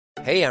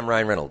Hey, I'm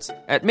Ryan Reynolds.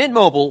 At Mint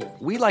Mobile,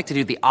 we like to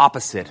do the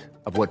opposite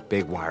of what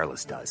Big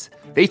Wireless does.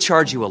 They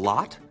charge you a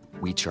lot,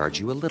 we charge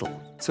you a little.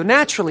 So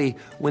naturally,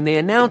 when they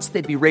announced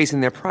they'd be raising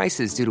their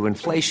prices due to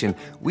inflation,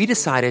 we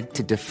decided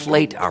to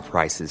deflate our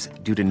prices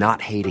due to not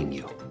hating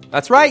you.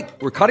 That's right.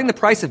 We're cutting the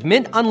price of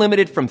Mint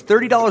Unlimited from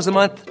 $30 a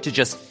month to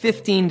just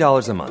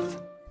 $15 a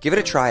month. Give it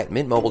a try at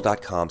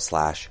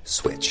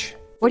mintmobile.com/switch.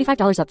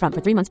 $45 up front for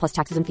 3 months plus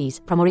taxes and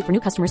fees. Promo rate for new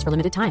customers for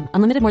limited time.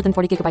 Unlimited more than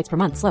 40 gigabytes per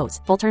month. Slows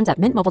full terms at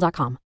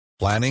mintmobile.com.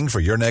 Planning for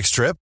your next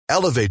trip?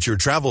 Elevate your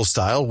travel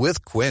style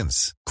with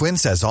Quince.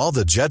 Quince has all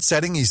the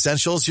jet-setting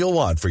essentials you'll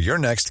want for your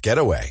next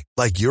getaway,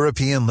 like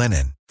European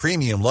linen,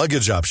 premium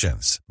luggage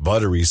options,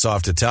 buttery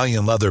soft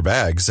Italian leather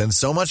bags, and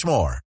so much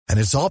more. And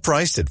it's all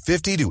priced at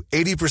 50 to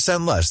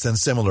 80% less than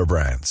similar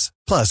brands.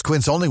 Plus,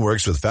 Quince only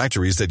works with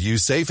factories that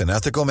use safe and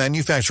ethical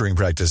manufacturing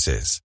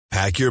practices.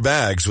 Pack your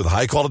bags with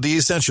high-quality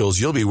essentials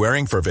you'll be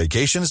wearing for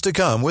vacations to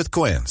come with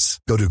Quince.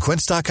 Go to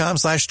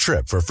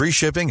quince.com/trip for free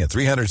shipping and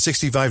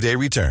 365-day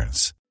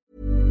returns.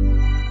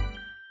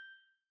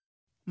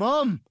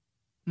 Mom!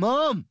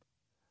 Mommy!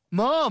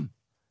 Mama!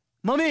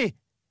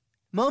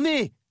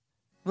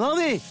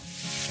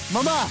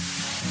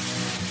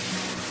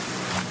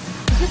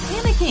 You're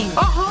panicking.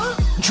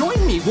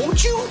 Join me,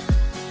 won't you?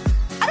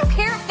 I don't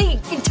care if the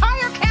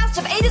entire cast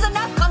of 8 is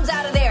enough comes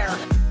out of there.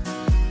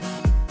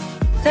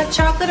 Is that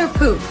chocolate or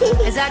poop?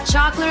 Is that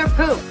chocolate or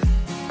poop?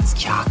 It's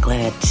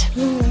chocolate.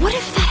 What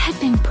if that had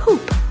been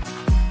poop?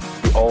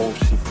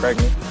 She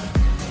pregnant.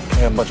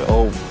 And a bunch of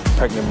old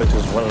pregnant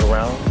bitches running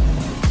around.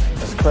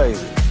 That's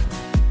crazy.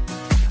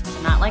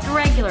 Not like a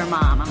regular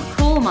mom. I'm a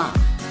cool mom.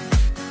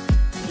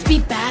 Let's be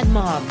bad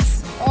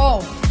moms.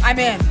 Oh, I'm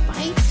in.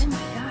 Right? Oh my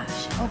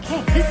gosh.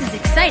 Okay, this is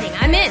exciting.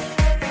 I'm in.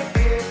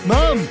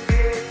 Mom!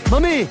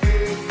 Mommy!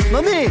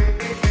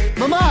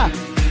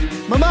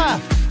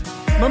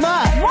 Mama!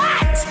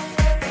 What?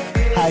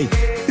 Hi.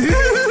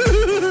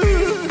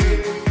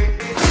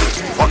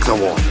 Fuck the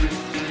war.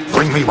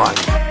 Bring me mine.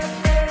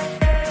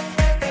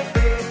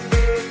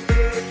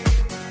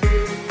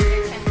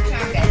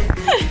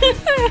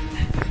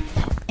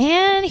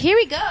 And here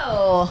we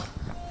go.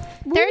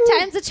 Third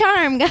time's a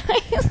charm,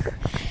 guys.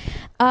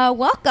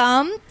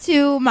 Welcome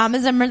to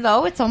Mama's and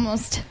Merlot. It's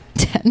almost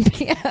 10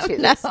 p.m.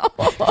 now.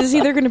 This is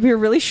either going to be a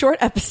really short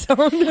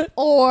episode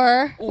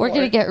or we're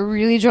going to get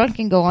really drunk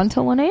and go on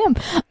till 1 a.m.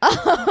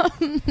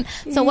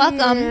 So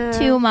welcome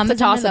to Mama's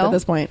It's a toss-up and Merlot. at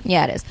this point.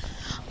 Yeah, it is.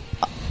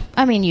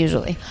 I mean,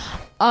 usually.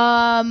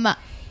 My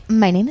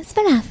name is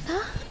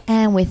Vanessa.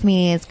 And with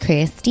me is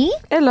Christy.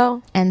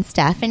 Hello. And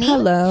Stephanie.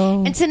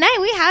 Hello. And tonight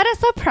we had a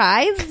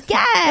surprise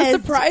guest. A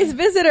surprise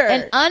visitor.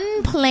 An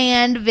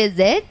unplanned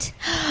visit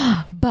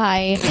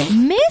by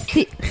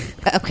Missy.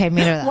 Okay,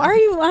 made her laugh. Why are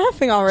you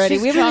laughing already?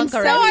 She's We haven't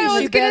drunk already. No, I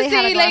was She going barely to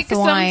had a say glass like of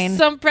wine.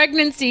 some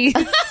pregnancies.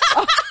 I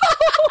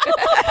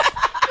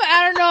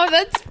don't know if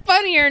that's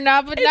funny or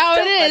not, but now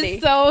so it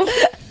is. So,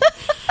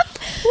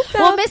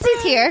 Well,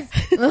 Missy's here.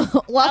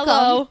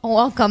 Welcome.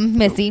 Welcome,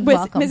 Missy.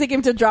 Welcome. Missy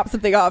came to drop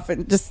something off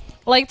and just...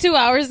 like 2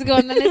 hours ago,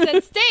 and then it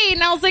said stay,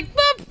 and I was like,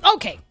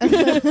 okay.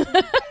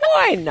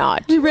 Why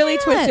not? We really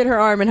twisted her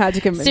arm and had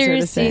to convince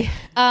Seriously. her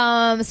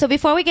to stay. So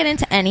before we get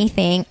into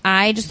anything,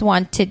 I just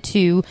wanted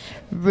to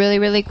really,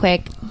 really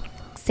quick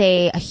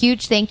say a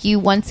huge thank you.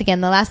 Once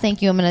again, the last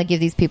thank you I'm going to give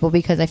these people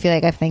because I feel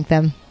like I've thanked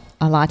them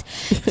a lot.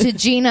 To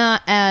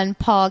Gina and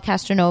Paul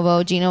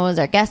Castronovo. Gina was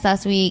our guest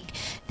last week.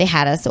 They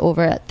had us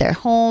over at their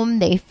home.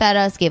 They fed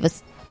us, gave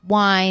us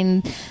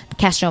wine,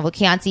 Castronovo,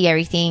 Chianti,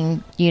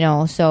 everything,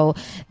 so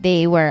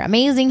they were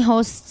amazing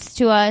hosts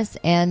to us.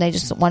 And I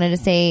just wanted to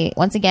say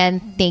once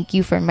again, thank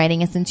you for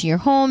inviting us into your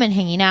home and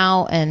hanging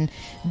out and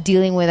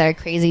dealing with our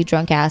crazy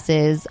drunk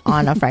asses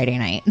on a Friday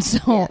night.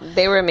 So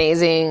they were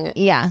amazing.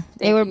 Yeah,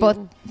 they were both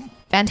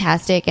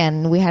fantastic,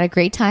 and we had a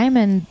great time.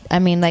 And I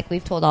mean, like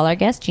we've told all our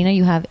guests, Gina,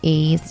 you have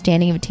a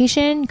standing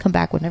invitation. Come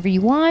back whenever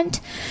you want.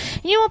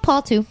 And you know what,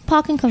 Paul too.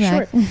 Paul can come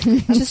back.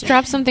 Just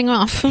drop something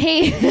off.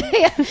 He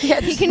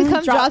can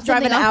come drive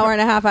an hour and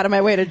a half out of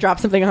my way to drop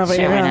something off at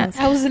your house.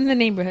 I was in the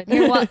neighborhood.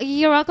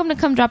 You're welcome to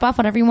come drop off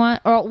whatever you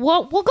want, or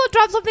we'll go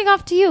drop something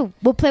off to you.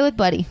 We'll play with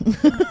Buddy.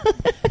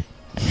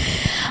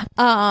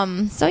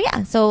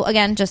 So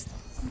again, just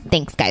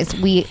thanks, guys.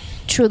 We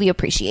truly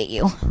appreciate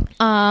you.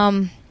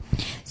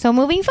 So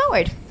moving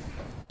forward,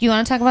 do you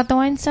want to talk about the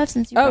wine stuff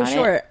since you brought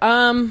sure. it?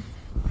 Can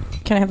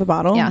I have the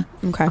bottle? Yeah.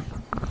 Okay.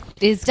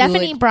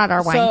 Stephanie brought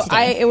our wine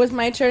today. It was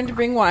my turn to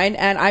bring wine,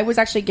 and I was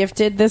actually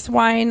gifted this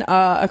wine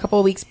a couple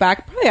of weeks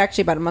back, probably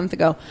actually about a month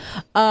ago,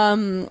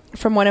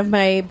 from one of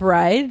my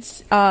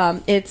brides.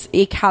 It's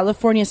a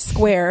California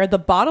Square. The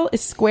bottle is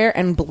square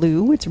and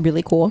blue. It's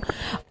really cool.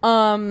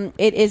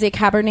 It is a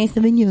Cabernet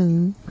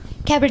Sauvignon.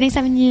 Cabernet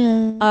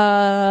Sauvignon.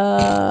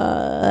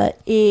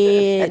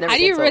 How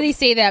do you really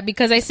say that?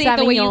 Because I say it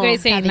the way you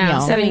guys say it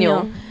now.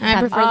 Sauvignon.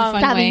 I prefer the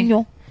fun way.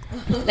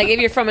 Like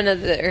if you're from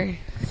another...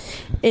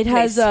 It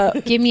has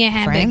give me a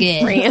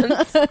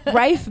hamburger.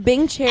 ripe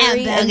Bing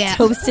cherry and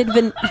toasted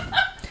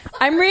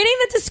I'm reading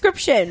the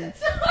description.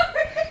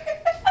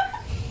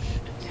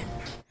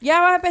 Ya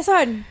va a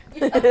empezar.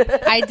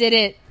 I did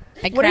it.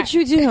 What did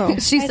you do?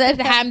 She said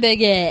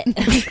hamburger.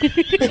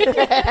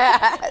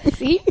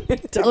 See?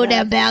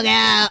 Una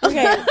burger.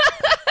 Okay.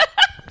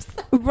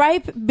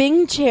 Ripe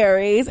Bing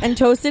cherries and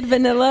toasted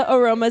vanilla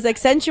aromas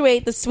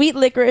accentuate the sweet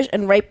licorice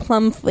and ripe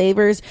plum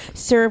flavors.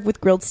 Served with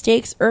grilled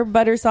steaks, herb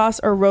butter sauce,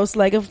 or roast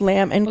leg of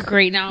lamb and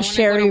Great, now I wanna go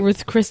cherry to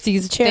Ruth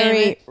Christie's. Damn cherry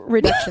it.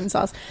 reduction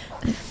sauce.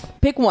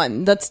 Pick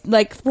one. That's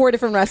like 4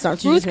 different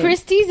restaurants. You Ruth just named.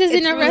 Christie's is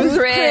in a Ruth restaurant.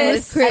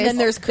 Chris. And then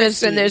there's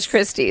Christie's. And there's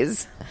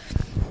Christie's.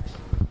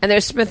 And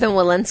there's Smith and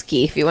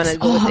Walensky if you want to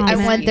go with it. I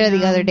went there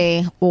the other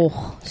day.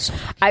 Oh,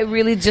 I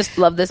really just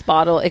love this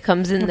bottle. It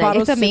comes in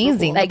bottle's it's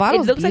amazing. Like, The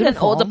bottle's it looks like an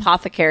beautiful. old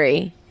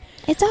apothecary.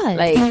 it does.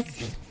 Like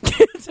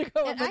This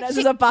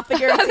is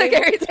apothecary.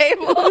 apothecary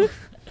table.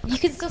 you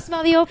can still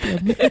smell the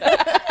opium.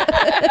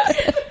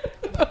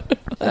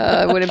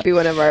 It wouldn't be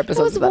one of our It was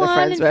episodes about a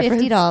Friends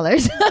reference.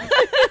 $50.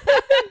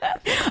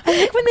 I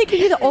like when they give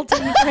you the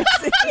ultimate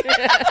pricing.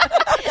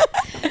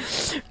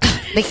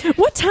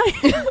 What time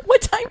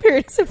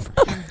period is it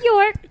from?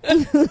 York.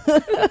 And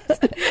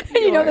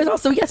you know, there's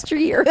also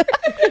yesteryear.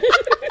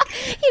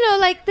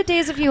 Like the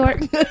days of York.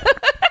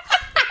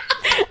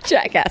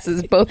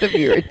 Jackasses. Both of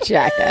you are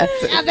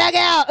jackasses. I'm back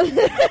out.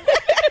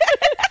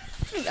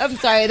 I'm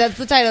sorry. That's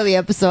the title of the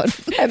episode.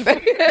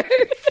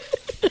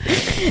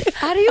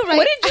 How do you write?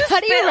 What did you how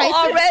do you spill write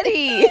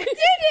already?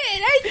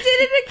 I did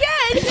it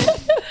again.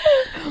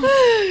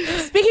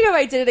 Speaking of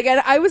I did it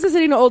again, I was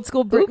listening to old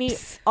school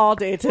Britney all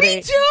day today.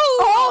 Me too.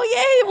 Oh,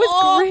 yay. It was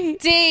All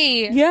great.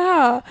 day.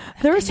 Yeah.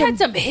 There was Had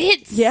some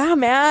hits. Yeah,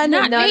 man.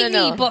 Not No, Make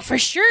no. Me, but for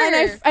sure.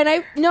 I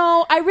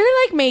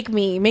really like Make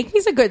Me. Make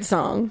Me's a good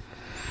song.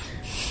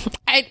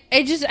 I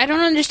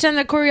don't understand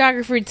the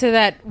choreography to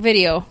that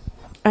video.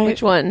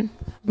 Which one?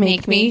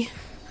 Make Me.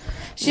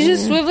 She's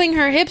just swiveling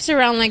her hips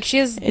around like she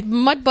has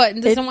mud butt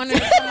and doesn't want to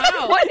come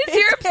out. What is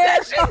your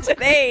obsession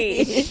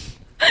today?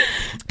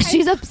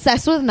 She's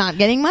obsessed with not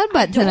getting mud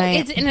butt tonight.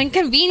 It's an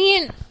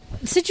inconvenient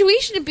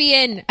situation to be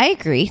in. I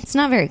agree. It's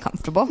not very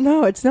comfortable.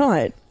 No, it's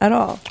not at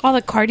all. All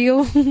the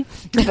cardio.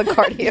 The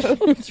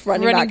cardio. Just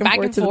running back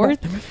and forth.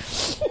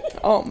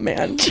 Oh,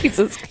 man.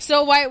 Jesus.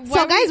 So why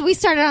So, guys, we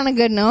started on a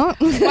good note.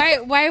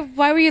 why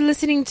were you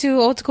listening to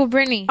old school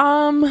Britney?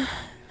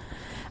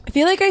 I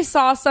feel like I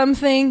saw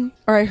something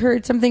or I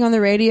heard something on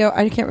the radio.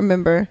 I can't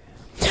remember.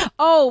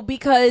 Oh,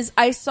 because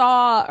I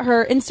saw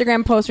her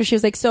Instagram post where she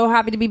was like so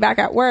happy to be back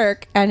at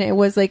work, and it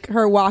was like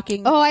her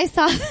walking. Oh, I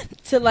saw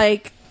to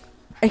like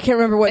I can't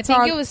remember what song.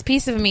 I think it was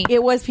Piece of Me.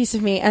 It was Piece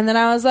of Me, and then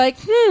I was like,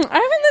 I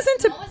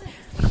haven't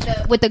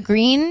listened to with the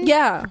green.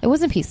 Yeah, it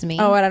wasn't Piece of Me.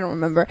 Oh, I don't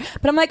remember,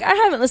 but I'm like I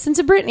haven't listened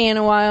to Britney in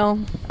a while.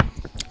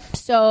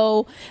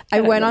 So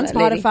I went on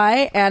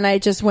Spotify and I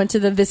just went to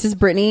the This Is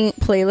Britney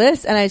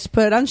playlist and I just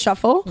put it on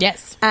shuffle.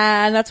 Yes.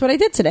 And that's what I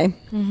did today.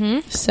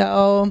 Mm-hmm.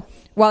 So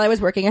while I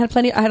was working, I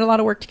had a lot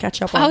of work to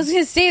catch up on. I was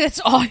going to say,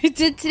 that's all you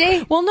did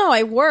today? Well, no,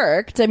 I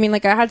worked. I mean,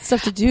 like, I had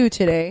stuff to do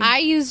today. I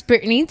used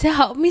Britney to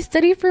help me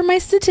study for my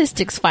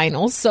statistics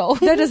finals, so...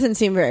 That doesn't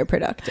seem very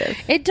productive.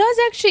 It does,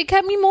 actually. It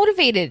kept me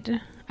motivated.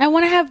 I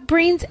want to have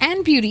brains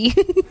and beauty.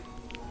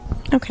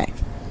 Okay.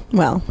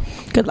 Well,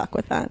 good luck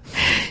with that.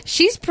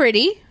 She's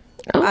pretty.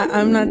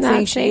 I'm not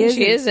saying she isn't.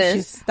 She isn't.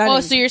 She's stunning. Oh,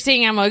 so you're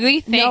saying I'm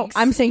ugly? Thanks.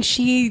 No, I'm saying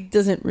she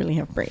doesn't really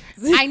have brains.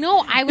 I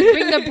know. I would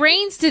bring the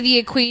brains to the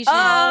equation. Oh,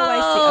 I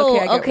see. Okay,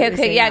 I get what you're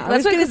saying yeah. now. I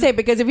was going to say,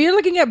 because if you're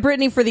looking at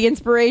Britney for the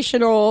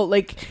inspirational,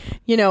 like,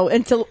 you know,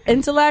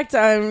 intellect,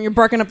 you're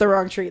barking up the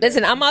wrong tree.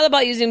 Listen, I'm all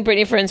about using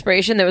Britney for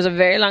inspiration. There was a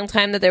very long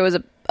time that there was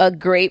a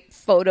great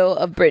photo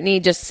of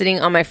Britney just sitting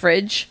on my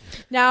fridge.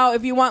 Now,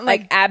 if you want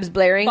like abs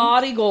blaring,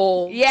 body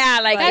goals, yeah,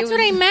 like that's what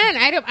I meant.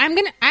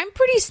 I'm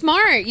pretty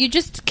smart. You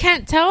just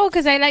can't tell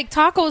because I like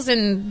tacos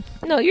and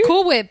you're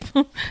Cool Whip.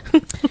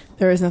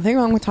 There is nothing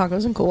wrong with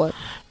tacos and Cool Whip.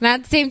 Not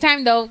at the same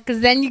time though,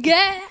 because then you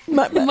get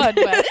mud butt.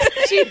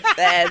 She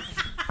says.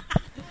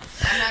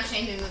 I'm not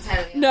changing the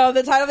title. No,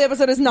 the title of the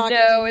episode is not.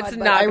 No, it's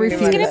not. I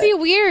refuse. It's gonna be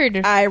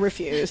weird. I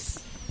refuse.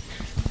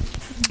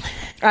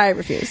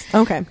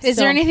 Okay. Is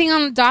there anything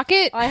on the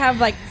docket? I have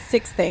like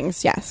 6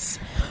 things. Yes.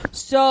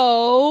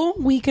 So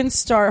we can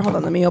start. Hold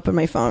on. Let me open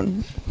my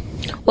phone.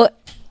 Well,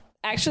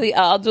 actually,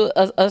 I'll do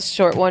a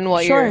short one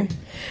while you're.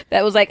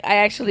 That was like I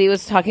actually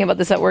was talking about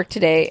this at work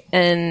today,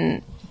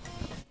 and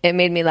it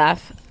made me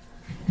laugh.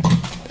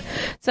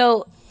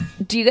 So,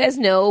 do you guys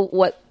know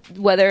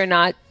whether or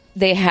not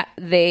they have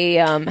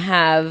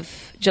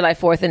July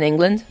 4th in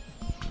England?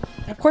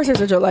 Of course,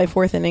 there's a July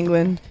 4th in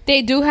England.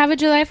 They do have a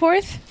July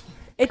 4th?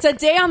 It's a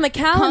day on the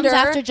calendar.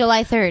 Comes after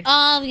July 3rd.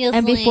 Obviously.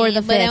 And before the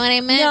 5th. But what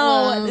I meant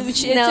was...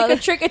 It's like a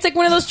trick. It's like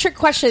one of those trick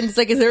questions. It's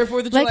like, is there a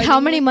 4th of July? Like, how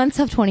many months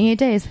have 28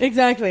 days?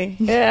 Exactly.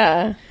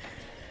 Yeah.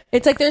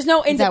 It's like there's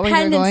no Is that where you're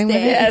Independence going with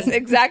Day. it? Yes,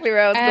 exactly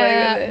where I was going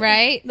with it.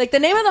 Right? Like, the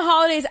name of the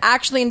holiday is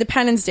actually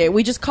Independence Day.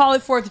 We just call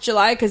it 4th of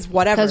July because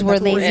whatever. Because we're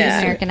That's what lazy it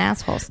is. American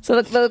assholes.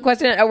 So the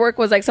question at work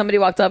was like somebody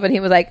walked up and he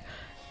was like,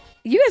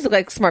 "You guys look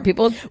like smart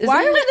people. Why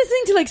are we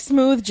listening to like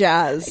smooth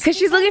jazz? Because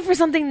she's looking for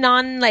something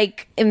non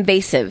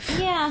invasive.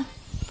 Yeah.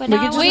 But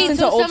now, wait,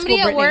 so somebody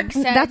at work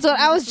said... That's what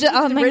I was just...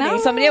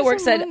 Somebody at work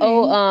said,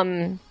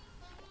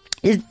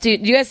 do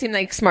you guys seem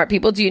like smart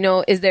people? Do you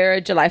know, is there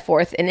a July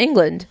 4th in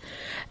England?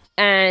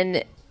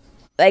 And,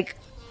 like,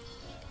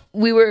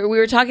 we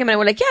were talking about it.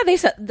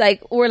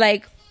 We're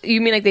like, you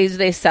mean like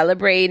they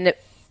celebrate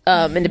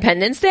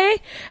Independence Day?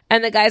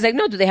 And the guy's like,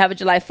 no, do they have a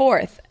July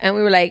 4th? And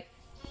we were like,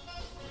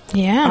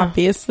 yeah,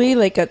 obviously,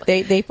 like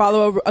they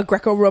follow a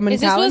Greco-Roman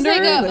calendar.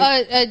 Is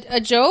this like a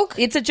joke?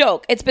 It's a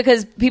joke. It's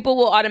because people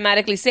will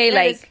automatically say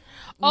like,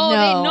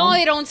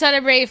 they don't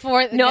celebrate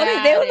 4th. No,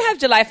 they don't have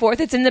July 4th.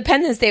 It's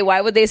Independence Day.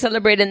 Why would they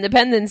celebrate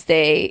Independence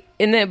Day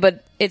in there?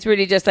 But it's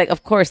really just like,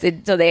 of course, the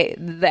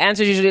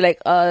answer is usually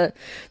like,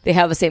 they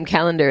have the same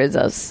calendar as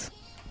us.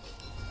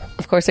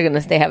 Of course they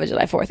have a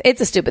July 4th.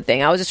 It's a stupid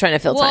thing. I was just trying to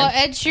fill time. Well,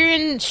 Ed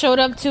Sheeran showed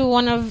up to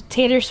one of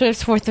Taylor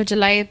Swift's 4th of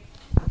July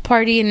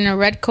party in a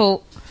red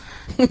coat.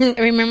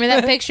 Remember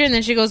that picture? And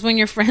then she goes, when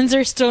your friends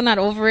are still not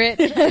over it.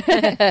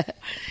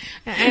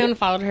 I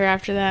unfollowed her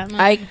after that.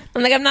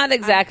 I'm not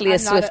exactly a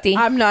Swiftie.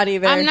 I'm not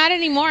either. I'm not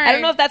anymore. I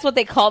don't know if that's what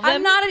they call them.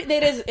 I'm not.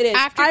 It is.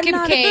 After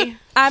Kim K.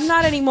 I'm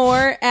not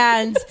anymore.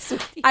 And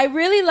I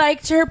really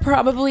liked her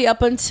probably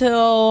up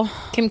until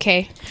Kim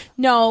K.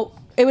 No,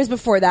 it was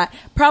before that.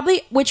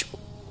 Probably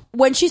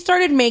when she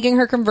started making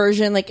her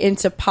conversion like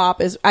into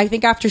pop is I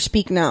think after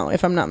Speak Now,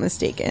 if I'm not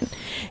mistaken,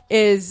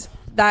 is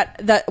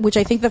that which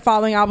I think the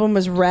following album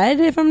was Red,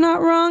 if I'm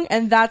not wrong,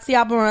 and that's the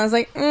album where I was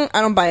like, I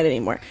don't buy it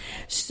anymore.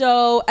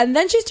 So, and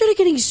then she started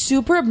getting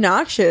super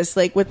obnoxious,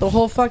 like with the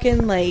whole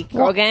fucking like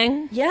girl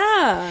gang.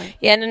 Yeah,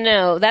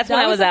 no, that's when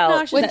I was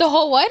out with the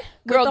whole what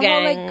girl the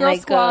gang, whole, like girl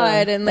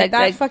squad, and like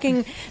that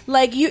fucking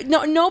like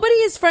nobody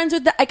is friends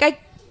with that. Like I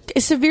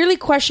severely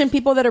question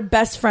people that are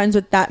best friends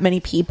with that many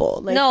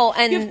people. Like, no,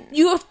 and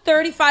you have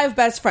 35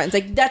 best friends.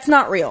 Like that's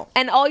not real.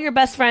 And all your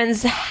best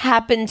friends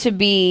happen to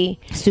be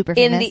super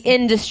in famous. the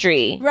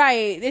industry,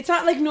 right? It's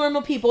not like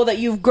normal people that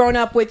you've grown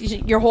up with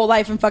your whole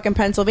life in fucking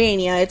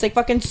Pennsylvania. It's like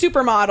fucking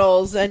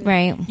supermodels, and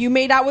right. You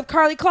made out with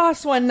Carly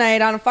Kloss one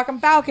night on a fucking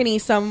balcony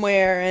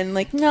somewhere, and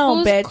like Who's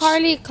bitch,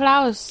 Carly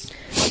Kloss?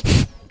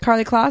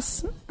 Carly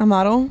Kloss, a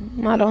model,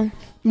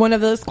 one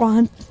of the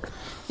squad.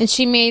 And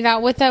she made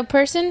out with that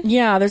person?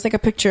 Yeah, there's like a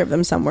picture of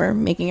them somewhere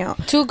making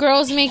out. 2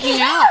 girls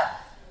making out.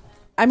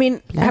 I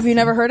mean, have you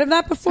never heard of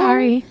that before?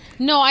 Sorry.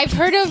 No, I've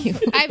heard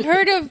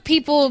of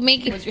people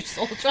making. Was your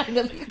soul trying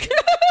to?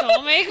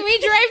 Don't make me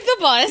drive the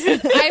bus.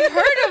 I've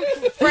heard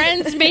of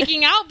friends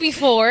making out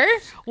before.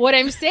 What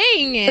I'm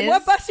saying is,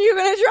 what bus are you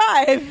going to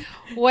drive?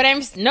 What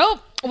I'm saying is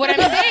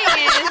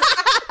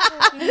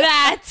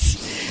that.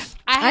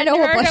 I know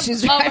what bus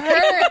she's driving.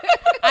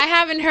 I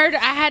hadn't heard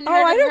of her. I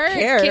don't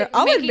care.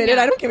 I'll admit it.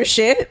 I don't give a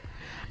shit.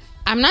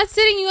 I'm not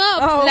sitting you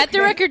up. Oh, okay. Let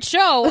the record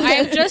show. I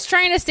am just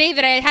trying to say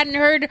that I hadn't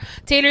heard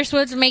Taylor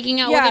Swift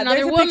making out with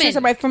another woman.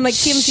 From like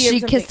TMZ.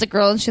 She kissed a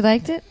girl and she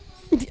liked it.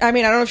 I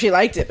mean, I don't know if she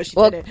liked it, but she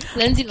did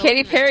it.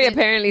 Katy Perry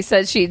apparently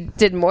said she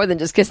did more than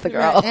just kiss the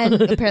girl,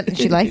 and apparently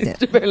she liked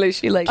it. Apparently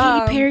she liked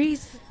Katy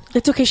Perry's.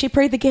 It's okay. She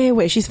prayed the gay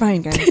away. She's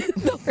fine, guys.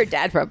 Her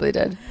dad probably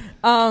did.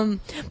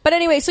 But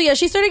anyway, so yeah,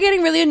 she started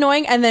getting really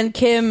annoying, and then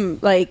Kim,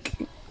 like,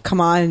 come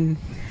on.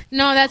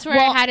 No, that's where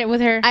I had it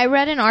with her. I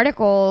read an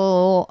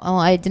article. Oh,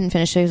 I didn't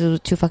finish it because it was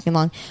too fucking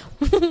long.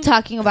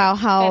 Talking about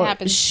how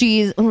it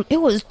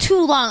was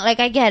too long.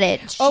 Like, I get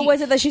it. Was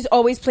it that she's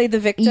always played the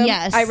victim?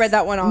 Yes. I read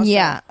that one also.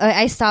 Yeah.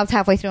 I stopped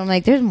halfway through. I'm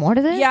like, there's more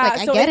to this? Yeah.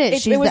 Like, I get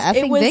it. She's the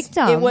effing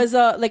victim. It was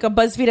like a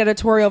BuzzFeed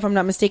editorial, if I'm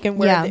not mistaken,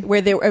 where it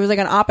was like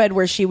an op-ed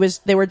where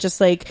they were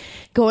just like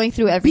going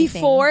through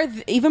everything.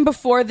 Even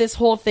before this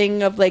whole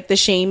thing of like the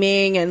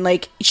shaming, and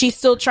like she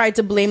still tried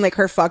to blame like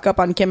her fuck up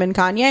on Kim and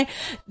Kanye.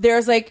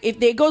 There's like,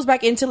 it goes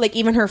back into like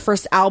even her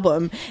first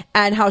album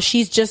and how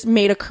she's just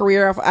made a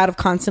career out of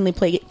constantly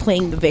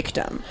playing the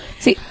victim.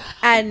 See,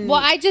 and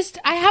I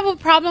have a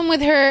problem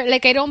with her.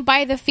 Like, I don't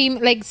buy the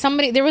female. Like,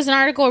 there was an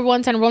article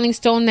once on Rolling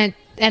Stone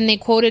and they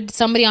quoted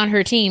somebody on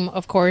her team,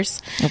 of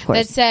course.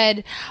 That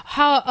said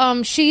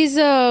how she's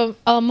a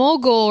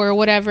mogul or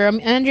whatever,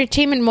 an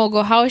entertainment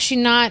mogul. How is she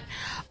not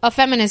a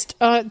feminist?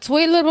 It's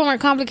way a little more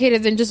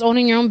complicated than just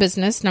owning your own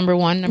business. Number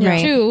one. Number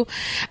two,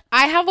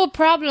 I have a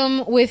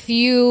problem with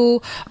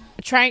you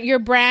trying your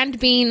brand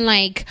being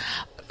like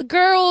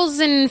girls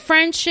and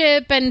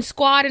friendship and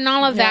squad and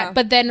all of that,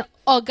 but then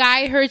a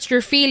guy hurts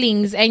your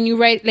feelings and you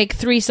write like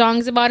 3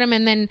 songs about him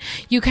and then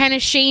you kind of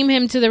shame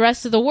him to the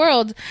rest of the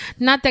world.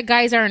 Not that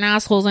guys aren't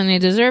assholes and they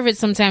deserve it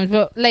sometimes,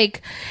 but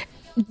like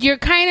you're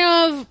kind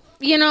of,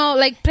 you know,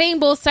 like playing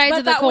both sides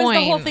of the coin. Was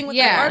the whole thing with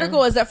the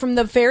article, is that from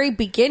the very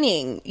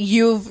beginning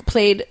you've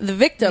played the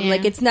victim.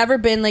 Like, it's never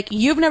been like,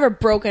 you've never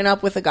broken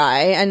up with a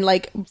guy and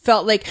like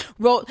felt like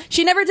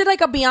she never did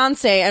like a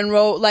Beyonce and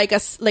wrote like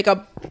as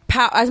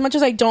much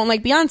as I don't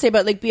like Beyonce,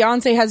 but like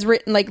Beyonce has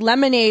written like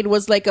Lemonade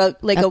was like a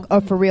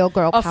for real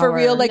girl power. For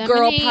real like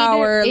Lemonade girl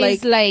power.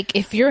 Like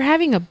if you're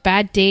having a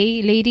bad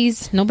day,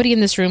 ladies, nobody in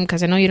this room,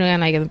 because I know you don't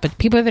like it, but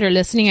people that are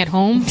listening at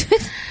home.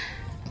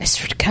 I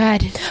swear to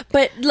God.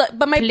 But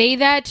play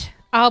that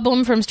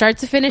album from start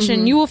to finish,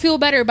 and You Will Feel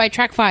Better by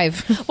track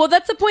 5. Well,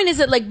 that's the point. Is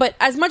it like? But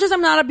as much as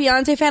I'm not a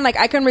Beyonce fan, like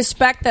I can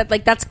respect that.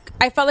 Like that's.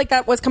 I felt like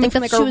that was coming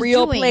from like a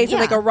real place, and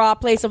like a raw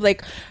place of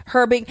like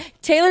her being.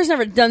 Taylor's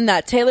never done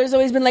that. Taylor's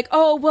always been like,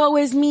 "Oh, woe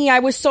is me. I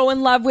was so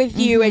in love with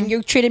you, and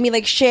you treated me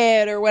like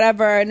shit or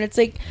whatever." And it's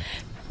like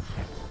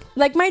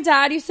my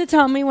dad used to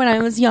tell me when I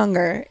was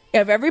younger,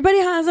 if everybody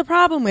has a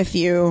problem with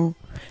you,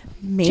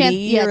 maybe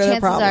you're the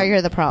problem. Chances are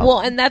you're the problem. Well,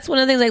 and that's one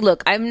of the things. Like,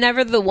 look, I'm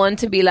never the one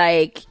to be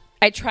like.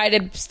 I try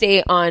to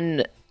stay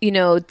on,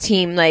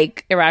 team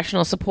like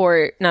irrational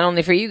support, not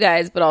only for you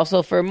guys but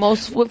also for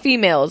most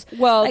females.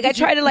 Well, like I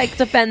try to like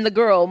defend the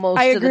girl most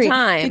of the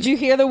time. Did you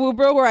hear the Woo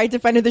Bro where I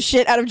defended the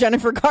shit out of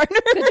Jennifer Garner?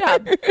 Good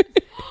job.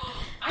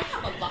 I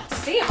have a lot to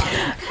say about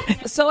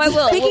that. So I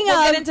will.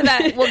 We'll get into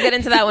that. We'll get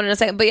into that one in a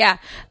second. But yeah,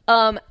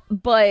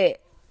 but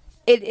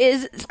it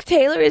is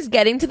Taylor is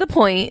getting to the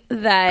point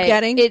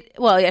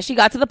that she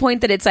got to the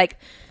point that it's like,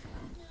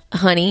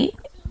 honey.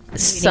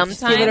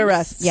 Sometimes give it a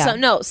rest.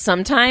 Yeah.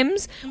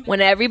 Sometimes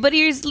when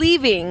everybody is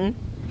leaving,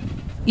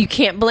 you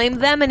can't blame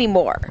them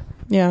anymore.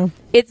 Yeah.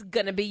 It's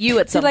gonna be you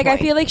at some point. I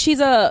feel like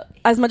she's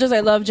as much as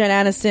I love Jen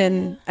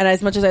Aniston and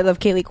as much as I love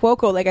Kaylee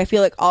Cuoco, like I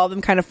feel like all of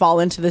them kind of fall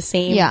into the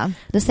same pattern.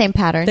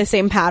 The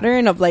same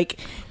pattern of like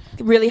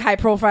really high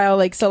profile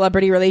like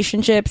celebrity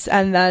relationships,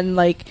 and then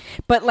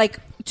but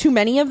too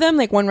many of them,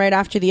 like one right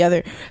after the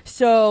other.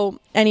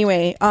 So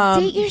anyway,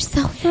 date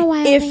yourself for a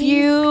while. If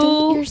you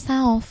date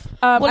yourself,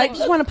 I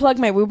just want to plug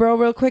my Woo Bro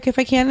real quick, if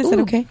I can. Is that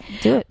okay?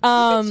 Do it.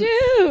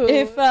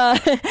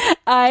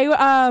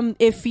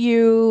 If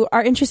you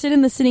are interested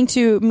in listening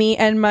to me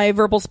and my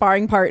verbal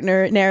sparring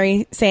partner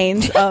Neri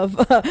Sains of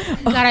God,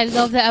 I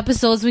love the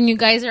episodes when you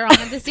guys are on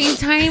at the same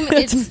time.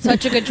 It's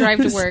such a good drive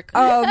to work.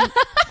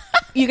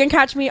 You can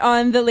catch me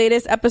on the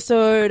latest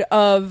episode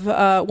of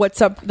What's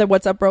Up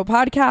Bro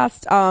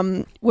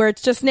podcast, where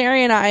it's just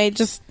Neri and I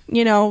just,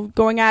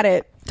 going at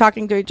it,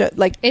 talking to each other.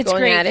 Like, it's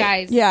going great, at it.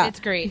 guys. Yeah. It's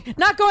great.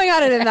 Not going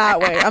at it in that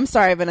way. I'm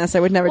sorry, Vanessa.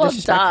 I would never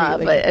disrespect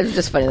you. But it's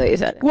just funny that you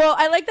said it. Well,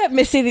 I like that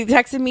Missy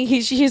texted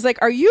me. She's like,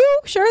 "Are you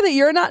sure that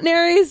you're not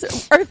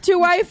Neri's Earth 2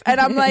 wife?" And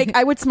I'm like,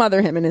 I would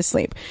smother him in his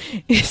sleep.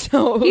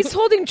 So he's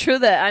holding true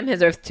that I'm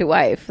his Earth 2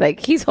 wife. Like,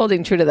 he's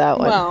holding true to that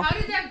one. Well, how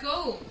did that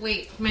go?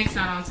 Wait, mic's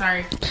not on.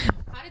 Sorry.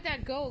 How did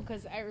that go?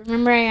 Because I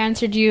remember I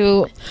answered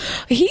you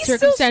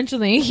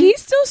circumstantially. He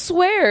still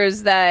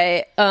swears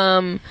that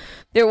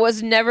there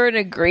was never an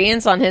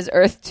agreement on his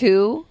Earth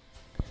 2.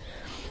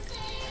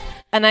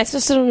 And I still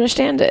don't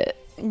understand it.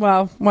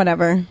 Well,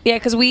 whatever. Yeah,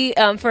 because we,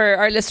 for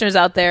our listeners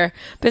out there,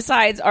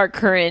 besides our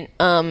current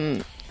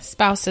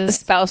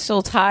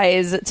spousal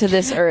ties to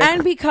this Earth.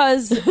 And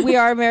because we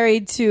are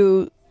married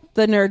to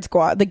the nerd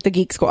squad, like the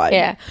geek squad.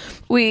 Yeah.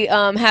 We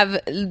have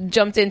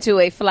jumped into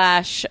a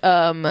flash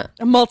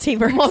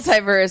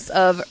multiverse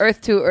of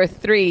Earth 2,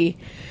 Earth 3.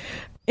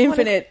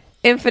 Infinite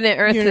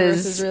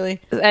Earths.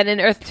 Really. And in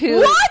Earth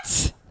 2.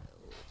 What?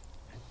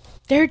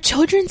 There are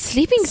children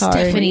sleeping,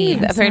 Stephanie.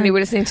 Apparently we're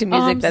listening to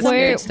music that's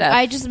weird stuff.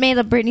 I just made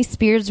a Britney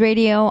Spears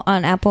radio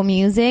on Apple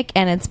Music,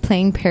 and it's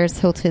playing Paris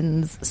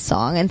Hilton's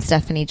song, and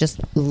Stephanie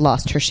just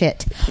lost her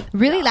shit.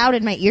 Really loud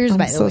in my ears,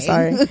 by the way.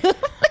 Sorry.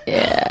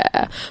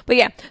 Yeah. But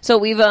yeah, so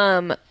we've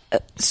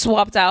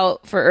swapped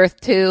out for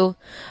Earth 2.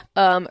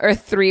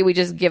 Earth 3, we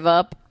just give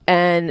up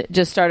and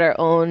just start our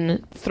own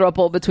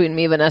throuple between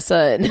me, Vanessa,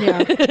 and...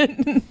 Yeah.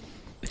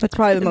 That's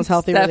probably the most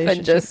healthy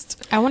relationship.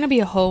 I want to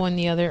be a hoe when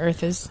the other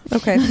Earth is.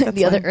 Okay.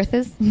 The other Earth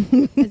is?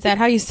 Is that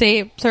how you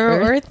say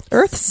plural Earth?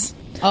 Earths?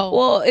 Oh.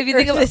 Well, if you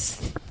think of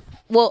it...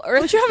 Well,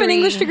 Earth Don't you have an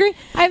English degree?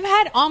 I've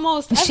had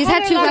almost... She's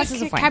had 2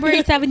 glasses of wine.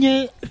 Cabernet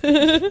Sauvignon.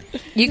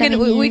 We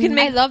can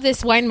make... I love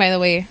this wine, by the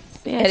way.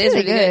 Yeah, it is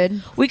really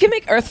good. We can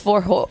make Earth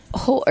 4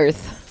 whole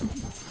Earth.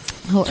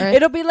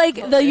 It'll be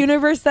like the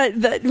universe that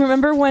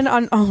remember when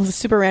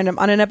super random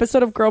on an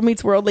episode of Girl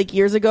Meets World like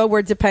years ago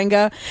where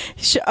Topanga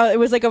it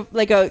was like a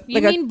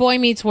Boy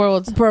Meets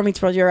World. Boy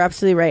Meets World, you're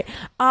absolutely right.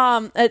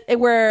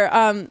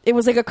 Where it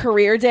was like a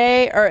career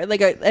day or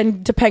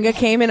and Topanga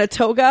came in a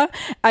toga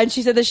and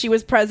she said that she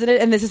was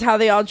president and this is how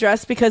they all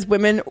dressed because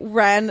women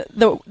ran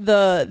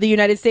the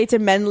United States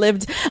and men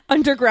lived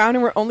underground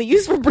and were only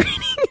used for breeding.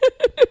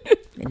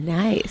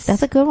 Nice.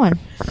 That's a good one.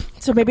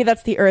 So maybe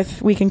that's the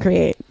Earth we can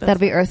create. That'll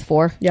be Earth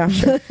 4. Yeah,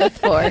 sure. Earth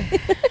 4.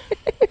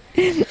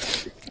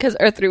 Because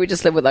Earth 3, we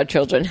just live with our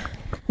children.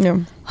 Yeah.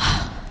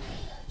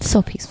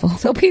 So peaceful.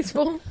 So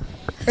peaceful.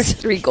 Earth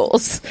 3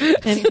 goals.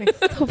 Anyway.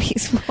 So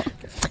peaceful.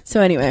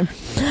 So anyway.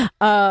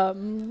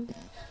 So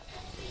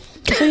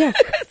yeah.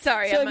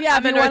 Sorry, so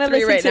I'm in Earth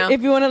 3 right now.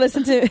 If you want to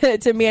listen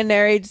to me and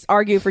Neri just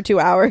argue for 2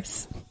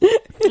 hours.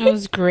 That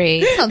was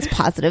great. Sounds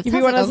positive. If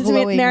you want to listen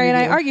to Mary and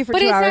I argue for but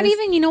 2 it's hours. not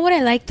even, you know what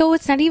I like though?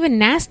 It's not even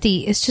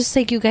nasty. It's just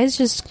like you guys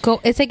just go.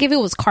 It's like if it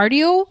was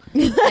cardio,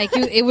 like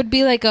it would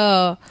be like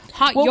a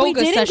hot yoga we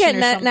didn't session get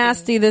or something.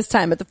 nasty this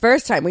time, but the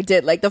first time we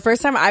did. Like the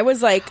first time I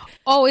was like,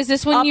 oh, is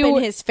this when up you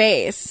in his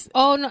face?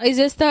 Oh no, is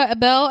this the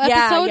Belle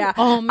episode? Yeah.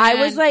 Oh man,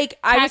 I was like,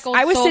 I was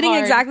so sitting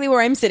hard. exactly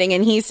where I'm sitting,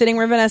 and he's sitting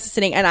where Vanessa's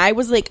sitting, and I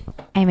was like,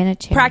 I'm in a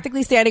chair,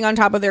 practically standing on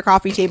top of their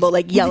coffee table,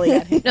 like yelling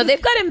at him. No, they've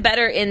gotten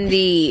better in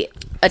the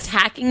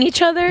attacking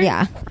each other.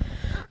 Yeah.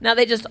 Now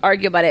they just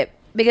argue about it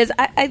because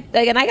I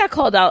got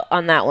called out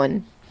on that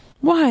one.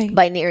 Why?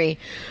 By Neri.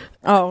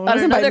 Oh, it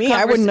wasn't by me.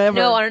 I would never.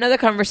 No, on another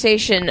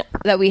conversation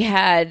that we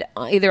had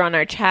either on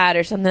our chat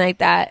or something like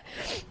that,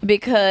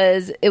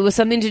 because it was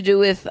something to do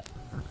with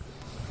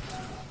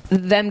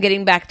them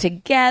getting back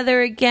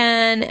together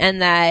again,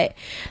 and that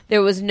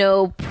there was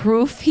no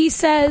proof, he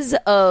says,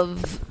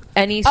 of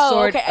any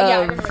sort of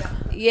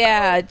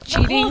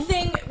cheating. The whole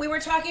thing we were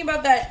talking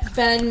about that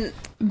Ben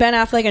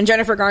Affleck and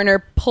Jennifer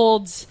Garner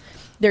pulled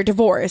their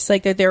divorce,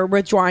 like that they're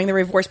withdrawing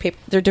their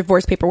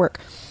divorce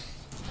paperwork.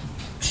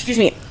 Excuse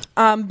me.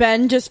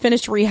 Ben just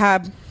finished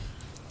rehab.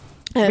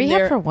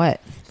 Rehab for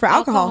what? For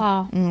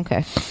alcohol.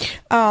 Okay.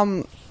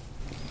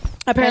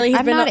 Apparently,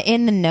 I'm not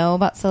in the know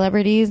about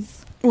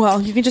celebrities.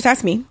 Well, you can just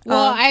ask me.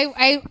 Well,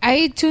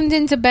 I tuned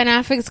into Ben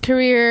Affleck's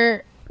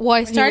career. Well,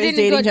 I started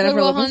in Good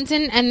Will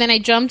Hunting, and then I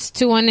jumped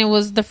to when it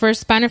was the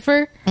first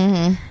Spanifer.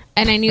 Mm-hmm.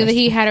 And I knew that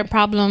he had a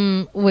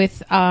problem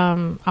with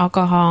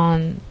alcohol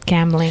and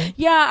gambling.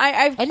 Yeah,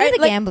 I knew the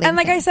gambling and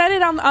like thing. I said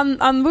it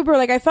on Uber,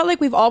 like I felt like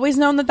we've always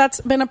known that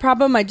that's been a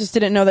problem. I just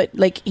didn't know that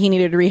like he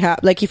needed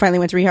rehab, like he finally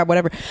went to rehab,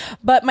 whatever.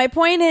 But my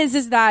point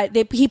is that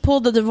he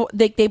pulled the divorce.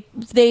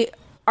 They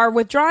are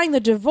withdrawing the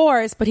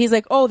divorce, but he's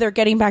like, oh, they're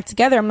getting back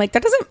together. I'm like,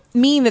 that doesn't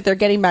mean that they're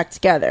getting back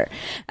together.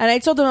 And I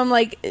told him, I'm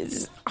like,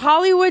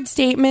 Hollywood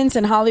statements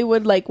and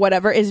Hollywood like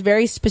whatever is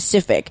very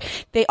specific.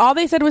 All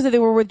they said was that they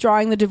were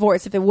withdrawing the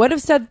divorce. If they would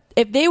have said,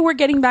 if they were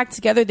getting back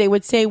together, they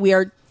would say we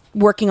are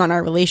working on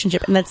our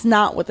relationship, and that's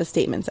not what the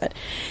statement said.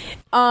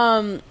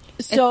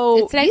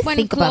 So it's like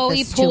when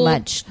Chloe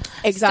pulled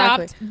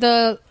stopped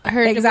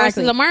her divorce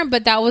with Lamar,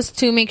 but that was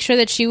to make sure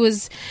that she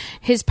was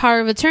his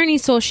power of attorney,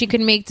 so she could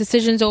make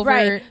decisions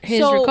over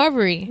his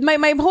recovery.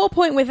 My whole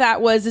point with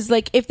that is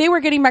like if they were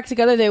getting back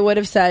together, they would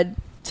have said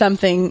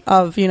something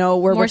of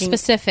we're more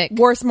specific,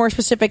 more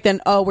specific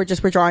than we're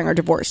just withdrawing our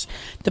divorce,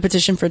 the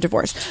petition for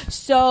divorce.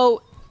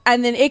 So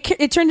and then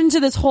it turned into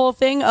this whole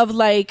thing of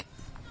like,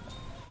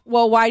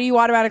 well, why do you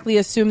automatically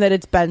assume that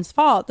it's Ben's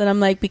fault? And I'm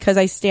like, because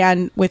I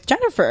stand with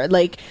Jennifer.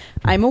 Like,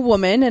 I'm a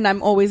woman, and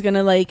I'm always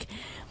gonna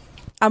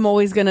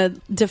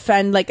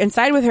defend and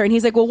side with her. And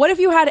he's like, well, what if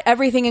you had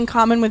everything in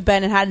common with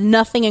Ben and had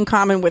nothing in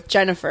common with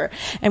Jennifer?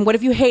 And what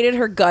if you hated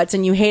her guts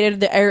and you hated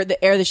the air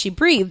that she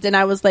breathed? And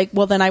I was like,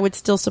 well, then I would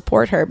still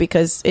support her,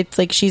 because it's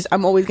like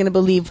I'm always going to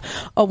believe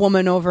a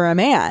woman over a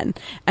man.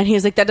 And he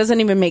was like, that doesn't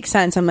even make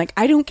sense. I'm like,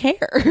 I don't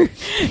care.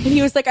 And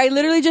he was like, I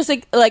literally just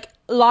like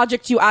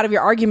logicked you out of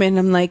your argument.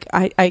 And I'm like,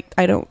 I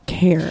don't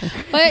care.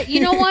 But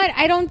you know what?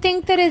 I don't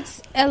think that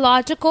it's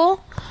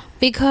illogical,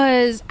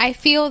 because I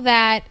feel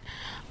that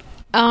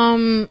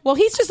well,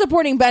 he's just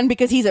supporting Ben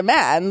because he's a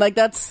man. Like,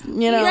 that's,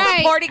 right.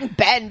 Supporting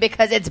Ben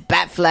because it's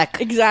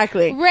Batfleck.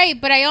 Exactly. Right,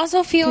 but I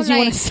also feel like you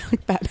want to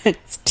suck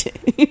Batman's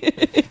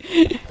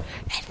dick.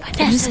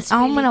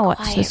 I'm gonna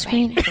watch the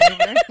screen.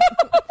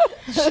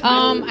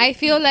 I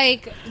feel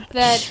like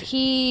that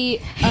he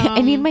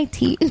I need my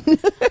tea.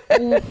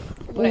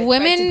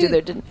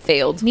 Women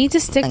failed. need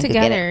to stick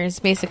together is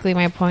basically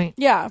my point.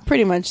 Yeah,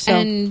 pretty much so.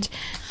 And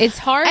it's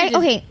hard.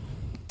 Okay,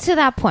 to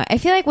that point, I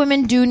feel like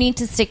women do need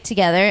to stick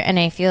together, and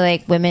I feel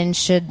like women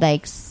should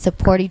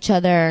support each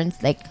other and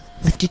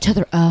lift each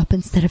other up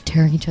instead of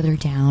tearing each other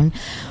down.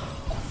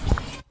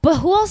 But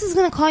who else is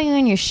gonna call you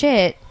on your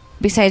shit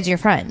besides your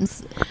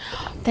friends?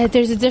 That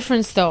there's a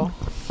difference, though.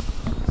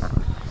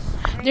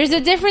 There's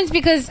a difference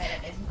because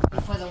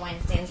before the wine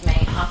stains my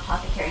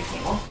apothecary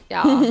table.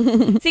 Yeah.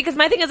 See, because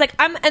my thing is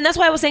and that's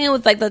why I was saying it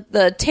with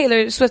the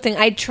Taylor Swift thing.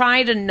 I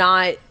try to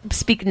not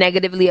speak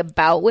negatively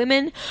about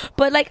women,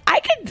 but I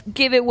could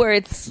give it where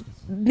it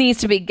needs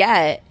to be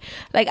get.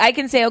 I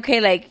can say,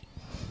 okay,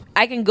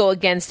 I can go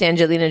against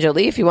Angelina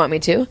Jolie if you want me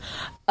to.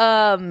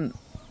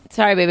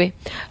 Sorry, baby,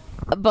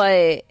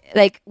 but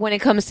when it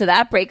comes to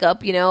that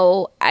breakup,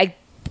 I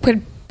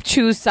could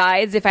choose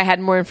sides if I had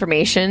more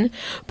information.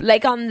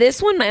 On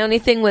this one, my only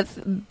thing with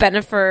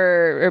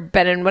Bennifer or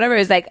Ben and whatever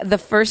is the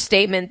first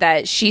statement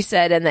that she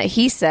said and that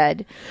he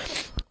said,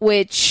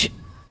 which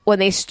when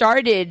they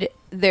started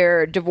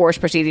their divorce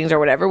proceedings or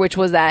whatever, which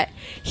was that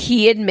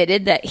he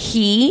admitted that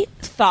he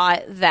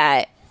thought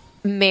that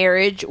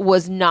marriage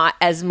was not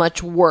as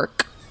much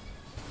work.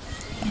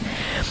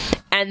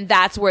 And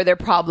that's where their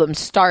problem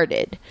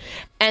started.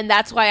 And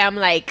that's why I'm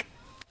like,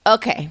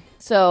 okay,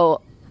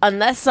 so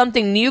unless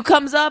something new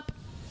comes up,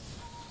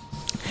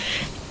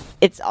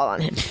 it's all on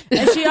him.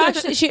 And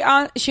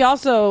she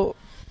also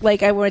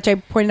like which I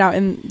pointed out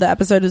in the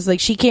episode, is like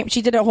she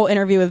did a whole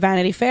interview with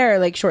Vanity Fair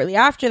like shortly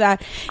after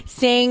that,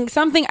 saying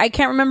something, I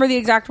can't remember the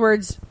exact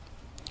words,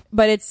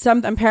 but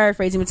I'm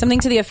paraphrasing, but something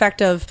to the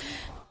effect of,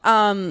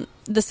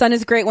 the sun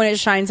is great when it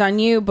shines on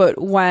you,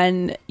 but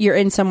when you're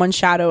in someone's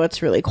shadow,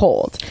 it's really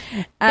cold.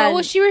 But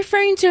was she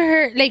referring to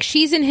her like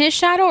she's in his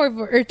shadow, or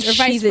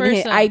vice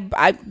versa?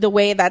 I the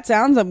way that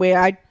sounds, the way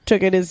I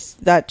took it is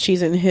that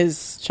she's in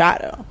his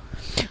shadow,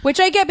 which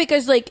I get,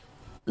 because like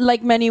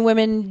many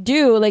women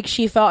do, like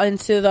she fell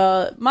into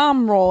the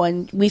mom role,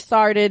 and we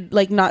started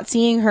like not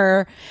seeing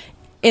her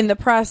in the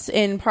press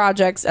in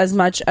projects as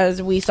much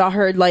as we saw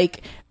her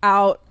like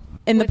out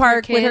in the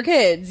park with her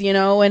kids, you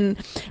know, and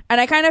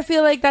I kind of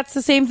feel like that's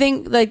the same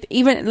thing. Like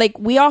even like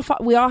we all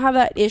have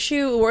that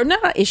issue, or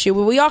not issue,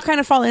 but we all kind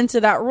of fall into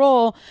that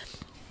role.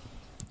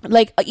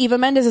 Like Eva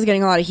Mendes is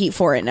getting a lot of heat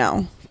for it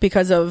now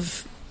because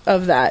of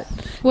that.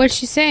 What'd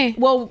she say?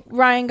 Well,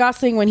 Ryan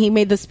Gosling, when he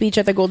made the speech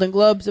at the Golden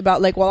Globes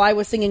about like, while I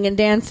was singing and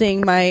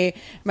dancing, my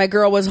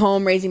girl was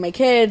home raising my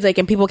kids, like,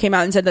 and people came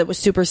out and said that was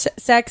super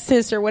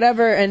sexist or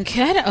whatever. And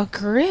get a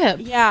grip.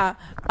 Yeah.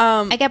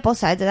 I get both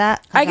sides of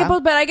that. I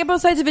get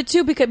both sides of it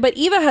too, but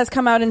Eva has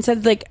come out and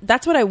said like,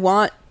 that's what I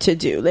want to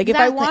do. Like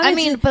exactly. if I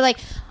want, but like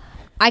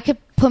I could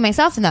put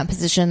myself in that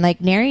position. Like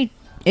Neri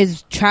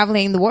is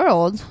traveling the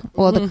world,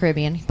 well, the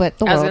Caribbean, but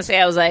the world. I was gonna say,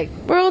 I was like,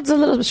 world's a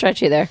little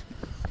stretchy there.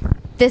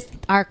 This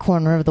our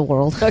corner of the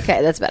world.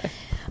 Okay, that's better.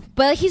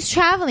 But he's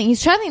traveling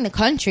the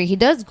country. He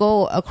does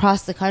go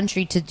across the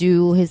country to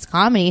do his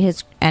comedy,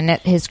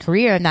 his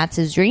career, and that's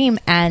his dream.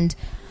 And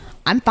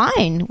I'm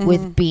fine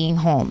with being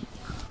home.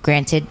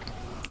 Granted,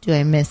 do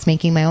I miss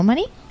making my own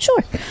money?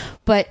 Sure.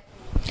 But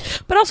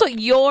also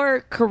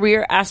your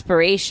career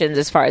aspirations,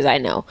 as far as I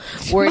know,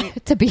 were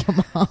to be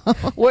a mom.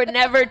 Were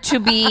never to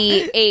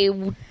be a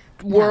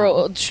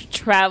world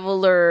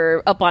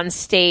traveler up on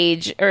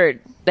stage or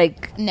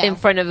like in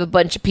front of a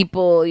bunch of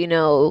people, you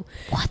know,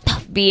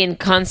 being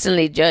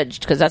constantly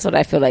judged, because that's what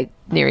I feel like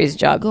Neri's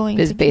job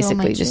is,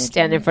 basically just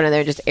stand in front of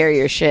there and just air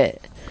your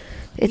shit.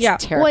 It's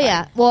terrifying. Well,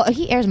 yeah. Well,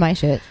 he airs my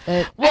shit.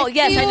 Well,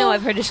 I know.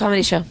 I've heard his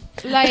comedy show.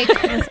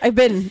 Like, I've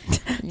been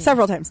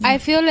several times. I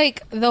feel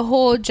like the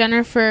whole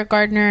Jennifer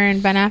Gardner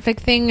and Ben Affleck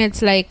thing,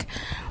 it's like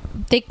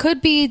they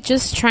could be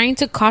just trying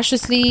to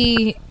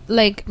cautiously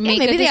make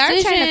maybe a decision. They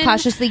are trying to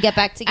cautiously get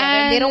back together.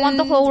 And they don't want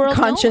the whole world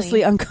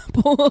consciously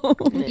uncouple.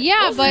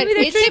 Yeah, but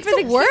it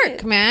takes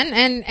work, man.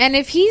 And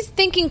if he's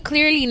thinking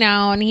clearly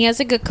now, and he has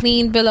like a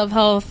clean bill of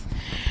health,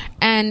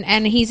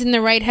 and he's in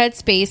the right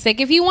headspace,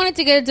 like if he wanted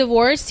to get a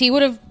divorce, he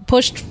would have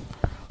pushed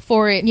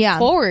for it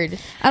forward.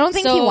 I don't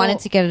think he wanted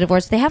to get a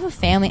divorce. They have a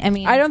family. I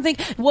mean, I don't think.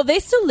 Well, they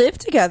still live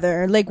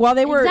together. Like while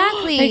they were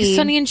like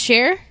Sonny and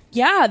Cher.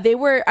 Yeah, they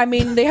were. I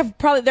mean, they have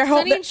probably their whole.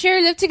 Sonny and Cher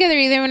lived together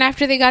even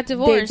after they got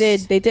divorced. They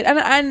did,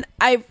 and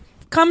I've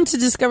come to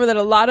discover that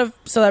a lot of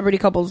celebrity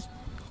couples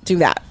do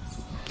that,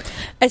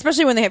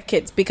 especially when they have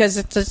kids, because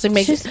it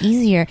makes it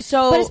easier.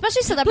 So, but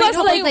especially celebrity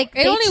couples, like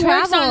it they only travel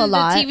works on a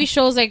lot. the TV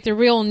shows like The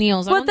Real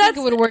Neals. I don't think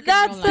it would work.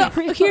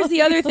 Here's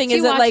the other thing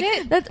is that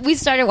like we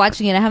started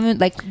watching it. I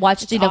haven't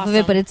watched enough of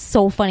it, but it's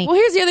so funny. Well,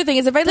 here's the other thing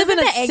is if I live in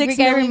a $6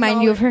 million,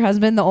 remind you of her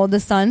husband, the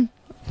oldest son.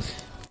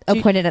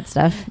 Pointed at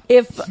stuff.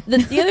 If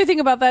the other thing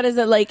about that is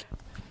that like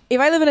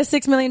if I live in a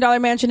 $6 million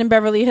mansion in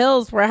Beverly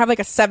Hills where I have like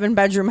a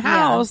 7-bedroom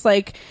house,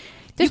 like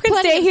you can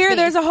stay here.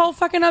 There's a whole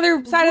fucking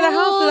other side of the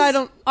house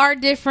that are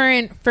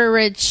different for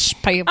rich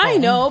people. I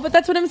know, but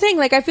that's what I'm saying.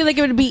 Like I feel like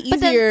it would be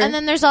easier. And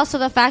then there's also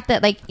the fact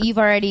that like you've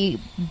already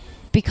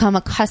become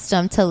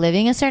accustomed to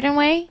living a certain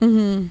way.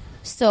 Mm-hmm.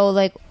 So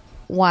like,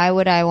 why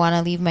would I want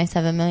to leave my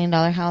 $7 million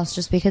house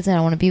just because I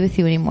don't want to be with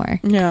you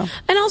anymore? Yeah.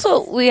 And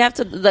also, we have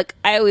to look.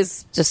 I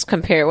always just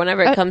compare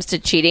whenever it comes to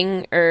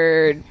cheating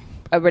or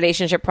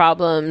relationship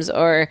problems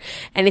or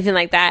anything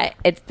like that.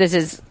 This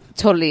is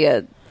totally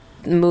a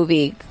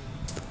movie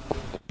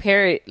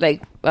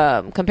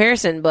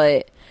comparison,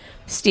 but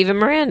Steven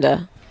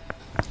Miranda.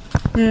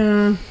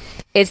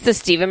 It's the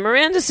Steven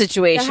Miranda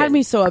situation. That had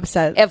me so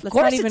upset. Of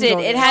course it did.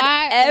 It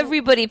had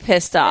everybody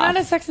pissed off. I'm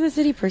not a Sex and the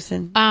City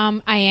person. I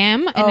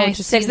am. And I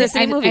Sex and the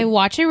City movie. I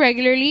watch it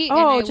regularly. And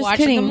I watch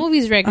the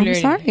movies regularly.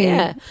 I'm sorry.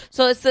 Yeah.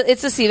 So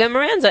it's the Steven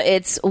Miranda.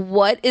 It's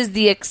what is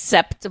the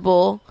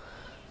acceptable,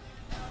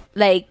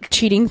 like,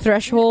 cheating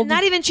threshold?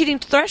 Not even cheating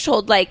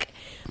threshold. Like,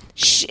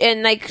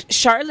 and like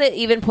Charlotte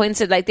even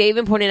they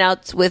even pointed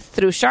out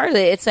through Charlotte.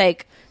 It's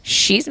like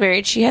she's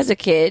married, she has a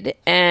kid,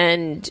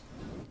 and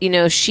you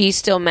know, she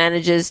still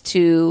manages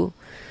to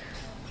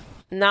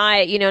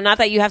not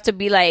that you have to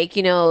be like,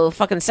 you know,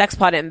 fucking sex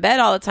pot in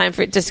bed all the time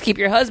for just to keep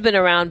your husband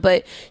around,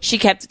 but she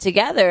kept it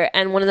together.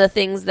 And one of the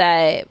things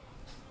that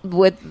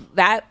with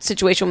that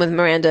situation with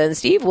Miranda and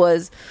Steve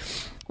was,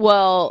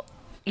 well,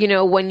 you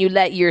know, when you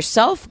let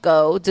yourself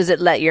go, does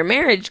it let your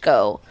marriage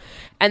go?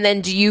 And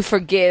then do you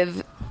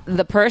forgive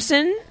the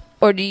person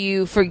or do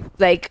you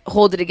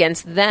hold it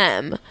against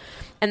them?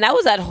 And that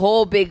was that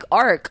whole big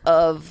arc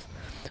of,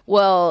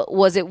 well,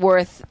 was it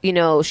worth, you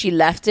know, she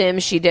left him,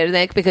 she did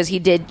it because he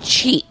did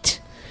cheat.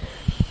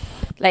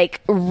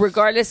 like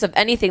regardless of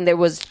anything, there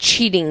was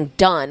cheating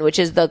done, which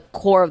is the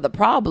core of the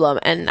problem.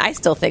 And I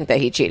still think that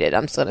he cheated.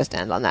 I'm still gonna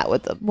stand on that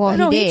with the. Well,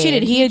 no, he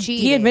cheated.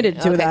 He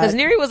admitted to that. Because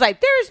Neri was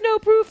like, "There's no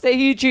proof that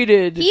he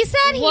cheated." He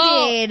said he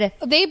did.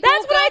 That's what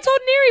I told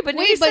Neri. But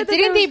Neri said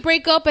didn't they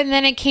break up and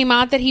then it came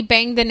out that he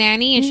banged the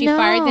nanny and she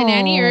fired the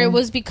nanny, or it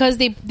was because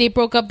they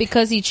broke up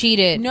because he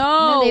cheated?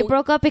 No, they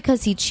broke up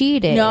because he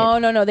cheated. No.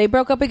 They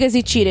broke up because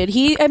he cheated.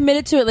 He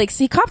admitted to it. Like,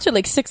 he copped it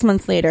like 6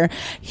 months later.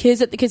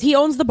 Because he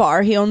owns the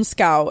bar. He owns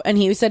Scout, and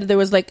he said there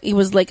was like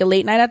a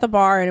late night at the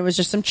bar, and it was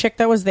just some chick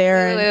that was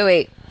there.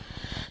 Wait.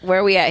 Where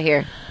are we at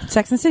here?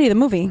 Sex and the City, the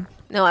movie.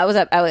 No,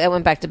 I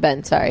went back to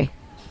Ben. Sorry.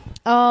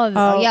 Oh,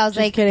 yeah. I was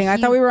just like, kidding. I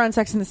thought we were on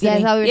Sex and the City. Yeah,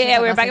 I thought we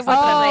were we were back and forth.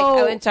 But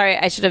I'm like, sorry,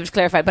 I should have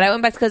clarified. But I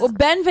went back because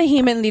Ben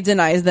vehemently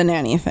denies the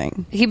nanny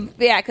thing.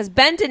 Because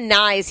Ben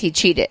denies he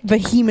cheated.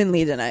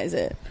 Vehemently denies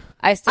it.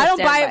 I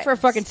don't buy it for a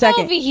fucking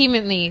second.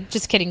 Vehemently.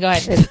 Just kidding. Go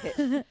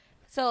ahead.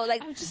 So,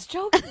 like, I'm just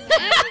joking.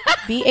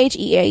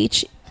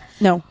 VHEH.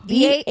 No.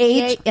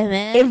 VHEIEIO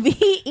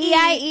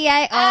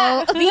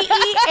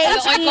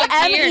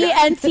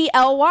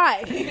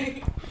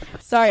VEHEMENTLY.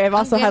 Sorry, I've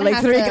also had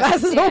like 3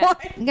 glasses of wine.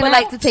 I'm gonna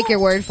like to take your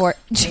word for it.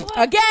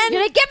 Again.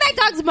 You're like, get my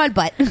dog's mud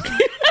butt.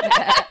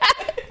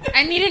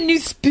 I need a new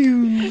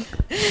spoon.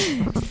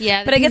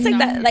 Yeah, but I guess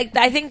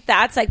I think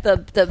that's like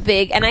the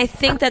big, and I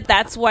think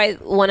that's why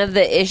one of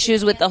the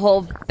issues with the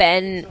whole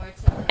Ben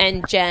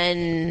and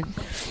Jen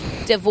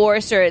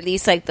divorce, or at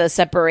least like the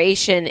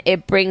separation,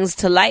 it brings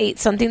to light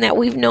something that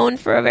we've known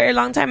for a very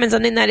long time, and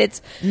something that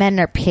it's men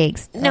are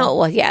pigs. No,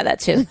 well, yeah, that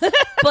too.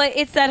 But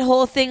it's that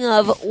whole thing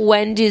of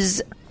when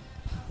does.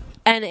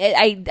 And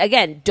I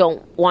again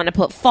don't want to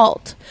put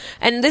fault.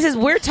 And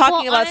we're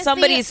talking about honestly,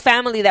 somebody's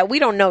family that we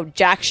don't know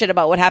jack shit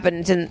about what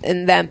happened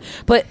in them.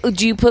 But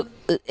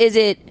is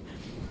it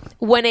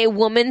when a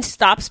woman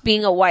stops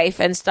being a wife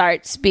and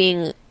starts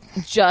being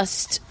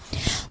just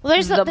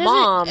there's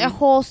mom? A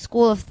whole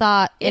school of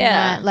thought in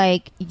that,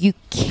 like, you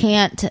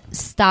can't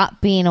stop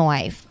being a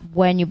wife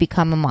when you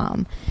become a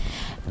mom.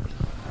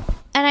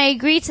 And I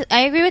agree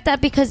with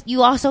that, because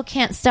you also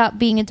can't stop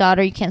being a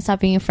daughter. You can't stop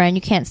being a friend.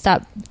 You can't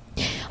stop.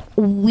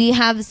 We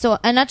have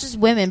and not just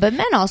women, but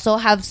men also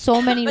have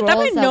so many roles.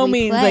 That by no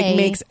means like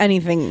makes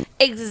anything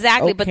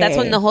exactly. Okay. But that's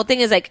when the whole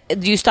thing is like,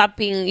 you stop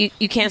being.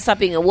 You can't stop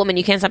being a woman.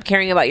 You can't stop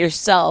caring about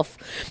yourself.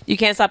 You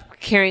can't stop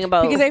caring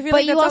about. Because I feel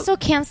but you also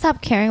can't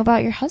stop caring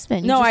about your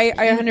husband. No, I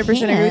 100%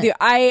 agree with you.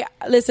 I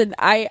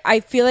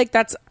feel like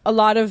that's a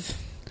lot of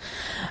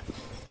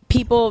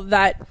people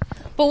that.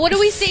 But what do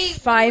we say?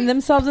 Find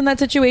themselves in that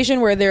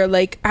situation where they're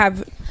like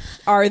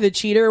are the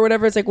cheater or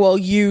whatever. It's like, well,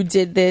 you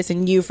did this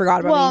and you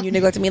forgot about me and you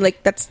neglected me.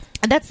 Like, that's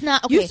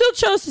not okay. You still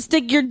chose to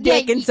stick your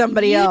dick in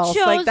somebody else.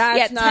 Like,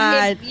 that's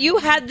not. You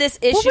had this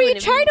issue. What were you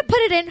trying to put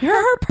it in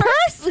her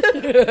purse?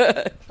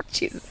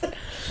 Jesus.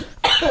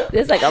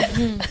 There's like a.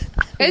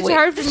 It's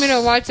hard for me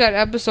to watch that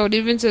episode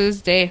even to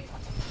this day.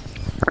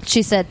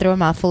 She said through a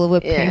mouthful of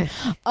whipped cream.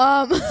 So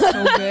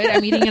good.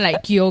 I'm eating it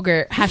like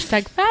yogurt. #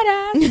 fat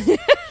ass.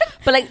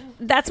 But like,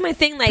 that's my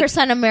thing. Like,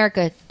 Percent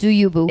America, do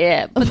you, boo?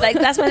 Yeah, but like,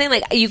 that's my thing.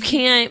 Like, you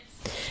can't.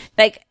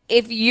 Like,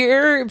 if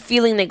you're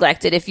feeling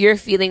neglected, if you're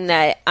feeling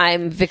that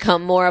I'm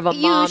become more of a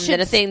mom than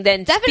a thing,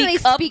 then definitely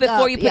speak up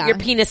before you put your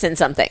penis in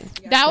something.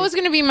 That was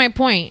going to be my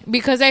point,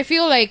 because I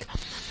feel like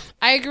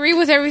I agree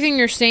with everything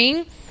you're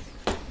saying.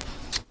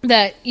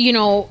 That, you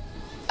know,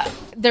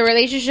 the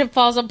relationship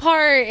falls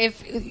apart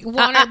if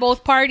one or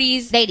both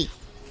parties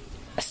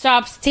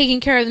stops taking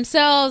care of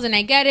themselves, and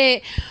I get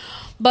it.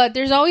 But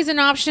there's always an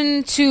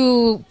option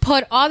to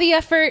put all the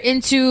effort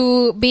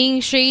into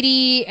being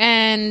shady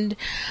and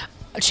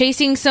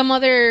chasing some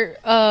other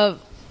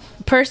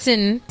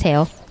person.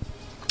 Tail.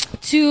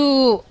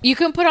 You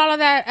can put all of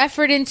that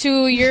effort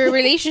into your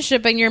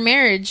relationship and your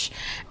marriage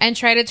and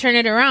try to turn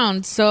it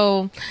around.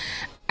 So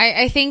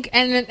I think,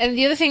 and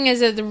the other thing is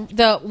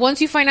that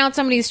once you find out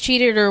somebody's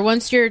cheated, or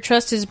once your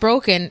trust is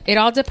broken, it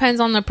all depends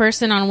on the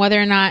person on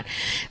whether or not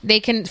they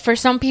can. For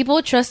some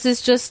people, trust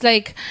is just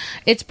like,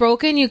 it's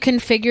broken. You can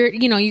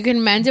you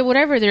can mend it,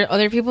 whatever. There are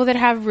other people that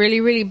have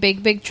really, really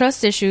big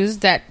trust issues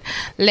that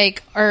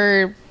like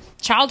are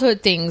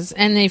childhood things,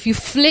 and if you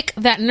flick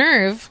that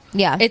nerve,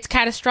 it's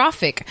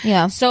catastrophic.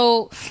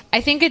 So I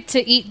think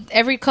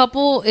every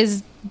couple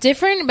is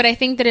different, but I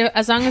think that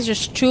as long as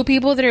there's two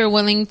people that are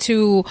willing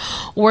to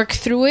work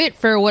through it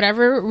for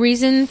whatever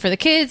reason, for the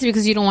kids,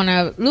 because you don't want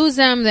to lose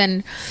them,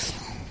 then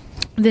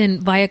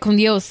vaya con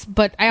Dios.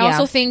 But I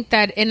also think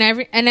that in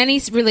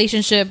any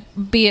relationship,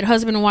 be it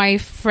husband,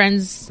 wife,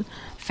 friends,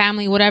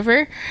 family,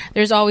 whatever,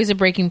 there's always a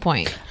breaking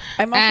point.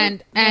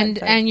 And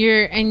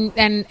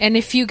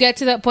if you get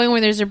to that point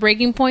where there's a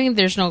breaking point,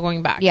 there's no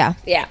going back. Yeah.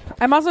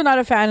 I'm also not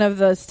a fan of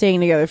the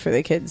staying together for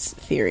the kids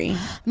theory.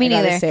 Me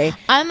neither.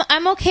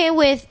 I'm okay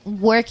with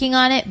working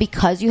on it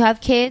because you have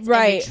kids,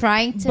 right? And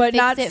trying to, but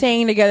not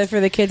staying together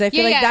for the kids. I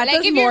feel like that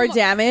does more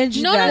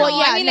damage.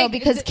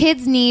 Because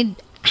kids need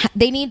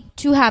they need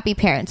two happy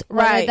parents.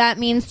 Whether Right. that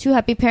means two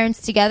happy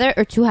parents together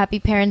or two happy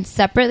parents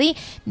separately,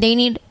 they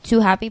need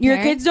two happy Your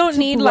parents. kids don't to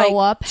need grow like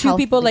up two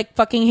people healthily. like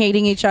fucking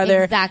hating each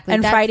other Exactly.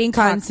 and That's fighting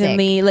toxic.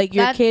 constantly. Like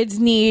your That- kids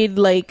need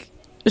like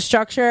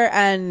structure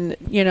and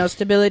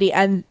stability,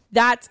 and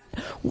that's.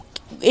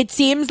 It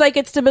seems like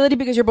it's stability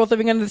because you're both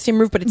living under the same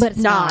roof, but it's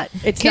not.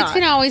 It's Kids not.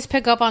 can always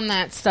pick up on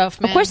that stuff,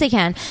 man. Of course they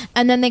can.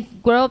 And then they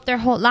grow up their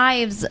whole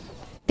lives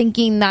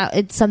thinking that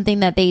it's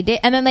something that they did.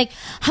 And then, like,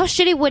 how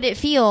shitty would it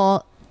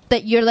feel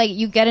that you're like,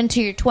 you get into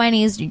your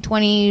 20s, you're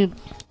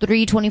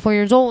 23, 24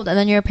 years old, and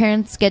then your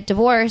parents get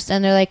divorced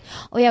and they're like,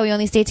 oh yeah, we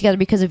only stayed together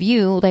because of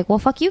you. Like, well,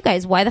 fuck you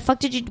guys. Why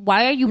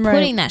are you Right.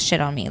 putting that shit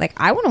on me? Like,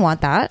 I wouldn't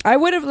want that. I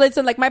would have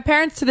listened. Like my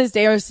parents to this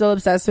day are still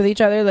obsessed with each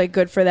other. Like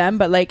good for them.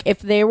 But like if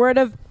they were to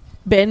have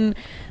been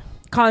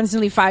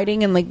constantly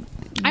fighting and like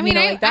I mean,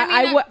 like that,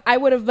 I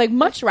would have like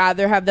much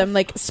rather have them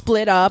like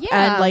split up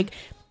Yeah. and like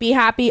be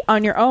happy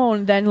on your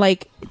own than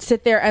like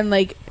sit there and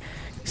like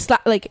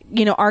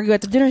argue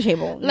at the dinner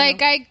table. you Like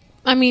know?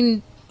 I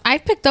mean, I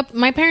picked up.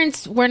 My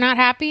parents were not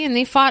happy, and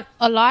they fought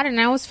a lot.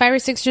 And I was 5 or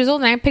 6 years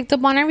old, and I picked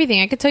up on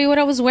everything. I could tell you what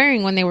I was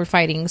wearing when they were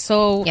fighting.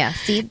 So Yeah,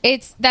 see?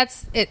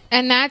 that's it,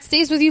 and that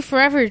stays with you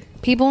forever,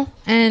 people.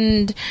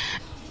 And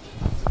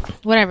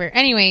whatever.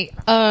 Anyway,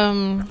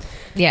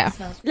 yeah.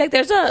 Like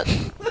there's a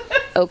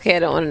okay, I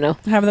don't want to know.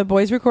 Have the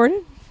boys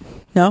recorded?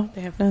 No,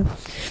 they have not.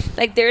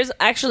 Like there's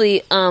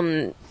actually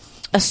a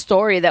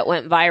story that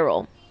went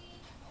viral,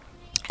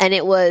 and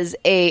it was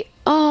there's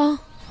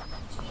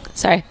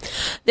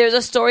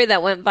a story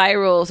that went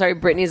viral. Sorry,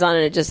 Brittany's on,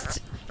 and it just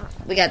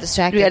We got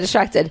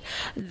distracted.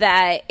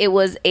 that it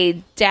was a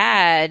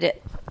dad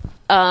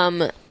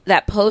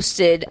that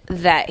posted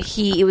that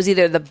it was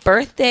either the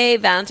birthday,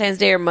 Valentine's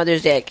Day, or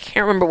Mother's Day. I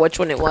can't remember which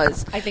one it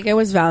was. I think it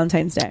was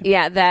Valentine's Day.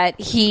 Yeah, that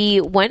he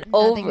went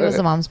over. I think it was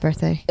the mom's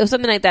birthday. It was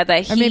something like that.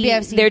 That Or maybe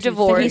I've seen they're two.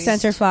 divorced. Like he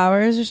sent her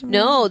flowers or something.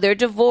 No, they're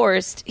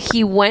divorced.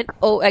 He went.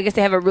 Oh, I guess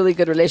they have a really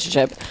good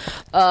relationship.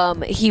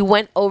 He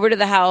went over to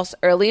the house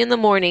early in the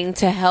morning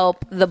to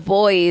help the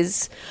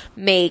boys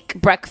make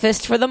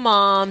breakfast for the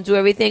mom, do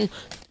everything.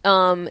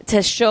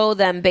 To show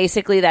them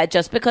basically that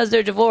just because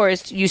they're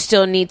divorced, you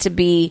still need to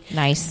be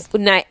nice,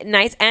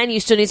 and you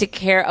still need to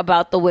care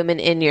about the women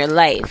in your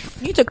life.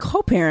 You need to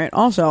co-parent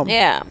also.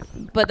 Yeah,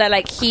 but that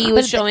like he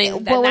was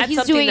showing. That Well, what that's he's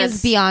something doing that's,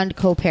 is beyond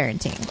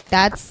co-parenting.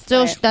 That's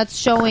still that's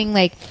showing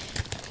like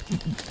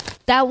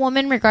that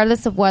woman,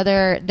 regardless of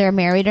whether they're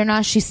married or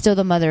not, she's still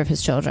the mother of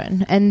his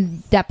children,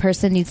 and that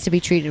person needs to be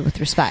treated with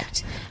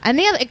respect. And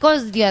it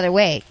goes the other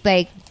way.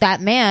 Like that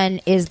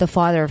man is the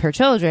father of her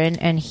children,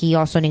 and he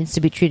also needs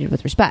to be treated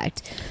with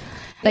respect.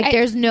 Like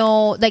there's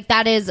no like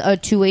that is a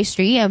two-way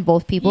street, and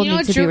both people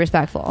need to be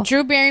respectful.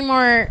 Drew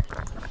Barrymore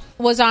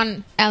was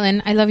on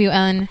Ellen. I love you,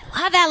 Ellen.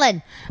 Love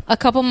Ellen. A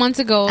couple months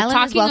ago, Ellen is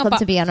talking welcome about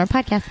to be on our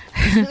podcast.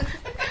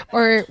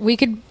 or we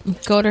could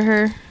go to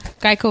her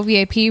Geico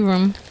VIP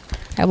room.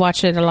 I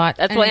watch it a lot.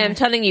 That's why I'm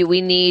telling you,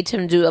 we need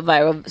to do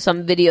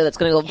some video that's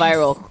going to go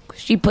viral.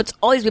 She puts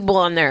all these people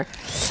on there.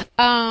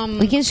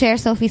 We can share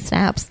Sophie's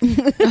snaps.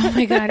 Oh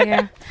my god,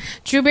 yeah.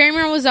 Drew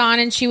Barrymore was on,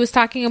 and she was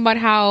talking about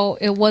how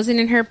it wasn't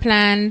in her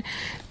plan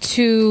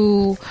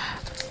to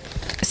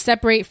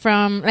separate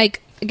from,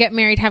 like, get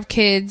married, have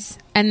kids,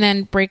 and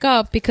then break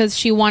up because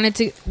she wanted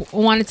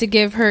to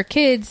give her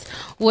kids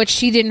what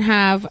she didn't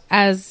have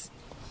as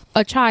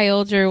a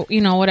child, or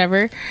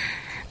whatever.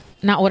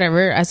 Not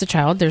whatever, as a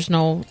child. There's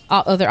no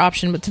other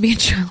option but to be a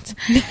child.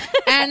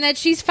 And that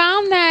she's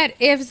found that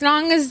as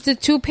long as the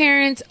two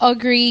parents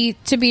agree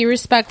to be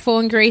respectful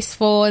and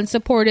graceful and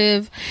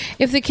supportive,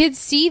 if the kids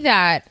see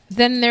that,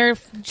 then they're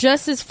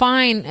just as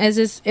fine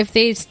as if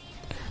they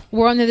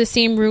were under the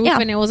same roof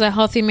and it was a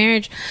healthy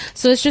marriage.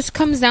 So it just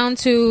comes down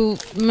to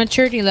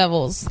maturity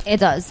levels.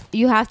 It does.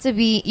 You have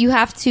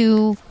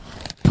to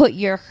put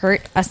your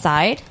hurt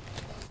aside.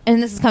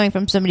 And this is coming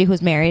from somebody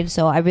who's married,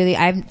 so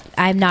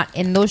I'm not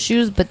in those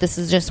shoes, but this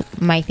is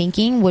just my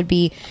thinking would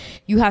be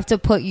you have to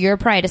put your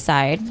pride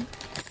aside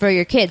for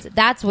your kids.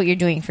 That's what you're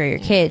doing for your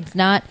kids,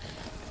 not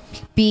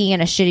being in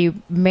a shitty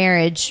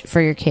marriage for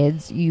your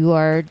kids. You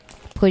are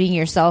putting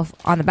yourself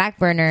on the back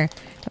burner,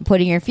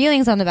 putting your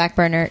feelings on the back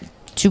burner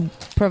to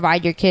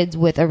provide your kids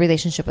with a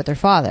relationship with their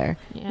father.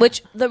 Yeah.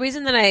 Which the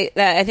reason that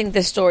I think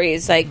this story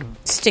is like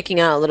sticking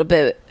out a little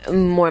bit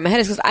more in my head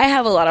is because I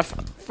have a lot of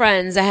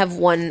friends. I have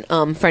one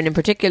friend in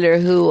particular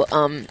who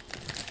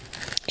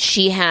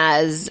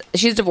she's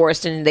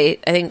divorced, and I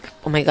think,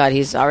 oh my god,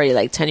 he's already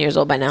like 10 years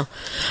old by now,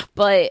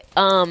 but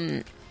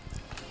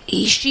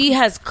she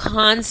has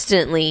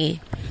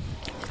constantly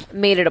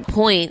made it a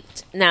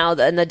point now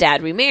that the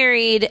dad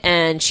remarried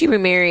and she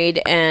remarried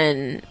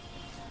and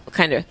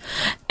kind of,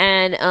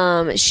 and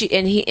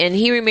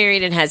he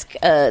remarried and has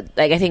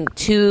like I think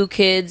 2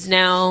 kids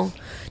now,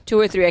 2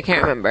 or 3, I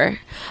can't remember,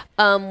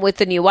 with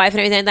the new wife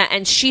and everything like that.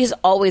 And she's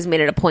always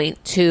made it a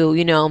point to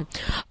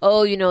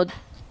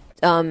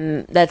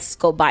let's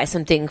go buy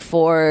something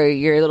for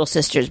your little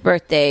sister's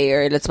birthday,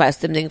 or let's buy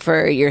something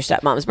for your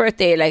stepmom's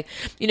birthday, like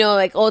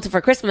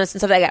for Christmas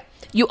and stuff like that.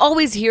 You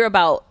always hear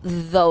about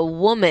the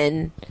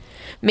woman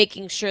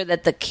making sure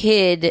that the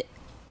kid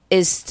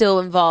is still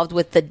involved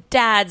with the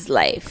dad's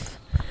life.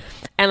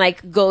 And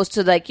like goes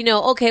to like, you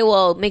know, okay,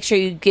 well, make sure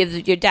you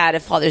give your dad a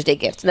Father's Day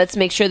gift. Let's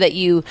make sure that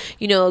you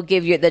know,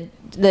 give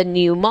the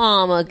new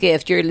mom a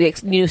gift, your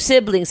new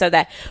siblings, like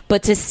that.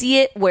 But to see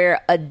it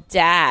where a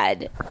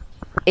dad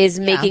is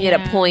making it a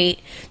point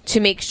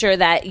to make sure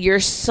that your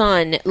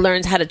son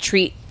learns how to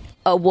treat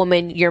a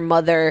woman, your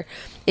mother,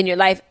 in your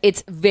life,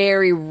 it's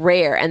very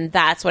rare. And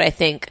that's what I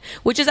think,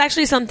 which is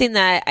actually something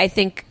that I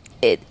think,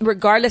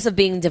 regardless of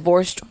being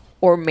divorced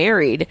or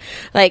married,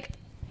 like,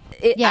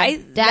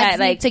 dads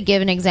need to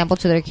give an example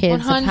to their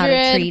kids of how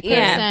to treat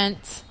them.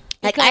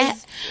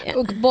 Because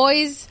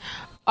boys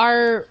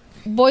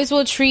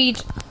will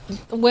treat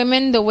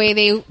women the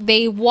way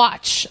they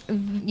watch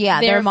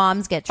their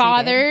moms get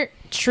treated.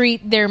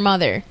 Treat their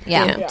mother.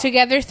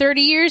 Together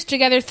 30 years,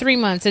 together 3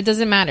 months, it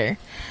doesn't matter.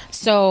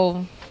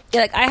 So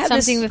like I have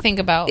something to think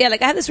about.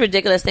 Like I have this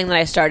ridiculous thing that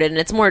I started, and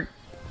it's more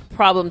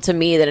problem to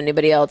me than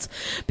anybody else,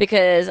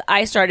 because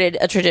I started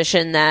a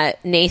tradition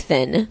that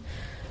Nathan,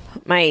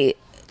 my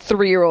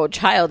 3-year-old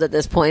child at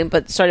this point,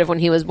 but started when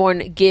he was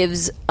born,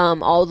 gives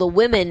all the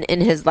women in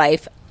his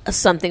life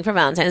something for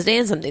Valentine's Day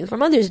and something for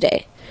Mother's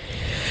Day.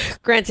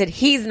 Granted,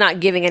 he's not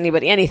giving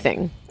anybody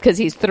anything because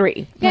he's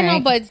 3.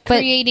 But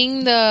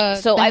creating I've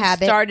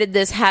started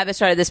this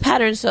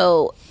pattern.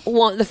 So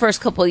the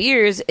first couple of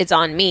years, it's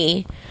on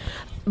me.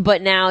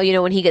 But now, you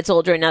know, when he gets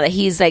older, and now that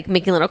he's like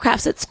making little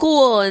crafts at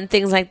school and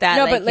things like that.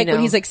 No, but like when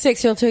he's like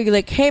 6, he'll tell you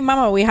like, "Hey,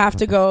 Mama, we have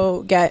to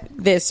go get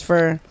this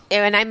for."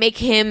 And I make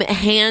him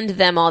hand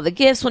them all the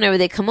gifts whenever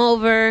they come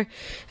over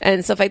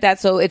and stuff like that.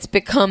 So it's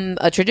become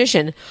a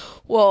tradition.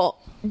 Well,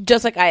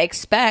 just like I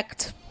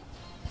expect.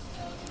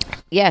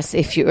 Yes,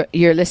 if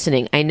you're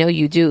listening, I know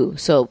you do.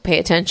 So pay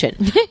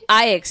attention.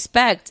 I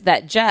expect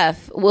that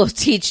Jeff will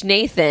teach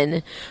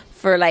Nathan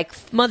for like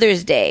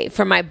Mother's Day,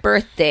 for my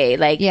birthday.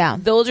 Like,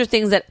 those are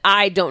things that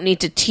I don't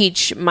need to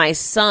teach my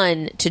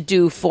son to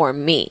do for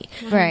me.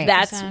 Right.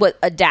 That's what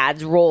a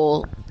dad's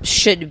role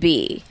should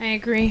be. I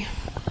agree.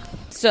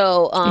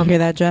 So, you hear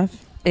that,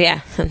 Jeff?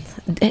 Yeah.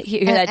 You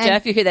hear that,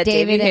 Jeff? You hear that,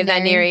 David? You hear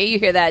that, Neri? You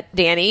hear that,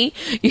 Danny?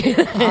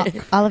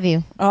 All of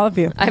you. All of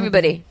you.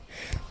 Everybody.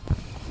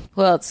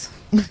 Who else?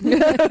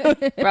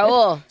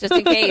 Raul, just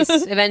in case,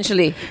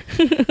 eventually.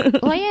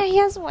 Well, yeah, he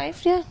has a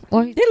wife, yeah.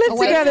 Or they live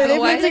together.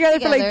 They've been together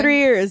for like 3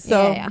 years.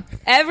 So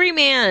every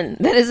man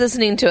that is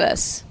listening to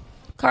us,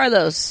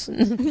 Carlos. Hi,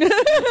 Carlos.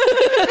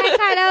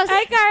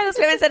 Hi, Carlos.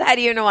 We haven't said hi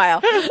to you in a while.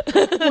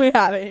 We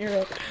haven't.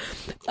 You're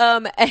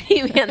right.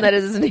 Any man that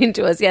is listening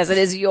to us, yes, it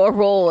is your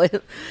role,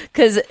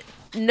 because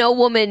no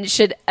woman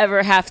should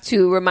ever have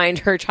to remind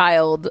her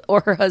child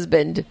or her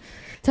husband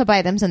to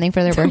buy them something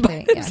for their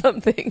birthday.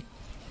 Something.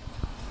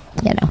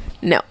 Yeah,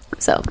 no.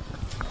 So,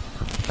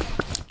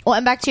 well,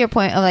 and back to your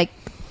point of like,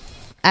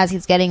 as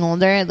he's getting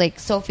older, like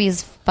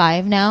Sophie's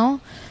 5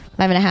 now,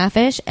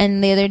 5.5-ish,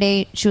 and the other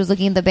day she was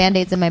looking at the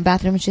Band-Aids in my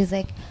bathroom, and she's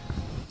like,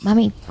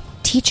 "Mommy,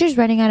 teacher's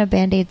running out of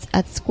Band-Aids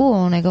at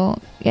school." And I go,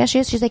 "Yeah, she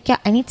is." She's like, "Yeah,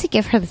 I need to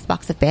give her this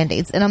box of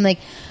Band-Aids." And I'm like,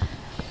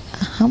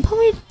 how about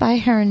we buy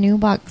her a new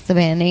box of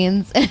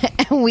Band-Aids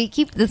and we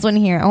keep this one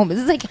here at home? This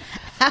is like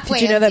halfway.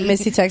 Did you know that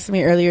Missy texted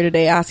me earlier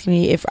today asking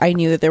me if I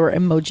knew that there were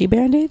emoji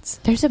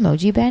Band-Aids? There's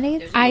emoji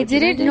Band-Aids? I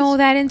didn't know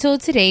that until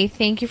today.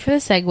 Thank you for the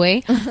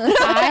segue.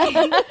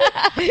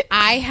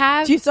 I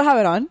have... Do you still have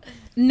it on?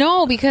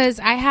 No, because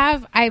I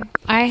have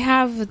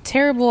a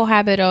terrible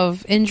habit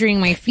of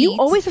injuring my feet. You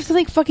always have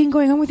something fucking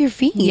going on with your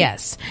feet.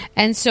 Yes.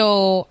 And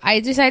so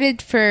I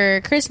decided for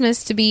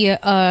Christmas to be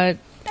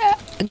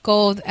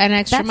go an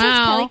extra mile.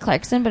 That's Kelly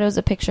Clarkson, but it was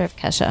a picture of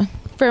Kesha.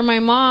 For my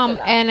mom,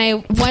 and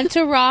I went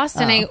to Ross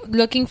and I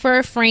looking for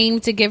a frame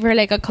to give her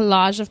like a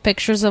collage of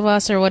pictures of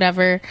us or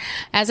whatever.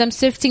 As I'm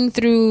sifting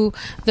through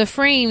the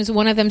frames,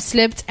 one of them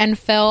slipped and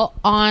fell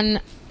on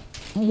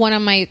one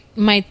of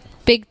my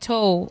big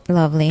toe.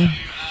 Lovely.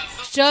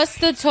 Just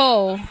the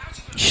toe.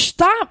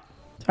 Stop.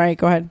 All right,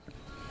 go ahead.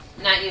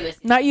 Not you, Missy.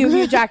 Not you,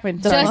 Hugh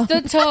Jackman. Just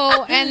the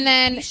toe, and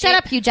then shut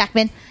up, Hugh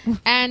Jackman.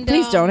 And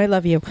please don't. I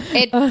love you.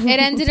 It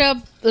ended up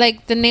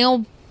like the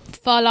nail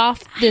fell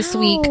off this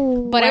week.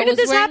 But where did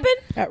this happen?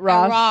 At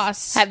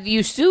Ross. Have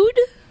you sued?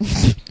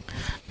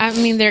 I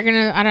mean, they're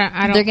gonna. I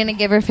don't. They're gonna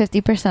give her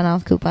 50%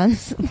 off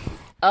coupons.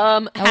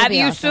 Have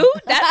you sued?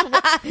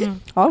 That's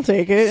I'll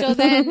take it. So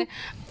then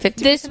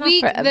this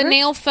week the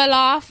nail fell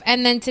off,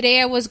 and then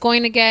today I was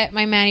going to get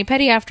my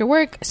mani-pedi after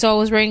work, so I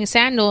was wearing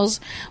sandals,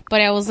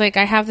 but I was like,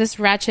 I have this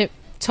ratchet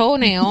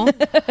toenail.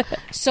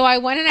 So I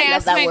went and I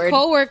asked my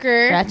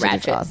coworker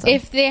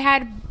if they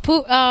had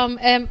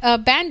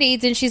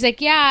Band-Aids, and she's like,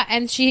 yeah,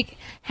 and she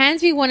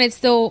hands me one. It's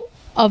still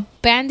a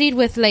Band-Aid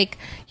with like,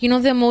 you know,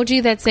 the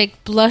emoji that's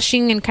like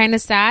blushing and kind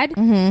of sad.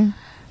 Mm-hmm.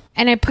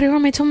 And I put it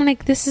on my toe. I'm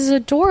like, this is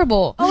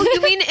adorable. Oh,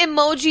 you mean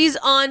emojis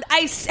on?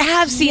 I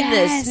have seen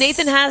this.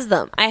 Nathan has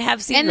them. I have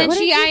seen them. And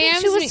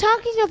then she was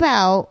talking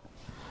about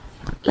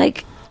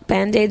like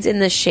Band-Aids in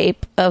the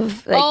shape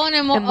of like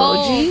an emoji.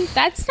 Oh,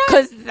 that's not,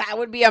 because that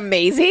would be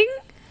amazing.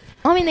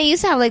 I mean, they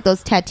used to have like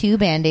those tattoo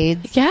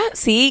Band-Aids. Yeah.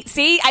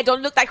 See, I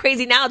don't look that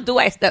crazy now, do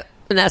I?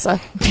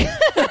 Vanessa.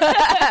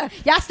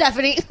 Yeah,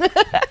 Stephanie.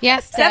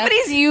 Yes,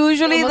 Stephanie's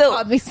usually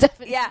Called me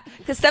Stephanie. yeah,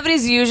 because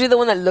Stephanie's usually the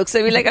one that looks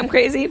at me like I'm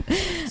crazy.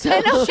 So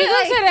She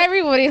looks at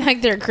everybody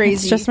like they're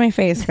crazy. It's just my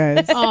face,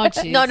 guys. Oh,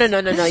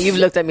 jeez. no. You've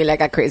looked at me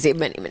like I'm crazy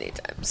many, many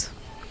times.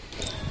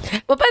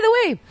 But by the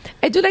way,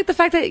 I do like the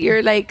fact that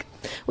you're like,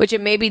 which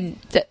it may be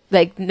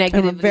like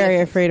negative. I'm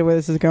very afraid of where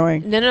this is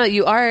going. No,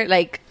 you are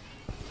like.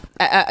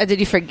 Did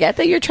you forget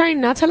that you're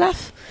trying not to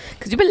laugh?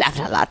 Because you've been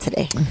laughing a lot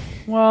today.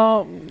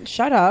 Well,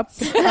 shut up.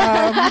 Stephanie,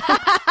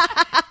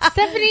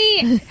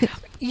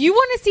 you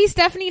want to see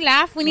Stephanie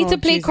laugh? We need to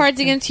play Jesus Cards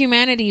Against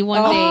Humanity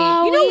one day.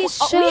 You know,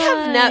 we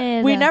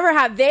have We never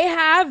have. They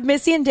have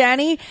Missy and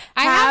Danny.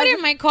 I have it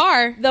in my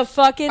car. The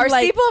fucking our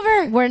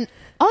sleepover. We're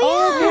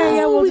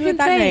yeah, we'll do it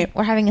that night.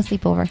 We're having a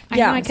sleepover. I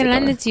know, I can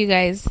lend it to you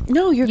guys.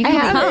 No, You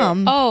can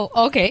come. Oh,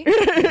 okay.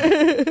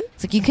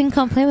 It's like you can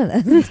come play with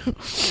us.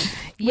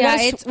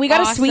 Yeah, we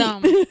got a suite.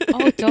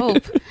 Oh,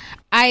 dope.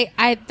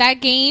 I that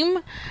game.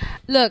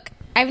 Look,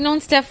 I've known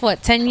Steph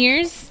 10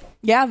 years.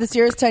 Yeah, this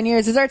year is 10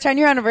 years. It's our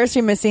 10-year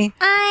anniversary, Missy.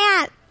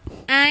 I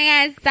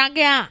got stuck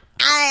out.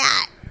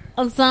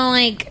 So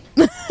like.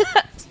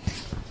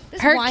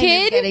 Her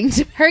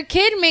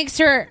kid makes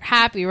her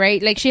happy,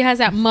 right? Like she has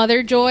that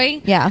mother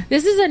joy. Yeah.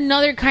 This is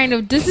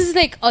this is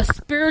like a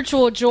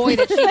spiritual joy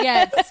that she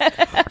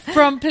gets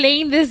from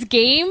playing this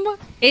game.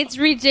 It's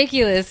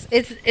ridiculous.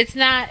 It's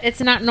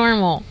not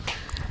normal.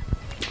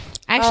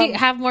 I actually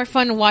have more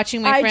fun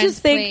watching my friends I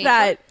just think play.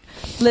 that,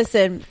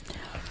 listen,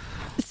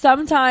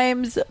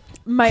 sometimes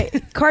my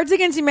Cards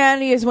Against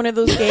Humanity is one of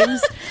those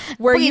games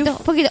where you know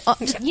what?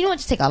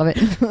 Just take all of it.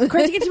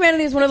 Cards Against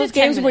Humanity is one of those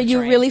games where you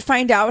really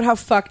find out how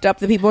fucked up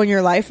the people in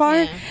your life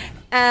are. Yeah.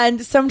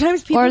 And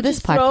sometimes people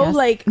just throw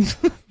like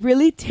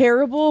really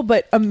terrible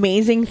but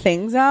amazing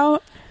things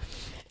out.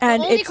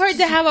 And the only cards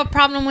that have a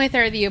problem with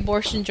are the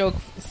abortion jokes.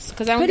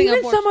 Because I don't think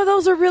even some of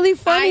those are really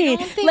funny.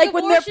 Like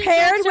when they're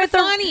paired with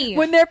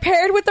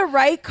the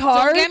right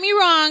card. Don't get me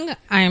wrong.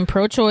 I am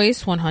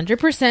pro-choice,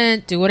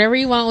 100%. Do whatever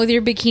you want with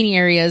your bikini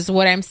areas.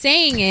 What I'm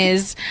saying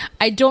is,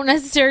 I don't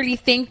necessarily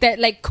think that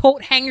like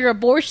coat hanger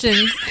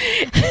abortions.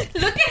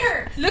 Look at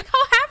her. Look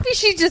how happy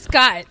she just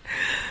got.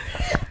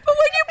 But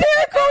when you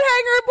pair coat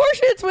hanger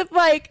abortions with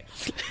like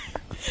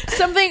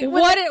something,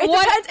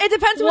 it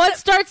depends. What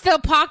starts the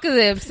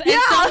apocalypse? And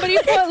somebody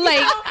put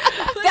like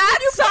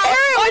that's so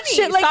funny.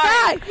 Shit like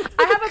that.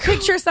 I have a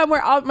picture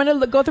somewhere. I'm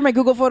gonna go through my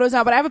Google Photos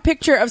now, but I have a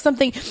picture of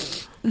something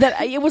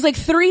that it was like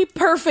 3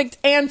 perfect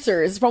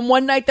answers from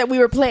one night that we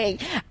were playing,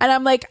 and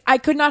I'm like, I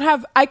could not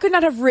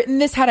have written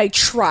this had I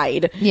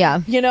tried.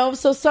 Yeah, you know.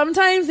 So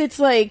sometimes it's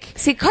like,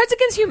 see, Cards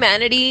Against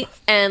Humanity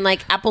and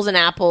like Apples and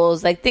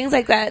Apples, like things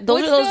like that.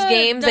 Those are those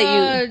games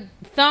that you.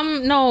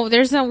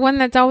 There's one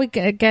that's always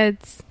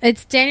gets.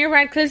 It's Daniel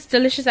Radcliffe's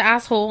Delicious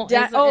Asshole.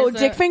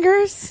 Dick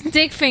Fingers.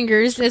 Dick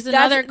Fingers is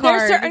another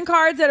card. There's certain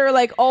cards that are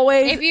like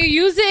always. If you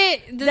use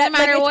it, doesn't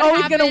matter what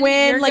happens. It's always gonna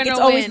win. Like it's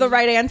always the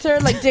right answer.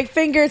 Like Dick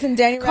Fingers and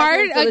Daniel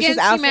Radcliffe's Card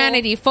Against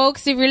Humanity,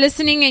 folks. If you're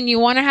listening and you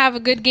want to have a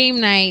good game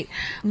night,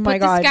 put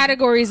these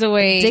categories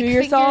away. Dick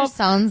Fingers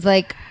sounds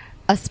like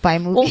a spy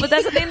movie. Well, but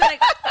that's the thing.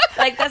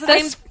 Like that's the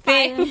same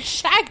thing.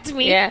 Shocked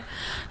me. Yeah.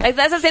 Like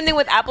that's the same thing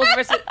with apples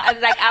versus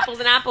like Apples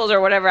and Apples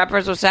or whatever,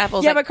 apples versus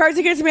apples. Yeah, like, but Cards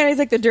Against Humanity is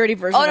like the dirty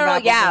version. Oh no,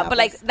 yeah, but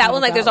like that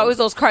one, like there's always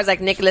those cards like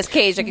Nicolas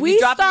Cage. Like if we you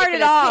drop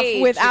started off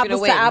with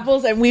Apples to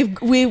Apples, and we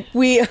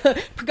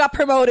got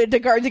promoted to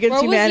Cards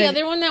Against Humanity. What was the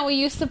other one that we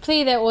used to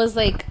play that was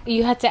like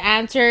you had to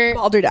answer?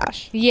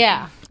 Balderdash.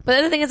 Yeah, but the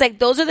other thing is like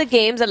those are the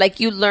games that like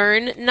you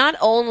learn not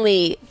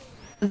only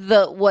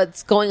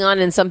what's going on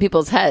in some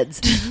people's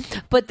heads,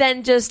 but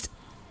then just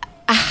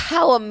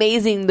how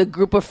amazing the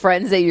group of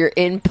friends that you're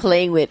in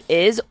playing with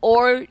is,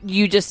 or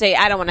you just say,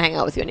 I don't want to hang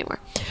out with you anymore.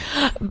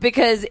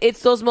 Because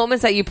it's those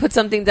moments that you put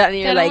something down and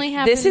you're that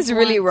like, this is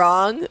really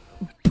wrong,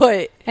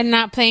 but... And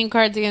not playing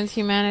Cards Against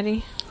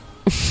Humanity.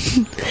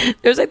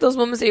 There's like those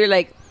moments that you're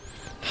like,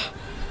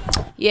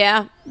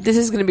 yeah, this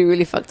is going to be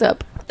really fucked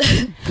up.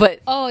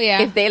 But oh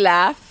yeah, if they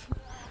laugh,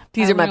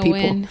 these are my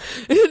people.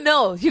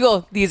 No, you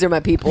go, these are my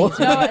people.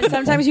 No,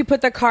 sometimes you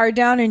put the card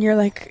down and you're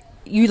like...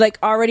 You like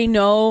already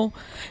know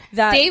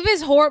that Dave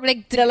is horrible.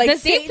 Like,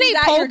 does Dave play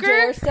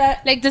poker?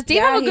 Like, does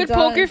Dave have a good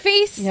poker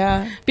face?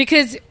 Yeah,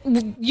 because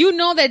you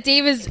know that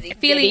Dave is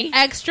feeling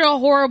extra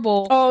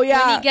horrible. Oh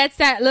yeah, when he gets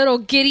that little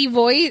giddy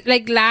voice,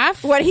 like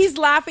laugh. When he's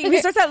laughing, he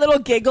starts that little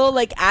giggle,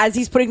 like as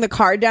he's putting the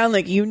card down.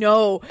 Like you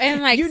know,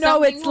 and like you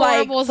know it's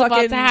like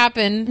about to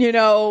happen. You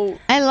know,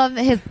 I love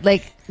his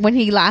like when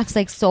he laughs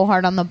like so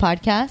hard on the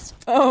podcast.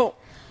 Oh.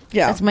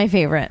 Yeah, that's my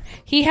favorite.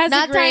 He has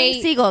not a great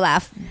Diane Siegel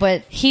laugh,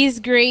 but he's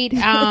great.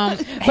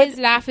 His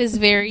laugh is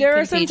very. There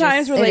are some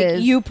times where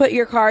like you put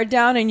your card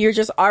down and you're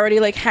just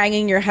already like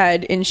hanging your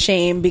head in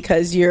shame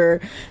because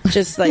you're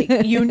just like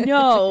you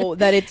know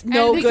that it's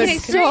no good.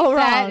 So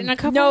wrong.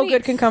 No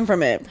good can come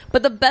from it.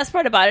 But the best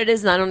part about it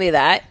is not only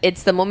that;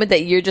 it's the moment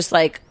that you're just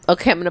like,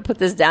 okay, I'm going to put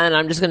this down and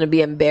I'm just going to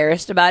be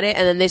embarrassed about it,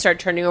 and then they start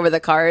turning over the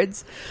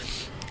cards,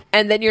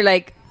 and then you're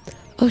like,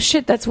 oh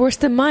shit, that's worse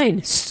than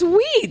mine.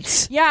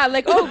 Sweet. Yeah,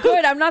 like, oh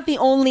good, I'm not the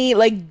only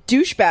like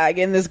douchebag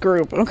in this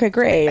group. Okay,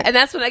 great. And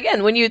that's when,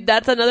 again, when you,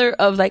 that's another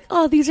of like,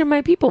 oh, these are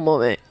my people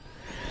moment.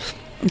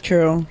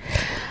 True.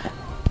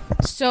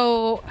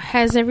 So,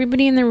 has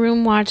everybody in the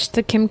room watched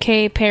the Kim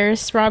K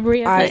Paris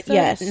robbery episode?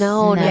 Yes.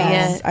 No, not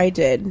Yes, yet. I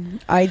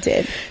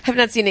did. Have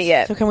not seen it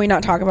yet. So can we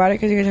not talk about it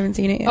because you guys haven't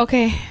seen it yet?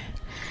 Okay.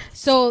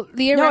 So,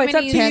 Leah No, Remini's... it's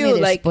up to you.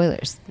 Like,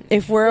 spoilers.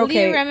 If we're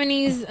okay. Leah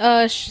Remini's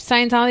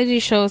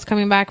Scientology show is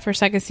coming back for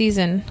second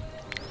season.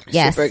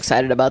 Yes. Super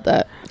excited about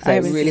that. I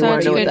really such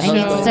want to know a what good the I hell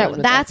need show. to is start.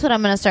 That's what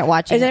I'm going to start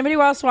watching. Is anybody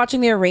else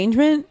watching The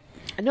Arrangement?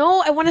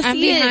 No, I want to I'm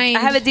see behind. it.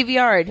 I have it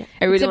DVR'd.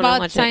 I really want to about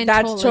watch Scientology. it.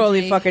 That's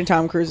totally fucking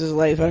Tom Cruise's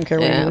life. I don't care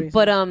what Yeah, anybody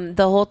but says.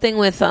 the whole thing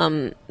with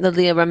the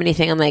Leah Remini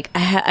thing, I'm like,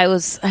 I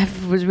was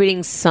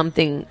reading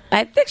something.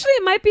 Actually,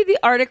 it might be the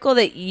article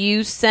that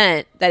you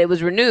sent that it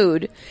was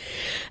renewed,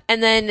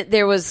 and then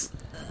there was,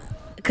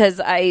 because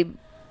I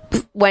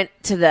went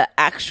to the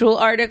actual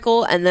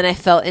article and then I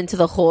fell into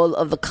the whole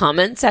of the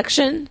comment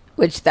section,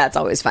 which that's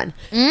always fun.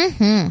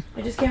 Mm-hmm.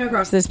 I just came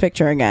across this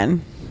picture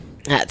again.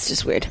 That's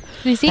just weird.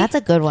 That's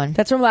a good one.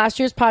 That's from last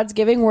year's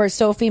Podsgiving where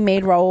Sophie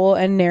made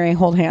Raul and Neri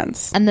hold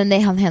hands. And then they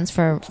held hands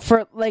for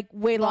like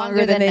way longer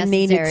Longer than they than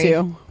needed necessary.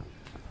 to.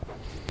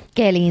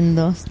 Que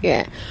lindos.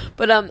 Yeah,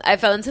 but I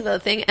fell into the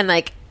thing and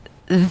like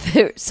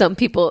some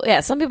people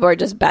are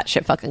just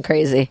batshit fucking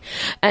crazy,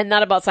 and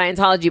not about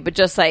Scientology, but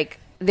just like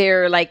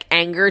their like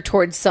anger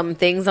towards some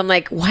things. I'm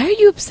like, why are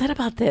you upset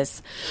about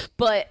this?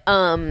 But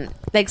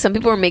like some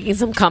people were making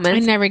some I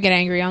comments. never get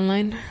angry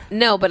online.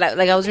 No, but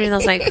I was reading, I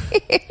was like,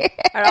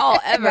 at all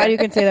ever. Glad you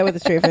can say that with a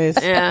straight face.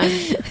 Yeah,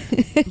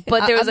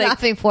 but there was I'm like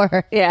laughing for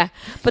her. yeah,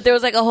 but there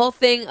was like a whole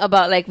thing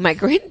about like Mike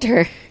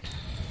Rinder.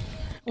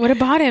 What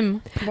about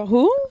him? But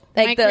who?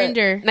 Like Mike the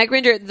Rinder. Mike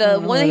Rinder, the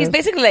one that he's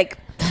basically like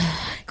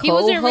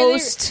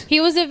co-host. He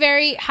was a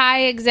very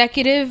high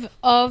executive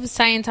of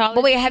Scientology.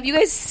 But wait, have you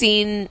guys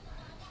seen?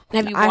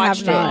 Have you I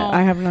watched have not. it?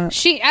 I have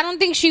not. I don't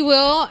think she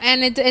will,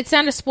 and it's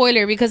not a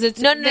spoiler because it's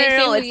No, they say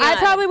it's we- not. I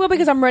probably will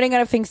because I'm running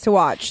out of things to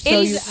watch. So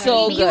It's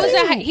so he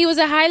good. he was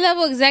a high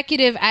level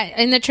executive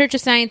in the Church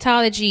of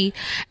Scientology,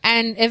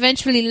 and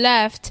eventually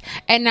left.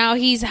 And now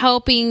he's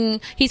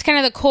helping. He's kind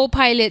of the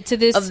co-pilot to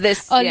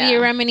this yeah. Leah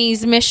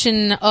Remini's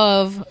mission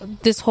of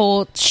this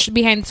whole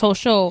behind this whole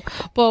show.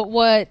 But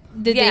what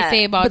did they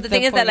say about? But the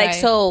thing is poor that like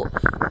guy? so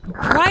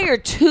prior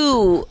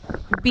to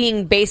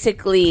being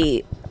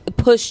basically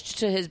pushed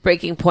to his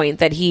breaking point,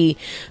 that he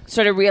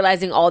started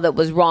realizing all that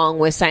was wrong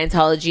with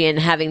Scientology and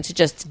having to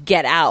just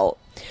get out.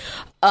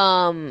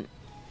 And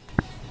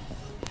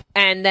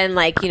then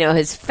like, you know,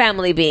 his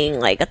family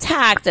being like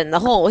attacked and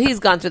he's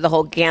gone through the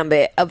whole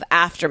gambit of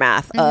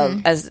aftermath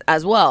of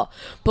as well.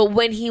 But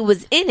when he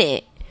was in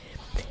it,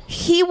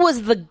 he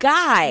was the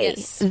guy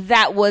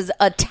that was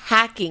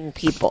attacking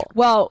people.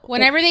 Well,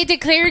 whenever they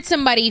declared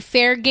somebody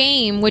fair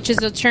game, which is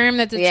a term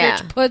that the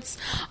church puts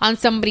on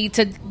somebody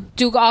to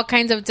do all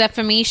kinds of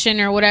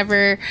defamation or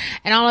whatever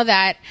and all of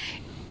that,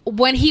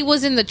 when he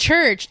was in the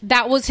church,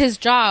 that was his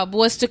job,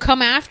 was to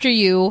come after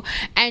you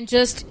and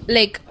just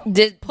like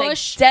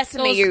push,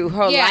 decimate your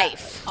whole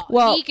life.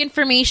 Leak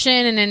information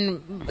and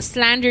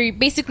then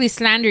basically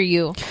slander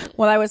you.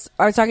 Well, I was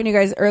talking to you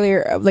guys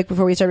earlier, like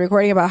before we started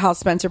recording, about how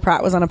Spencer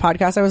Pratt was on a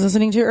podcast I was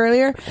listening to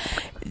earlier.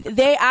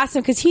 They asked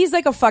him because he's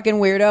like a fucking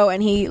weirdo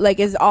and he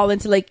like is all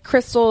into like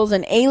crystals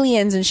and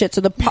aliens and shit.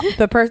 So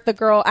the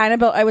girl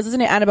Annabelle, I was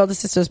listening to Annabelle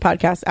DeSisto's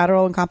podcast,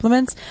 Adderall and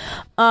Compliments.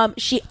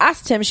 She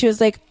asked him, she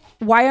was like,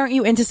 why aren't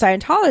you into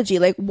Scientology?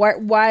 Like,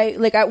 why,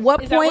 like, at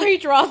what Is point? that where he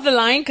draws the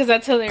line? Because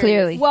that's hilarious.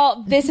 Clearly.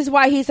 Well, this is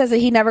why he says that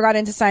he never got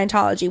into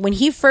Scientology. When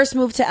he first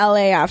moved to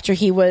LA after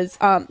he was,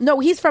 no,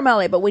 he's from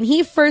LA, but when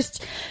he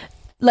first,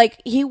 like,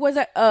 he was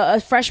a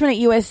freshman at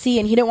USC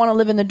and he didn't want to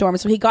live in the dorm.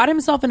 So he got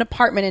himself an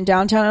apartment in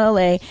downtown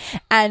LA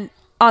and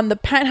on the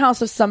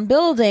penthouse of some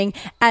building,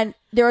 and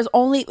there's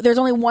only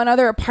one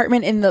other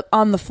apartment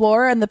on the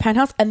floor in the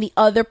penthouse, and the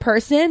other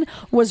person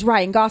was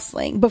Ryan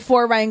Gosling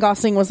before Ryan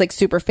Gosling was like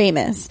super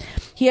famous.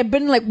 He had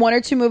been in like one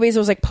or two movies. It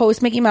was like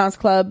post Mickey Mouse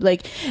Club,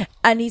 like,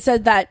 and he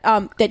said that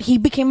that he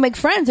became like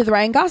friends with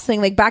Ryan Gosling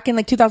like back in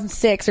like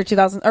 2006 or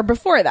 2000 or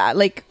before that.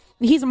 Like,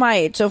 he's my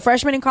age, so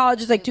freshman in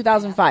college is like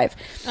 2005.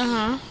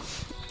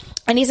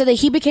 And he said that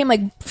he became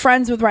like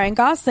friends with Ryan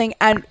Gosling,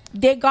 and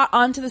they got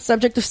onto the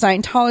subject of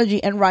Scientology,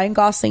 and Ryan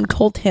Gosling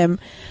told him,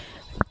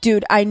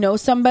 dude, I know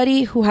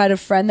somebody who had a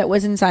friend that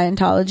was in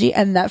Scientology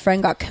and that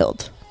friend got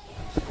killed.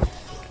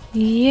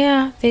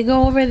 Yeah, they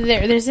go over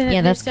there. There's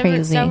that's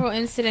crazy. several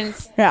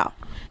incidents. Yeah.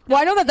 Well,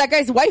 I know that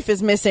guy's wife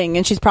is missing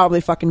and she's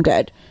probably fucking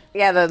dead.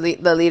 Yeah, the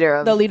leader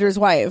of the leader's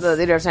wife. The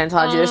leader of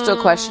Scientology. They're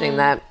still questioning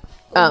that.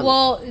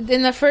 Well,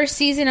 in the first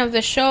season of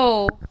the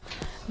show,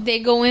 they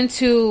go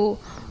into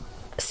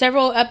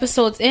several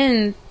episodes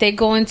in. They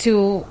go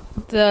into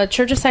the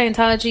Church of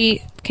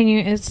Scientology.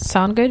 It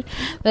sound good?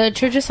 The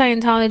Church of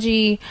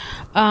Scientology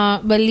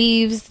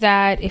believes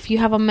that if you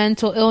have a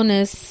mental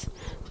illness,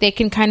 they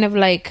can kind of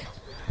like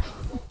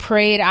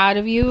pray it out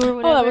of you or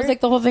whatever. Oh, that was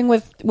like the whole thing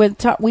with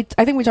Tom.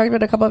 I think we talked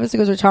about it a couple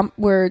episodes ago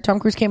where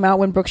Tom Cruise came out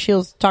when Brooke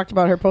Shields talked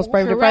about her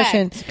postpartum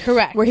depression.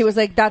 Correct. Where he was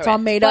like, "That's all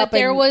made up." But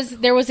there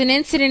was an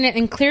incident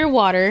in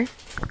Clearwater,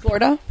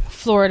 Florida.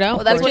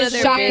 Well, that's one of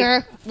their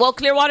shocker. Well,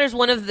 Clearwater is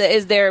one of the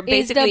is their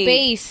basically the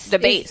base. The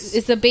base.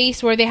 It's the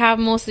base where they have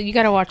mostly. You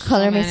got to watch.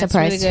 Color Me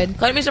Surprised. It's really good.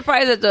 Color Me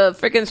Surprised at the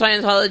freaking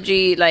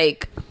Scientology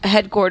like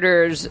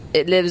headquarters.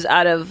 It lives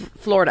out of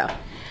Florida.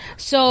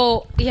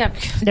 So yeah,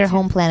 their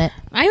home planet.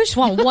 I just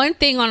want one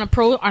thing on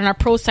our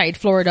pro side,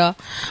 Florida.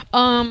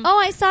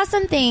 I saw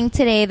something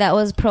today that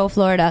was pro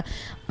Florida.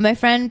 My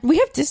friend, we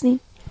have Disney.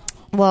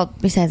 Well,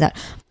 besides that,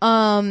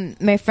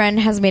 my friend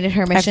has made it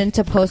her mission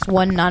to post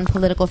one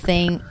non-political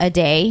thing a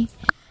day,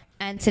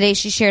 and today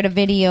she shared a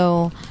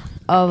video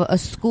of a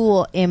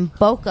school in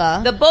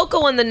Boca. The Boca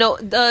one, the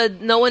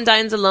No One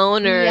Dines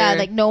Alone, or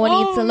like No One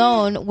Eats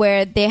Alone,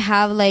 where they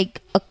have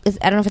like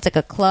I don't know if it's like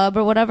a club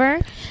or whatever,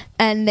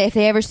 and if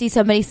they ever see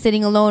somebody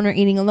sitting alone or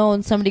eating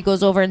alone, somebody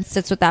goes over and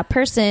sits with that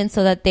person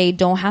so that they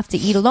don't have to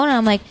eat alone. And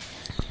I'm like,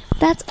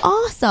 that's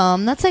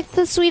awesome. That's like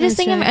the sweetest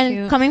thing ever.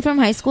 And coming from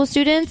high school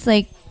students,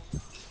 like.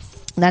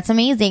 That's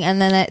amazing.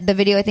 And then the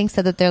video, I think,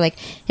 said that they're like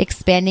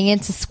expanding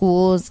into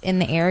schools in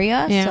the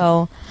area. Yeah.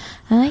 So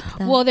I like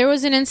that. Well, there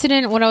was an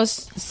incident. What I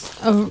was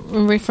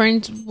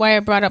referring to, why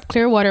I brought up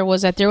Clearwater,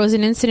 was that there was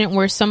an incident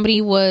where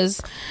somebody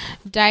was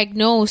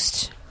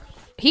diagnosed.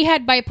 He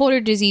had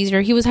bipolar disease,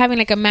 or he was having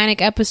like a manic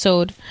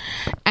episode.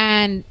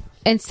 And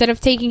instead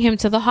of taking him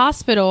to the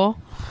hospital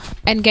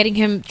and getting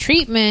him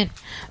treatment,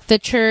 the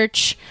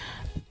church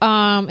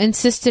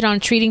insisted on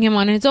treating him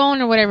on his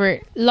own or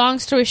whatever. Long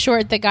story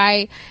short, the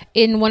guy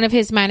in one of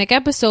his manic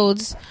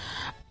episodes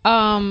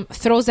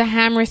throws a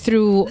hammer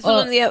through.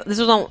 This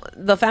was on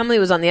the family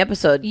was on the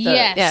episode.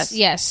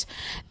 Yes.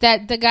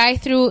 That the guy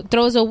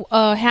throws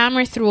a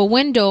hammer through a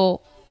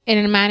window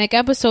in a manic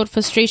episode,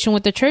 frustration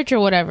with the church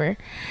or whatever.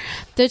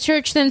 The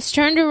church then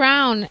turned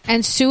around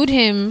and sued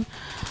him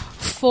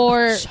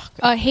for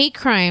a hate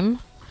crime.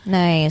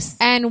 Nice.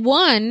 And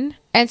won.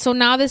 And so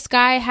now this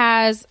guy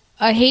has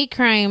a hate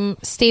crime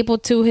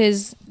stapled to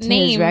his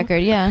name, his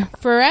record,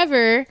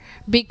 forever,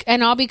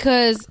 and all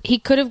because he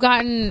could have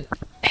gotten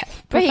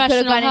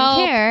professional help,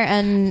 care,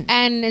 and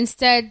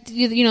instead,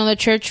 the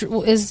church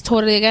is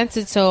totally against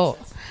it. So,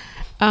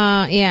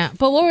 yeah.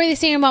 But what were they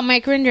saying about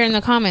Mike Rinder in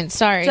the comments?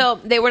 Sorry. So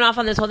they went off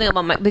on this whole thing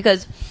about Mike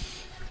because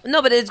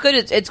but it's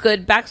good. It's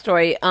good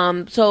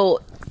backstory. So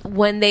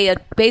when they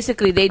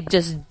basically they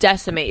just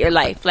decimate your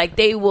life, like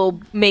they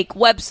will make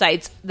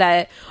websites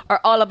that are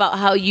all about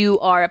how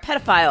you are a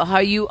pedophile, how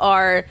you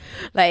are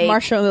like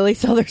Marsha and Lily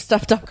sell their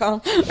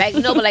stuff.com. Like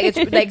no, but like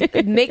it's like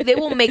they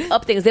will make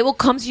up things. They will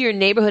come to your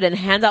neighborhood and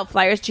hand out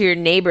flyers to your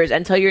neighbors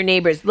and tell your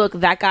neighbors, look,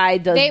 that guy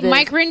does this.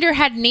 Mike Rinder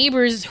had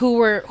neighbors who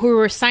were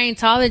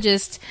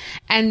Scientologists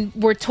and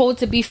were told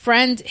to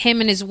befriend him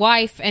and his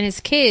wife and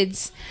his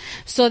kids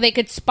so they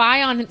could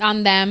spy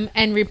on them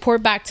and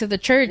report back to the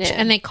church.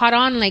 And they caught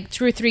on like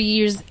 2 or 3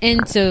 years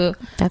into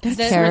that's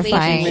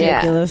terrifying.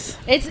 Ridiculous.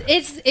 It's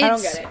I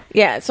don't get it.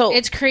 Yeah, so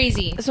it's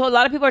crazy. So a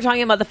lot of people are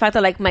talking about the fact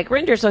that like Mike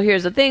Rinder. So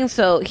here's the thing.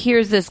 So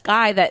here's this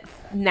guy that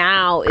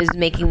now is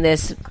making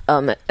this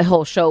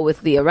whole show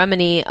with Leah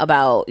Remini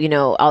about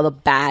all the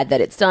bad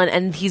that it's done,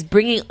 and he's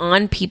bringing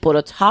on people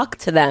to talk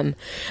to them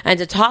and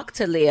to talk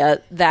to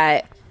Leah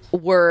that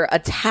were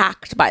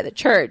attacked by the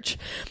church.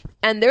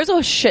 And there's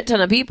a shit ton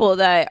of people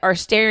that are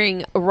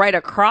staring right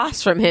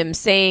across from him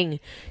saying,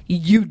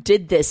 you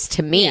did this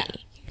to me. Yeah.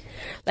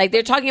 Like,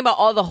 they're talking about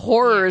all the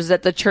horrors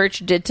that the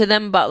church did to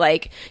them, but,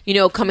 like,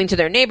 coming to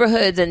their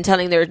neighborhoods and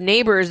telling their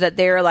neighbors that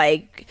they're,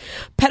 like,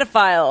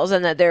 pedophiles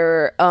and that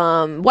they're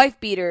wife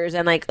beaters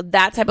and, like,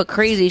 that type of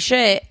crazy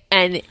shit.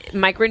 And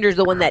Mike Rinder's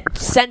the one that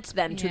sent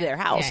them to their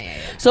house. Yeah.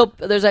 So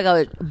there's, like,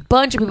 a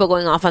bunch of people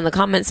going off on the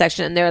comment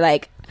section, and they're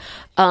like,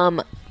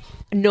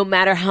 no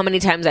matter how many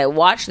times I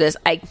watch this,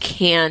 I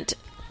can't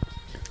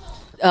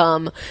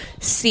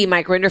see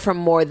Mike Rinder for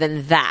more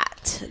than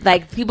that.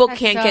 Like, people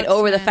can't get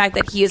over the fact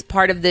that he is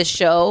part of this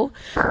show,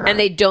 and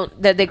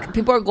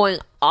people are going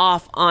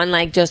off on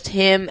like just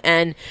him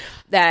and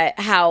that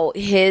how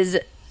his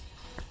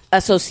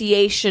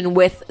association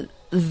with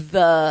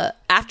the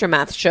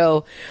Aftermath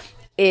show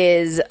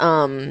is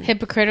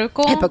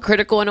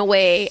hypocritical in a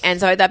way, and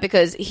so like that,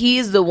 because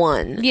he's the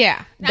one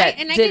that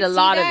did a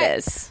lot of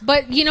this.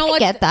 But you know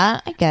what,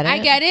 I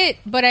get it,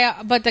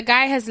 but the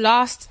guy has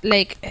lost,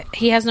 like,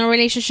 he has no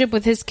relationship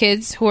with his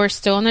kids who are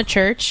still in the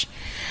church,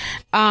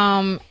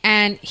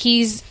 and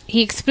he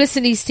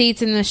explicitly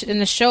states in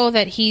the show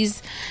that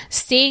he's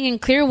staying in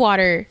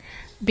Clearwater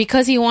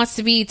because he wants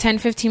to be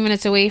 10-15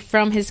 minutes away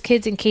from his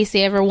kids in case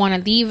they ever want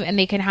to leave and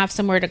they can have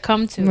somewhere to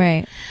come to.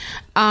 Right.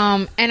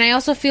 And I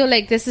also feel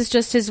like this is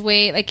just his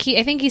way. Like,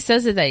 I think he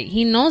says it, that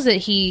he knows that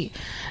he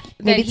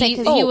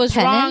was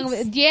wrong.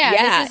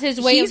 This is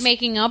his way of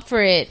making up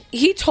for it.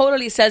 He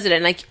totally says it,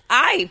 and like,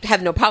 I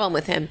have no problem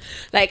with him.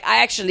 Like,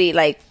 I actually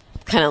like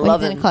kind of Well,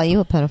 love he him. didn't call you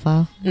a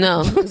pedophile.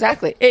 No,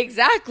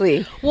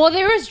 exactly. Well,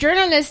 there was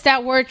journalists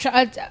that were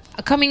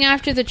coming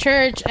after the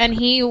church, and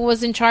he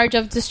was in charge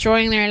of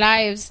destroying their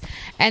lives.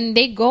 And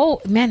they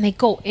go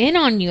in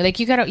on you. Like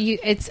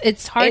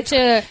it's hard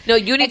to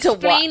you need to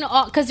explain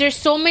because there's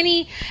so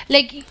many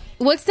like.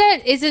 What's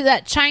that? Is it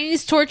that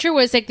Chinese torture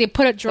where it's like they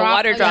put a drop,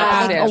 water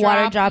drops, a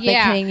water drop, like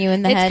hitting you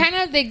in the head? It's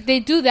kind of like they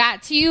do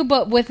that to you,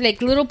 but with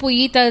like little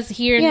pollitas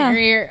here in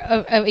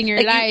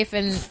your life.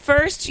 And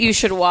first, you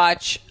should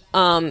watch.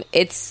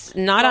 It's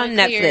not on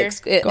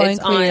Netflix. It's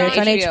on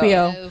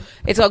HBO.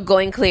 It's called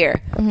Going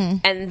Clear,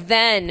 and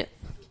then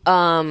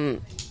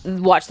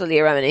watch the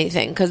Leah Remini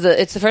thing because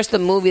it's the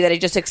movie that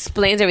it just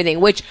explains everything.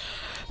 Which,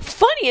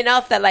 funny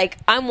enough, that like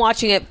I'm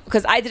watching it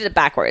because I did it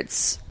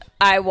backwards.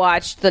 I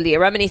watched the Leah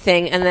Remini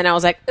thing, and then I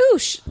was like, ooh,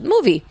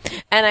 movie.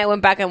 And I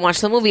went back and watched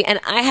the movie, and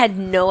I had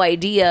no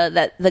idea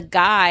that the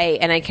guy,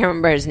 and I can't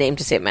remember his name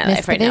to save my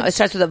life right now. It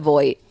starts with a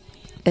Voight.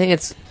 I think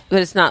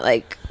but it's not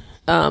like,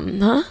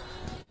 No,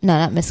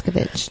 not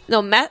Miscavige.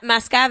 No,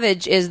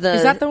 Miscavige is the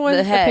Is that the one,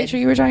 the picture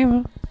you were talking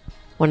about?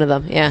 One of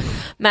them, yeah.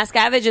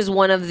 Miscavige is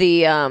one of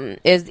the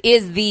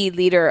is the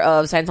leader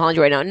of Scientology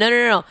right now.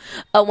 No.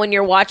 When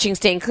you're watching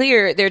Staying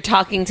Clear, they're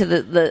talking to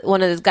the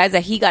one of the guys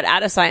that he got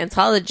out of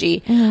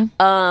Scientology.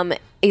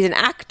 He's an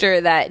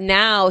actor that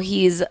now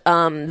he's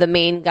the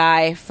main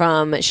guy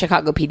from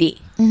Chicago PD.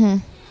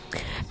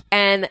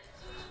 And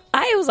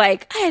I was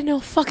like, I had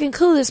no fucking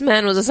clue this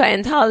man was a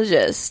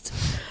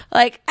Scientologist.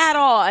 Like, at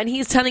all. And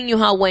he's telling you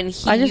how when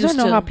he I just used don't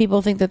know to, how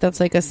people think that that's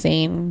like a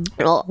sane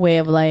way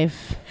of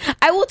life.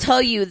 I will tell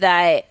you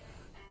that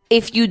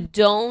if you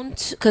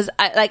don't, because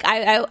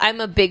I'm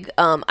a big,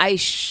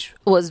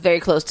 was very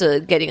close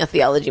to getting a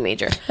theology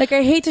major. Like,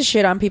 I hate to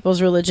shit on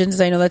people's religions.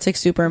 I know that's like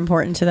super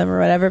important to them or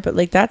whatever, but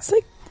like that's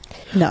like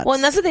nuts. Well,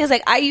 and that's the thing is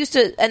like I used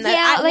to, and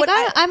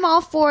I'm all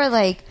for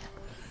like,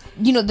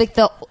 you know, like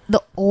the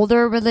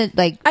older religion,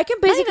 like I can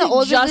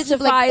basically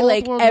justify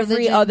like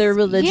every other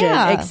religion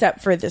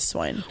except for this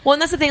one. Well,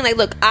 and that's the thing. Like,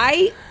 look,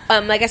 I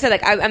like I said,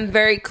 like I'm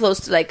very close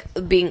to like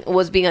being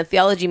a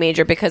theology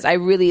major because I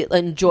really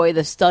enjoy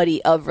the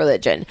study of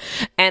religion,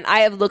 and I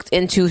have looked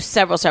into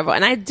several,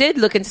 and I did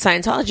look into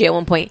Scientology at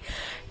one point.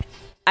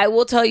 I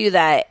will tell you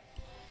that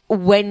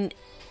when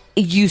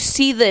you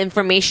see the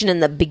information in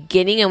the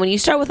beginning, and when you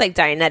start with like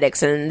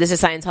Dianetics and This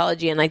is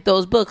Scientology and like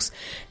those books,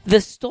 the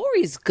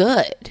story's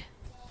good.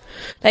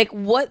 Like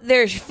what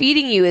they're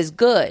feeding you is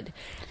good.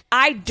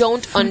 I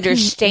don't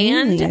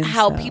understand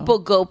how people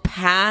go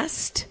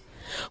past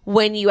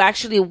when you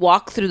actually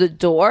walk through the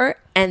door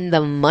and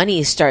the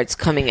money starts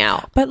coming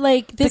out. But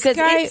like this because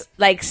guy, it's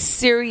like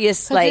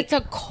serious, like it's a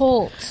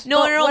cult.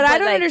 No. What I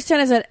don't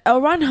understand is that L.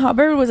 Ron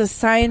Hubbard was a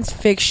science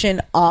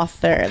fiction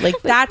author.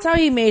 Like that's how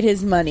he made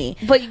his money.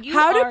 But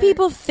how do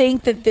people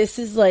think that this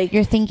is like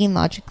you're thinking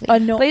logically?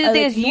 But the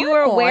thing is, you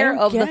are aware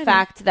of the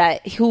fact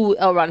that who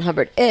L. Ron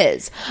Hubbard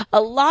is.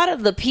 A lot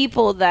of the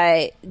people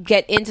that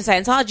get into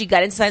Scientology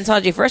got into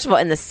Scientology first of all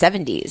in the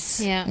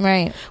 70s. Yeah,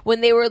 right.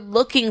 When they were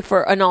looking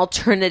for an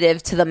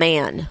alternative to the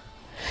man.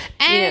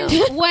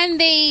 And when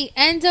they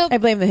end up, I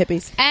blame the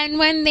hippies. And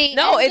when they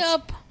I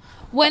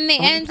blame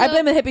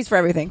the hippies for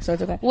everything, so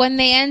it's okay. When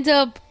they end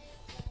up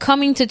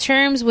coming to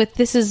terms with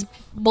this is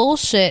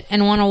bullshit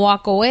and want to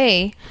walk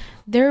away,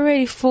 they're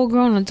already full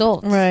grown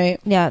adults, right?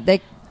 Yeah,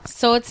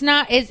 so it's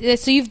not.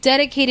 So you've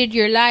dedicated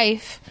your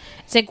life.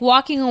 It's like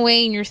walking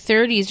away in your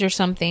 30s or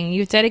something.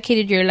 You've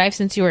dedicated your life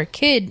since you were a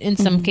kid, in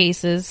some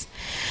cases,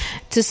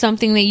 to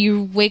something that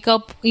you wake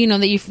up, you know,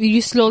 that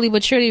you slowly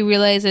but surely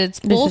realize that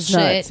it's bullshit. This is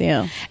nuts,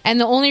 yeah. And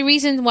the only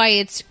reason why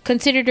it's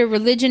considered a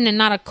religion and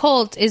not a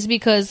cult is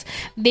because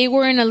they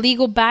were in a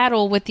legal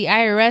battle with the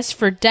IRS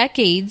for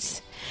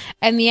decades,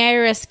 and the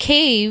IRS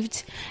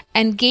caved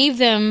and gave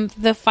them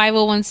the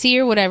 501c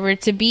or whatever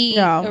to be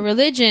a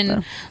religion.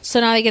 Yeah.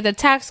 So now they get the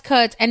tax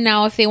cuts, and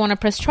now if they want to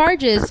press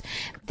charges,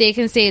 they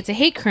can say it's a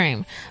hate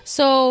crime.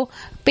 So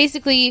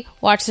basically,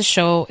 watch the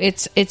show.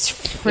 It's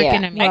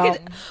freaking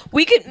amazing.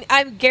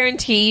 I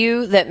guarantee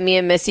you that me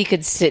and Missy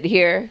could sit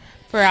here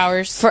for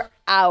hours.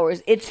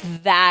 It's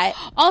that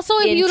also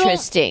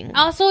interesting.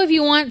 If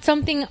you want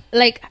something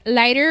like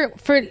lighter,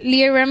 for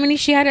Leah Remini,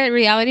 she had a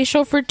reality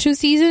show for 2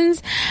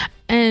 seasons,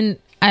 and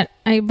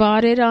I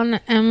bought it on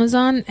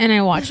Amazon and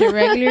I watch it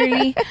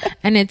regularly,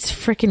 and it's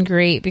freaking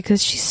great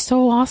because she's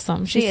so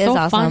awesome. She's so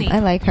awesome. funny. I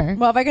like her.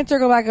 Well, if I can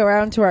circle back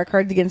around to our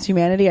Cards Against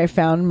Humanity, I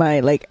found my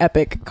like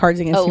epic Cards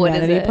Against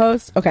Humanity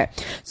post. Okay,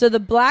 so the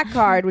black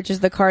card, which is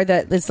the card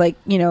that is like,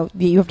 you know,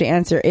 you have to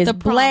answer, is the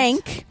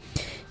blank.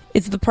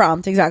 It's the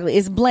prompt, exactly.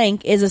 Is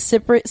blank is a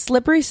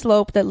slippery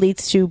slope that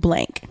leads to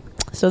blank.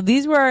 So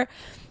these were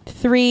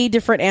 3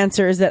 different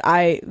answers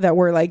that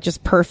were like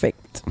just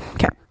perfect.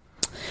 Okay.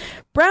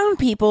 Brown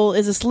people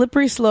is a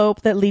slippery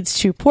slope that leads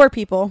to poor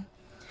people.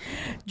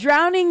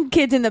 Drowning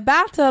kids in the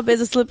bathtub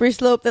is a slippery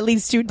slope that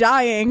leads to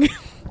dying.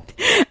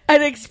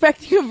 And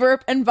expecting a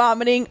verb and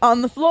vomiting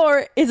on the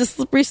floor is a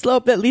slippery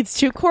slope that leads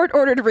to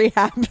court-ordered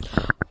rehab.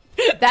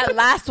 That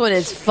last one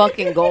is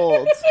fucking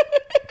gold.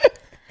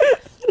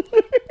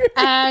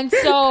 And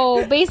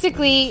so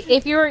basically,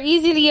 if you're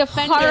easily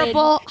offended,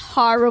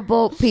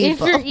 horrible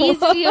people. If you're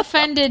easily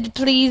offended,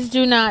 please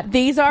do not.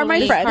 These are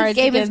my friends. This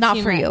game is not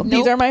for you.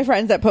 These are my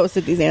friends that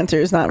posted these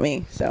answers, not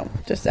me. So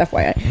just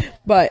FYI.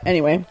 But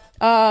anyway,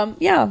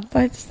 yeah,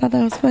 I just thought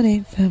that was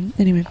funny. So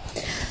anyway,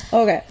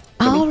 okay.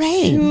 All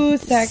right. 2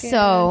 seconds.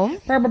 So,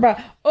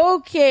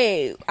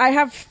 okay, I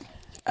have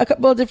a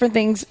couple of different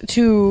things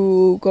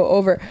to go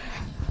over.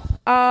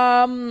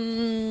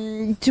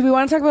 Do we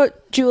want to talk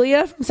about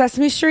Julia from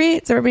Sesame Street?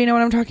 Does everybody know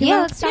what I'm talking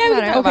about? Let's talk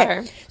about her.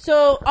 Okay.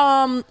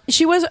 So,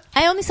 she was.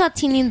 I only saw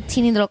teeny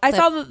little clip. I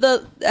saw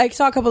I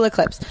saw a couple of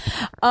clips.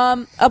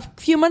 A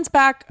few months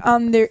back,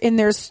 in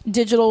their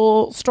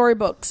digital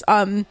storybooks,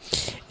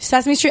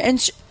 Sesame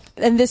Street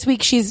and this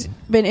week she's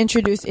been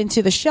introduced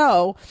into the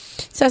show.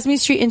 Sesame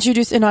Street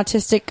introduced an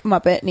autistic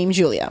Muppet named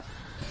Julia.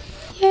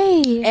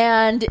 Yay!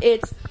 And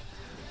it's.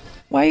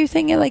 Why are you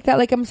saying it like that?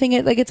 Like I'm saying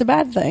it like it's a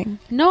bad thing.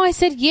 No, I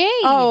said yay.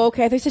 Oh,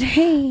 okay. I thought you said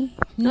hey.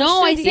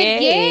 No, I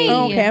said yay.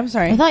 Oh, okay, I'm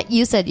sorry. I thought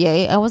you said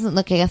yay. I wasn't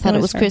looking. I thought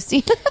it was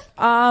Christy.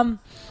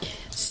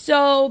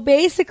 So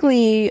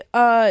basically,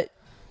 the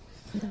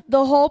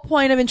whole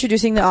point of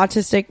introducing the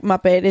autistic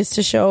Muppet is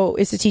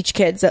to teach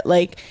kids that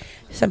like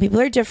some people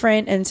are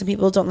different and some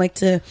people don't like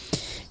to,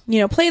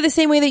 play the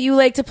same way that you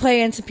like to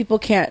play, and some people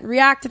can't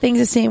react to things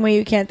the same way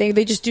you can't.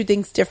 They just do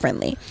things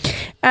differently.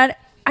 And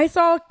I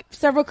saw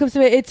several clips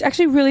of it. It's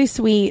actually really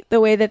sweet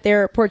the way that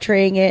they're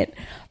portraying it.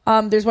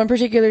 There's one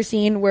particular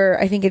scene where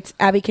I think it's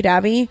Abby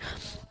Cadabby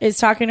is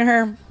talking to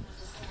her and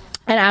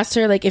asked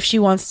her like if she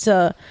wants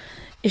to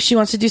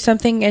do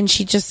something, and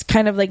she just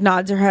kind of like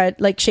nods her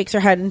head, like shakes her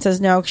head and says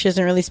no, she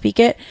doesn't really speak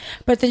it.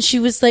 But then she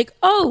was like,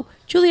 "Oh,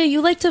 Julia,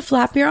 you like to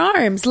flap your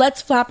arms.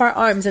 Let's flap our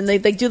arms." And they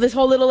like do this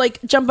whole little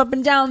like jump up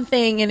and down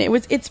thing, and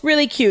it's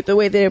really cute the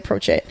way they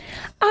approach it.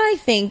 I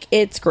think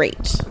it's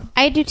great.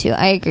 I do too.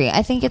 I agree.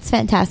 I think it's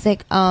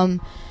fantastic.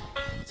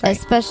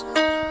 Especially.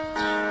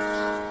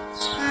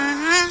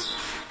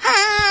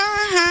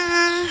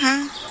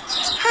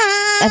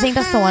 I think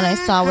that's the one I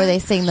saw where they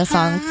sing the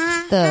song.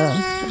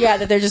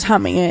 That they're just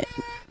humming it.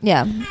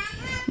 Yeah.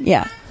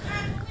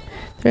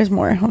 There's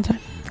more. Hold on.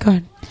 Go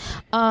ahead.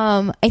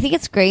 I think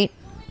it's great,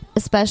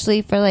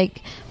 especially for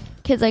like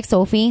kids like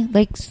Sophie.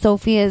 Like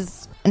Sophie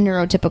is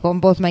neurotypical,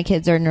 and both my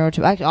kids are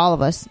neurotypical. Actually, all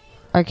of us,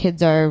 our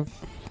kids are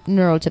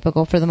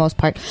neurotypical for the most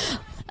part.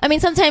 I mean,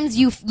 sometimes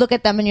you look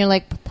at them and you're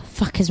like, "What the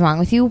fuck is wrong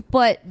with you?"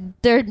 But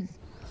they're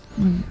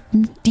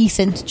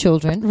decent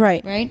children,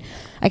 right?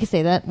 I can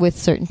say that with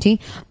certainty.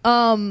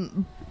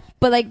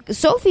 But like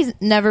Sophie's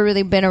never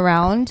really been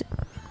around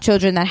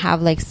children that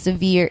have like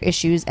severe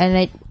issues,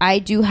 and I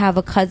do have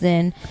a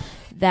cousin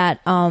that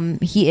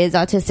he is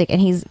autistic and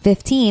he's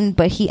 15,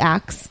 but he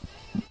acts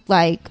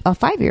like a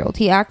 5-year-old.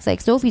 He acts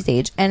like Sophie's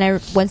age.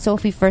 And when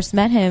Sophie first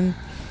met him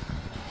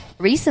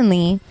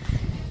recently,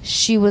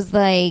 she was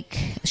like,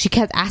 she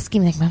kept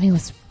asking me like, "Mommy,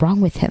 what's wrong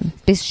with him?"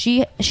 Because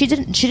she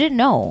didn't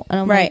know,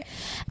 and I'm like,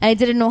 and I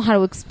didn't know how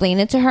to explain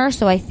it to her.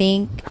 So I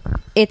think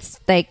it's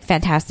like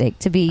fantastic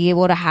to be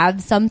able to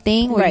have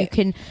something where you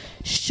can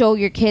show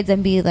your kids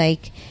and be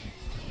like,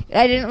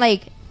 I didn't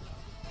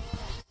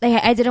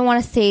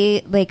want to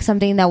say like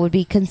something that would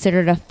be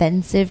considered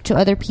offensive to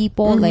other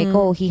people, like,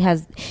 oh, he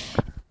has.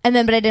 And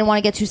then, but I didn't want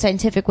to get too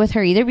scientific with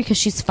her either, because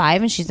she's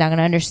 5 and she's not going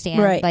to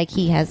understand. Like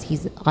he's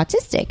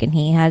autistic and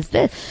he has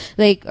this,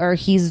 like, or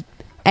he's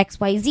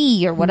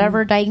XYZ or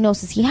whatever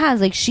diagnosis he has.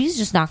 Like, she's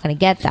just not going to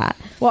get that.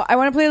 Well, I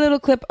want to play a little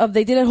clip of,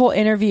 they did a whole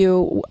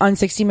interview on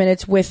 60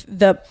 Minutes with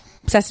the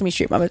Sesame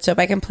Street Muppet. So if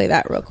I can play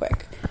that real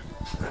quick.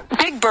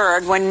 Big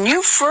Bird, when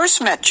you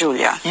first met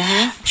Julia,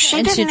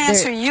 she didn't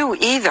answer you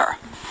either.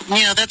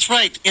 Yeah, that's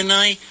right. And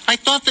I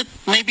thought that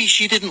maybe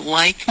she didn't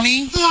like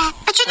me. Yeah,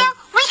 but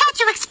we had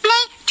to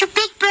explain to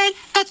Big Bird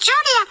that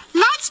Julia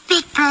likes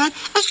Big Bird.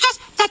 It's just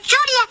that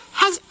Julia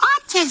has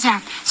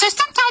autism. So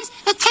sometimes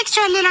it takes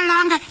her a little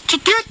longer to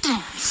do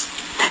things.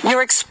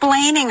 You're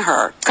explaining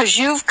her because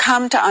you've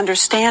come to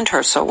understand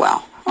her so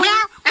well.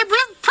 Well,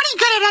 we're pretty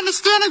good at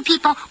understanding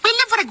people. We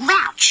live with a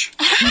grouch.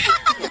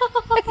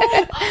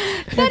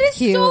 That is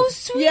so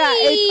sweet. Yeah,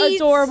 it's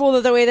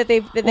adorable the way that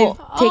they've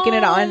taken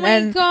it on.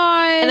 And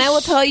gosh. And I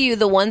will tell you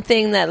the one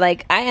thing that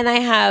like I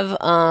have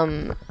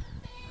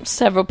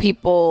several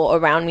people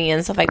around me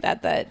and stuff like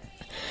that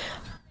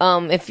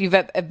if you've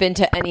been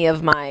to any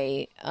of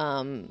my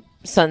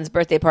son's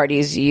birthday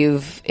parties,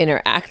 you've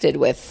interacted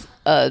with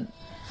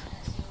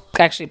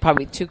actually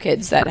probably 2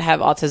 kids that have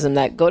autism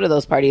that go to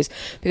those parties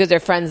because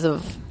they're friends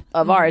of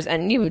ours,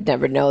 and you would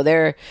never know.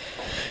 They're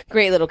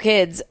great little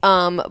kids. They're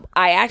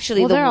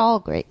all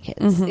great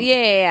kids.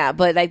 Yeah,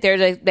 but like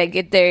they're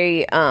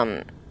they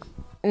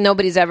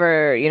nobody's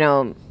ever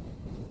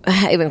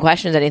even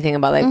questions anything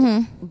about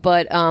like.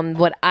 But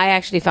what I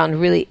actually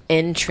found really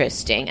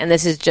interesting, and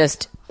this is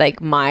just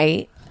like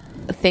my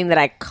thing that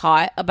I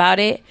caught about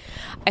it,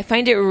 I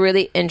find it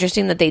really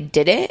interesting that they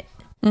did it.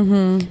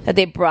 That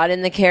they brought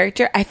in the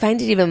character. I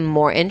find it even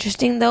more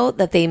interesting though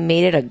that they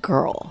made it a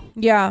girl.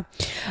 Yeah,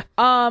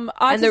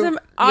 autism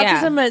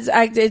is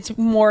it's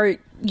more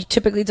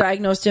typically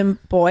diagnosed in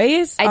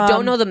boys. I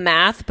don't know the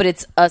math, but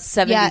it's a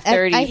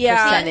 70-30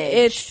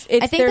 percentage.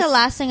 I think the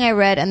last thing I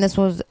read, and this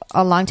was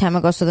a long time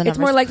ago, so the numbers it's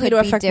more likely could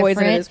to be affect boys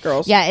than it different. is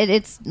girls. Yeah,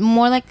 it's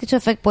more likely to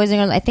affect boys and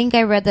girls. I think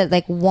I read that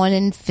like 1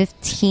 in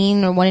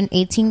 15 or 1 in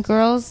 18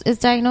 girls is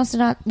diagnosed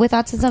with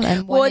autism,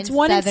 and it's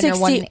 1 in 7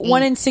 or 60,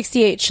 1 in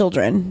 68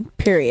 children.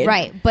 Period.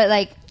 Right, but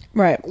like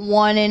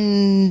 1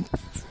 in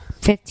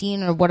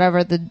 15 or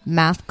whatever the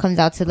math comes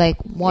out to, like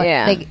one.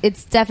 Yeah. Like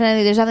there's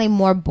definitely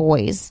more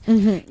boys.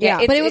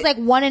 Yeah, but it was like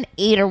 1 in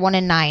 8 or 1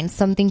 in 9,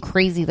 something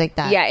crazy like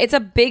that. Yeah, it's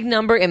a big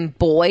number in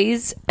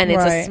boys and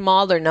it's a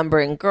smaller number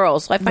in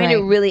girls. So I find it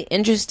really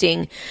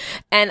interesting.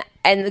 And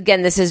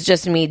again, this is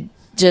just me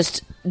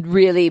just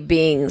really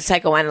being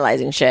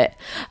psychoanalyzing shit.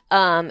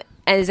 And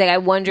it's like, I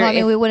wonder Well, I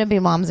mean, we wouldn't be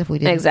moms if we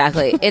didn't.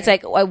 Exactly. It's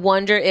like, I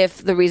wonder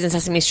if the reason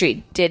Sesame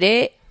Street did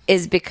it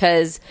is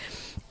because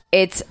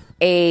it's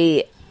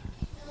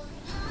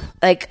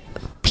like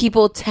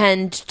people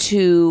tend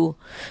to,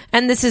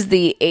 and this is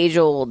the age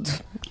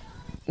old,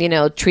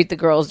 treat the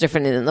girls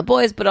differently than the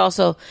boys, but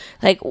also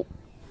like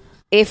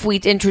if we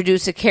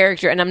introduce a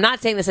character, and I'm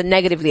not saying this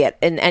negatively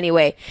in any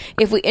way,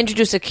 if we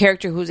introduce a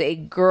character who's a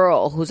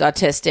girl who's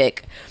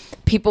autistic,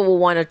 people will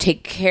want to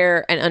take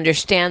care and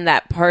understand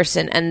that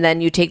person, and then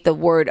you take the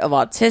word of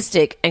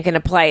autistic and can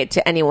apply it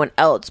to anyone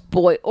else,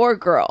 boy or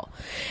girl,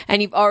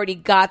 and you've already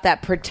got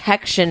that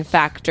protection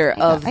factor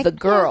of the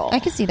girl. I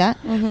can see that.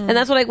 And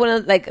that's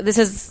what this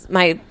is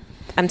my,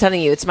 I'm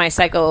telling you, it's my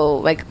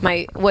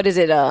what is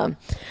it,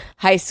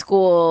 high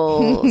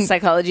school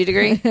psychology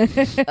degree,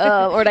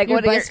 or like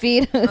Your what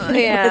BuzzFeed,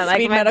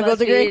 like my medical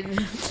degree.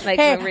 Like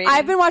hey,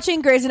 I've been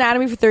watching Grey's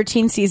Anatomy for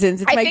 13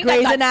 seasons. It's my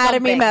Grey's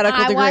Anatomy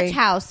medical degree. I watch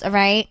House, all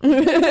right?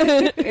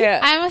 Yeah,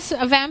 I'm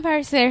a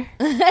vampire slayer.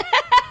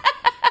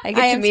 I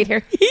get to meet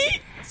her.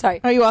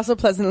 Sorry. Are you also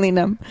pleasantly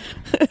numb?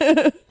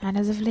 Not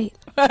as of late.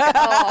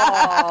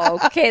 Oh,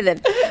 okay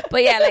then.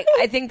 But yeah, like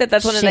I think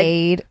that's one of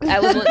Shade.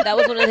 that was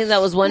one of the things I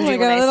was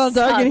wondering. Oh my God, when a I little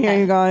dark in here,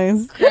 you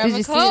guys. Did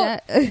you see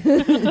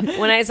that?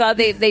 When I saw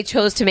they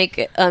chose to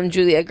make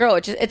Julia a girl,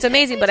 it's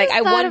amazing. But like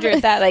I wonder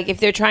if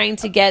they're trying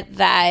to get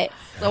that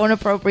so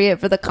inappropriate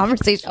for the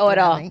conversation. Oh, at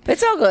all.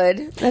 It's all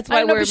good. That's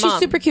why we're she's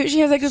super cute. She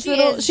has like this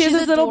she has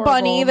this little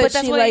bunny that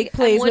she like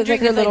plays with,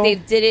 like her little. They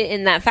did it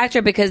in that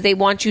factor because they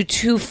want you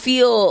to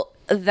feel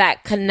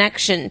that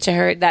connection to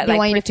her, that they like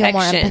want you to feel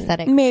more protection.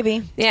 empathetic.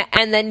 Maybe. Yeah,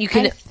 and then you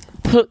can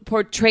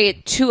portray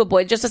it to a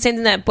boy, just the same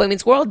thing that Boy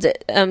Meets World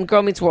did,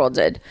 Girl Meets World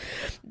did.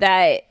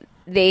 That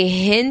they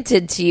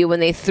hinted to you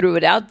when they threw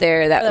it out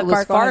there that it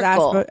was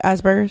Farkle,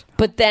 Asperger's,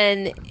 but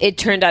then it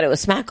turned out it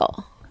was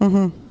Smackle.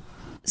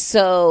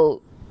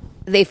 So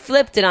they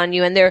flipped it on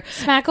you, and they're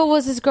Smackle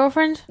was his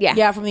girlfriend.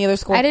 Yeah, from the other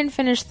school. I didn't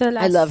finish the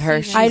last. I love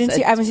her. season. I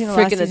haven't seen the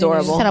last freaking season.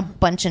 adorable. Just had a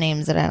bunch of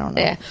names that I don't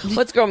know. Yeah,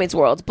 what's Girl Meets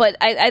World? But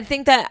I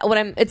think that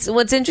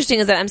what's interesting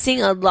is that I'm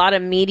seeing a lot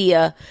of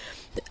media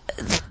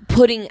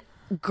putting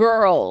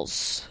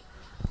girls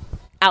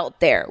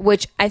out there,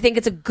 which I think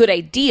it's a good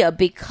idea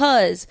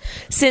because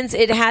since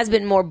it has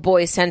been more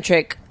boy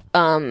centric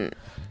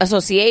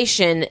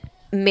association,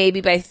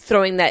 maybe by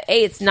throwing that,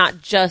 it's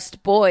not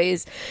just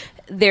boys.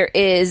 There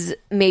is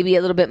maybe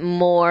a little bit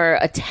more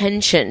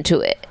attention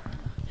to it.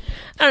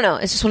 I don't know.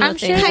 It's just one of the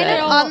things. Kind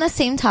of on the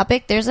same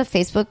topic, there's a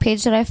Facebook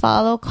page that I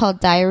follow called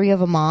Diary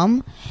of a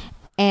Mom,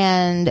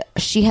 and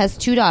she has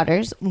 2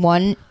 daughters.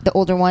 The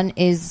older one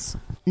is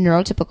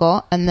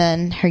neurotypical, and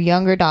then her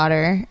younger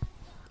daughter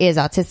is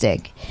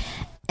autistic.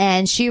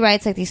 And she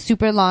writes like these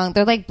super long,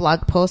 they're like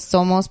blog posts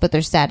almost, but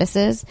they're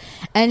statuses.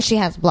 And she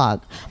has a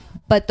blog.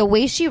 But the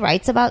way she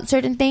writes about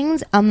certain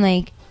things, I'm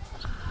like,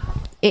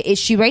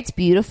 she writes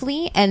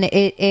beautifully, and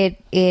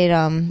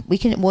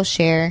we'll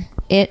share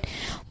it.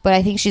 But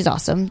I think she's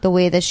awesome the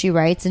way that she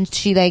writes, and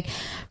she like,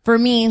 for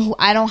me,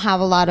 I don't have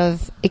a lot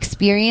of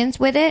experience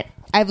with it.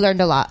 I've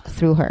learned a lot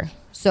through her,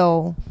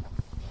 so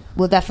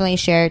we'll definitely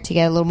share to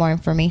get a little more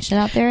information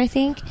out there, I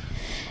think.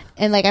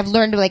 And like I've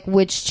learned like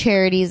which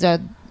charities are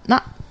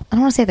not, I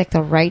don't want to say like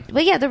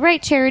the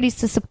right charities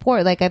to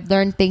support. Like I've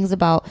learned things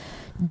about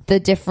the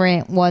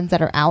different ones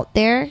that are out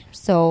there.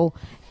 So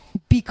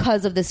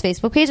because of this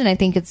Facebook page, and I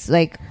think it's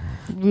like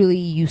really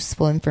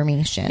useful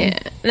information. Yeah,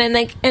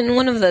 and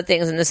one of the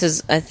things, and this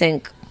is I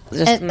think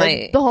just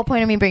the whole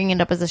point of me bringing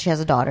it up is that she has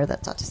a daughter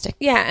that's autistic.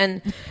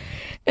 Yeah,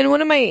 and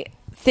one of my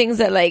things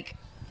that like,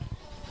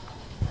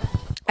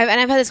 I've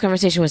had this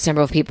conversation with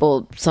several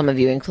people, some of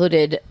you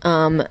included.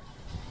 When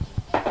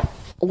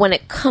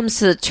it comes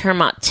to the term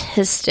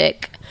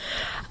autistic,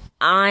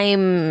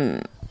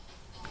 I'm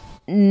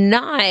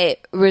not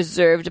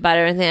reserved about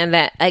it or anything like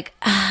that. Like,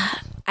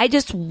 I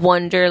just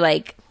wonder,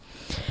 like,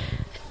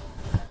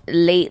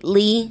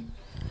 lately,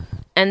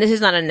 and this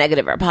is not a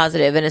negative or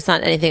positive, and it's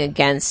not anything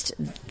against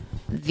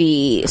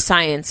the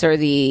science or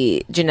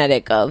the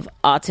genetic of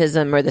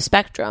autism or the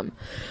spectrum.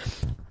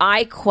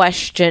 I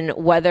question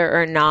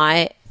whether or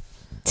not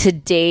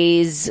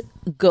today's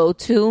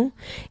go-to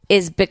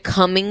is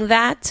becoming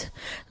that,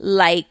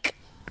 like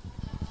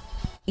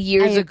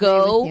years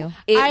ago,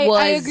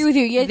 I agree with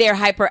you. Yeah. They're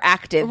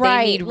hyperactive.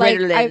 Right. They need Like,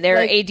 Ritalin.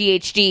 They're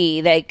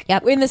ADHD. Like,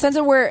 in the sense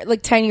of where,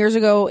 like, 10 years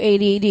ago,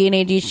 ADD and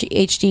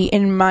ADHD,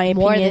 in my opinion,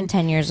 more than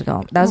 10 years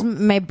ago. That was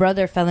my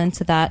brother fell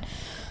into that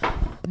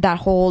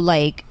whole,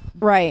 like,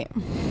 right.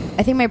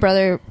 I think my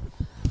brother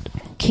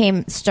he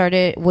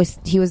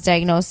was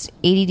diagnosed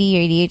ADD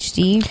or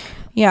ADHD.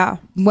 Yeah.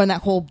 When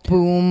that whole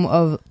boom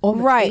of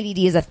ADD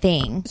is a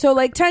thing. So,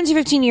 like, 10 to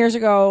 15 years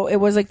ago, it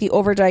was like the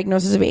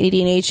overdiagnosis of ADD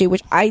and ADHD,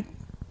 which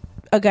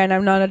again,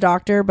 I'm not a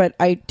doctor, but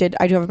I do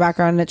have a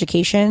background in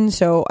education,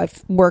 so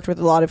I've worked with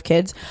a lot of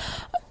kids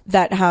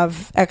that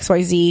have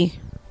XYZ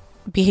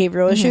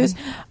behavioral issues.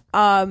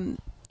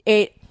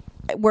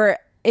 We're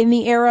in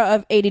the era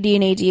of ADD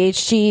and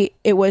ADHD,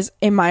 it was,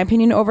 in my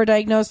opinion,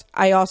 overdiagnosed.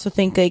 I also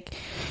think, like,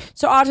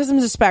 so autism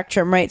is a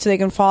spectrum, right? So they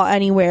can fall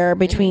anywhere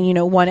between, you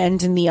know, one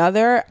end and the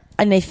other.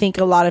 And I think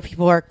a lot of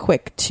people are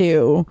quick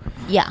to,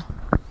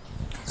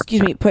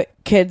 put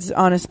kids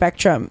on a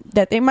spectrum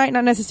that they might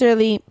not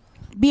necessarily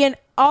be in.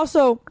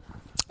 Also,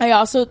 I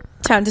also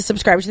tend to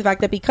subscribe to the fact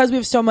that because we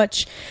have so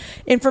much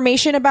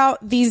information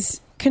about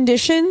these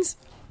conditions,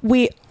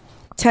 we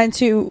tend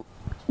to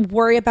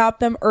worry about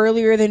them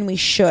earlier than we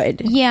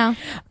should. Yeah.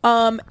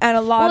 And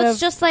a lot it's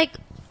just like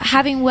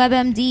having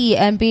WebMD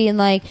and being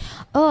like,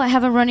 oh, I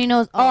have a runny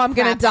nose. Oh, I'm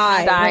going to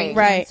die.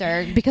 Right.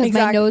 Cancer because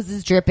my nose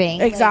is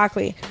dripping.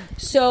 Exactly.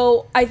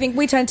 So I think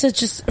we tend to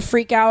just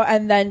freak out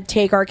and then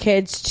take our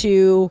kids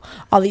to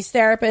all these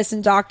therapists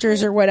and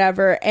doctors or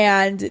whatever.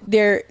 And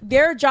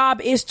their job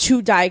is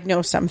to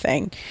diagnose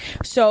something.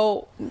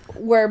 So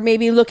we're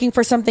maybe looking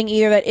for something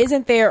either that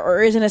isn't there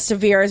or isn't as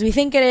severe as we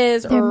think it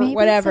is or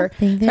whatever.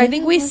 So I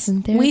think we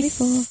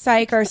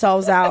psych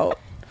ourselves out.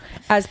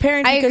 As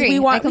parents, because we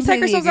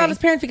psych ourselves out as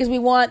parents because we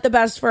want the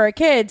best for our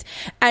kids,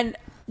 and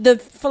the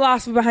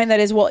philosophy behind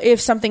that is, well,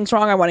 if something's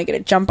wrong, I want to get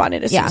a jump on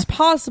it as soon as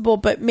possible.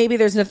 But maybe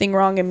there's nothing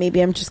wrong, and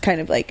maybe I'm just kind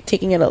of like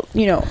taking it,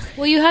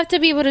 Well, you have to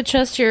be able to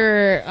trust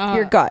your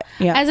gut.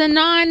 Yeah. As a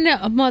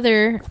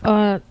non-mother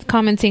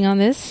commenting on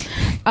this,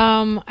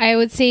 I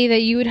would say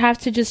that you would have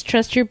to just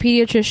trust your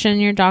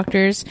pediatrician, your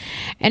doctors,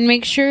 and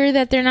make sure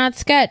that they're not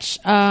sketch.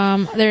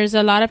 There's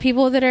a lot of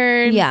people that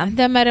are in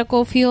the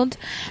medical field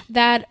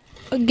that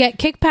get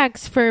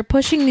kickbacks for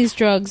pushing these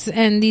drugs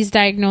and these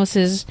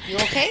diagnoses. You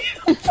okay?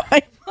 I'm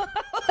fine.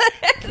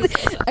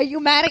 Are you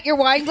mad at your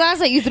wine glass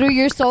that you threw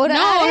your soda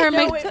at?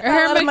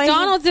 Her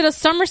McDonald's did a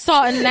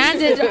somersault and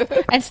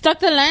landed and stuck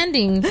the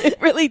landing.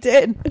 It really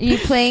did. Are you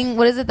playing,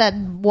 what is it, that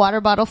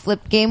water bottle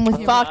flip game with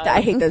your Fuck that.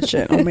 I hate that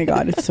shit. Oh my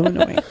God, it's so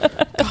annoying.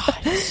 God,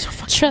 it's so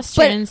fucking Trust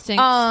your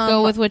instincts.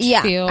 Go with what you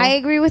feel. I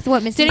agree with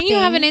what Missy's Didn't you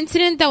have an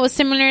incident that was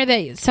similar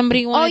that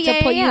somebody wanted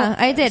to put you?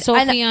 I did.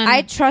 Sophie on?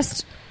 I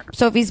trust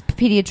Sophie's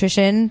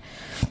pediatrician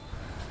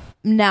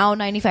now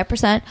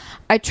 95%.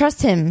 I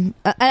trust him.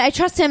 I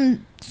trust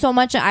him so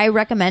much. I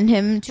recommend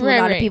him to a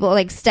lot of people.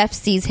 Like Steph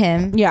sees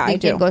him. Yeah, I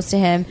do. Goes to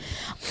him.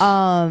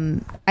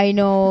 I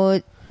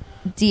know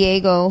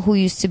Diego, who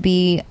used to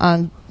be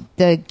on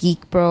the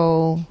Geek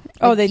Bro.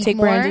 Oh, they take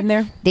Brandon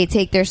there? They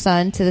take their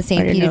son to the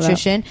same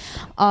pediatrician.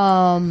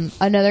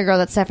 Another girl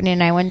that Stephanie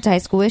and I went to high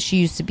school with, she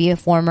used to be a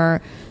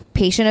former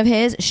patient of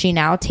his. She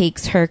now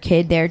takes her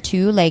kid there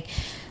too. Like,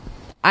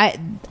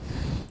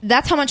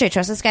 that's how much I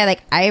trust this guy.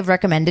 Like, I've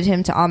recommended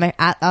him to all my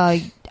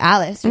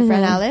Alice, your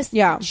friend Alice.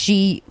 Yeah,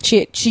 she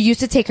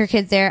used to take her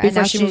kids there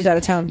before she moved out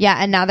of town. Yeah,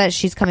 and now that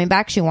she's coming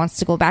back, she wants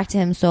to go back to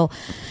him. So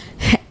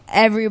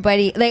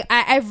everybody, like,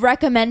 I've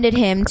recommended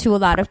him to a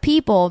lot of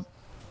people.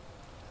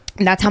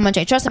 And that's how much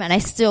I trust him, and I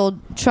still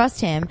trust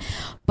him.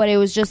 But it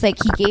was just like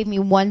he gave me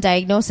one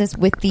diagnosis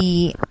with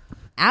the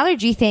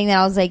allergy thing that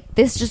I was like,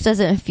 this just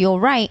doesn't feel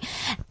right.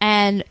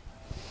 And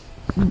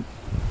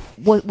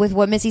with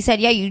what Missy said,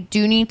 you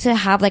do need to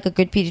have like a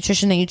good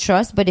pediatrician that you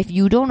trust. But if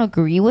you don't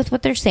agree with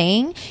what they're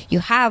saying, you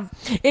have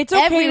it's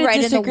okay every to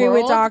right disagree in the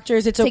world with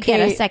doctors. It's to okay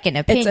get a second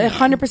opinion. It's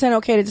 100%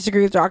 okay to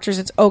disagree with doctors.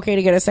 It's okay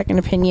to get a second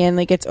opinion.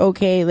 Like, it's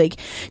okay. Like,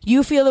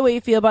 you feel the way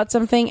you feel about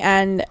something,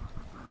 and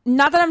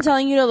not that I'm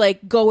telling you to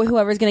like go with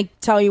whoever's going to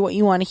tell you what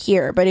you want to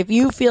hear. But if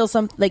you feel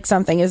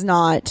something is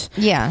not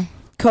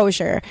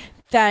kosher,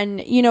 then,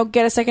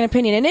 get a second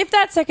opinion. And if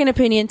that second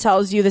opinion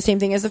tells you the same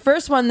thing as the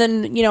first one,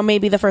 then,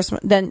 maybe the first one,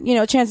 then,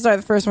 chances are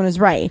the first one is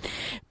right.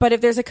 But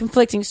if there's a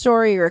conflicting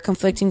story or a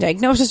conflicting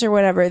diagnosis or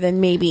whatever, then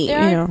maybe,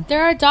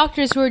 There are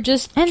doctors who are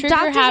just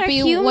trigger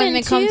happy when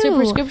it comes to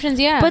prescriptions,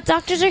 But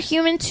doctors are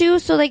human too,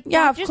 so like,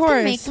 doctors of course.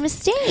 can make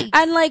mistakes.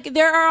 And like,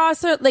 there are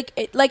also,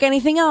 like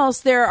anything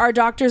else, there are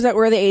doctors that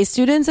were the A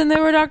students and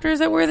there were doctors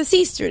that were the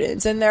C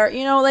students. And there,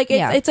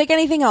 it's like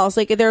anything else.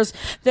 Like,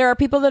 there are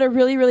people that are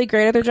really, really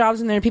great at their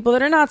jobs, and there are people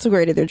that are not so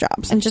great at their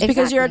jobs. And just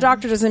because you're a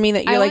doctor doesn't mean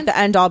that you're like the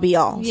end all be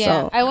all. Yeah,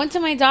 so. I went to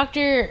my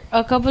doctor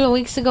a couple of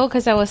weeks ago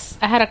because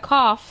I had a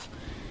cough,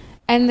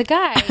 and the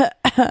guy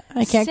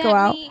I can't go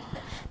out. Me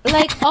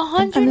like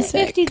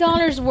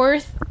 $150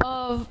 worth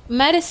of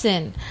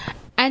medicine,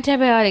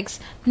 antibiotics,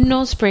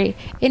 nose spray,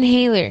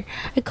 inhaler.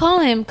 I call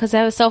him because I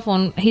have a cell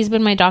phone. He's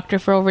been my doctor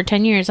for over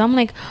 10 years. I'm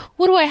like,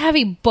 what do I have,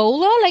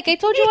 Ebola? Like, I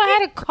told you I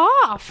had a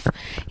cough.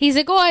 He's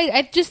like, oh,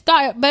 I just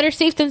thought better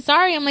safe than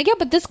sorry. I'm like, yeah,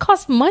 but this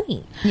costs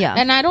money. Yeah.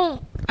 And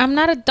I'm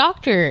not a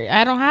doctor.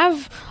 I don't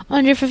have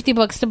under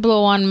 $50 to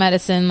blow on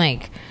medicine.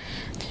 Like,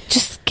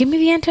 just give me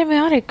the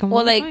antibiotic.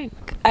 Well, like,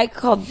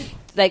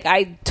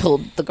 I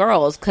told the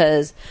girls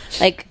because,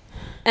 like,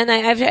 and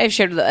I've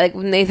shared, like,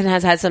 Nathan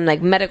has had some,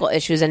 like, medical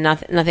issues and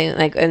nothing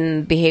like,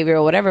 in behavior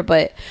or whatever,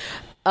 but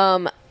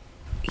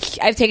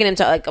I've taken him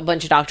to, like, a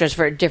bunch of doctors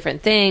for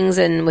different things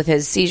and with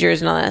his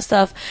seizures and all that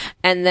stuff,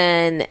 and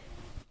then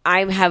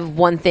I have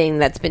one thing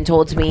that's been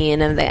told to me,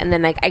 and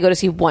then like, I go to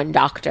see one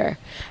doctor,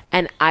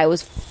 and I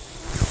was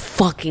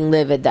fucking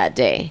livid that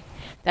day.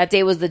 That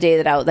day was the day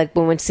that I, like,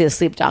 when we went to see a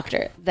sleep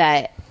doctor,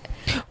 that...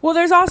 Well,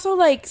 there's also,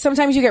 like,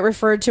 sometimes you get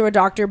referred to a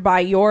doctor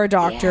by your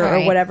doctor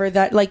or whatever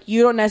that, like,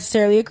 you don't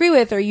necessarily agree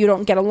with or you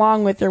don't get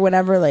along with or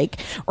whatever, like,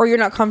 or you're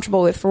not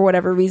comfortable with for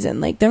whatever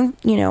reason. Like, then,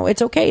 you know,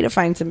 it's okay to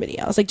find somebody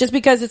else. Like, just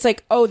because it's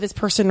like, oh, this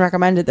person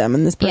recommended them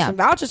and this person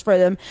vouches for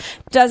them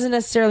doesn't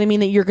necessarily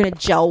mean that you're going to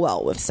gel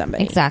well with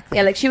somebody. Exactly.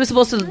 Yeah, like, she was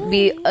supposed to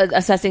be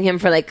assessing him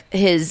for, like,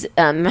 his,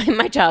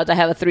 my child, I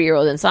have a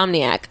 3-year-old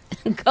insomniac.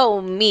 Go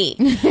me.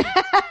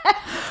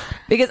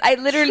 Because I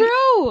literally...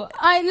 True.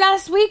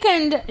 Last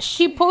weekend,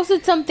 she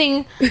posted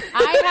something.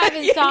 I have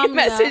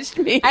insomnia. You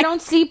messaged me. I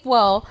don't sleep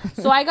well.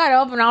 So I got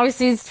up, and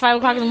obviously it's 5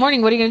 o'clock in the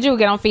morning. What are you going to do?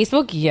 Get on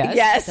Facebook?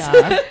 Yes.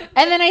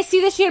 And then I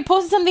see that she had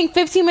posted something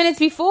 15 minutes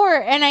before,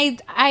 and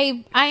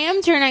I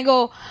asked her, and I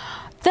go...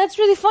 That's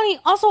really funny.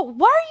 Also,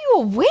 why are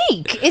you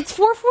awake? It's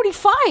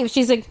 4:45.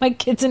 She's like, my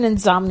kid's an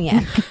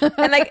insomniac.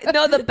 And, like,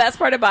 no, the best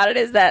part about it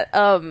is that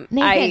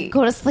Nathan,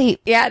 go to sleep.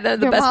 Yeah, no,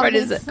 the best part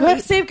is go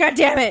to sleep. God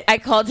damn it! I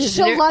called his.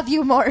 She'll love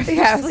you more.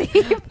 Yeah,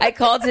 I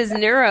called his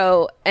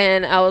neuro,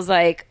 and I was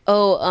like,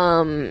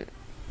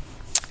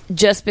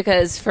 just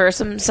because for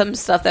some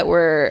stuff that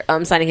we're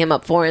signing him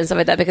up for and stuff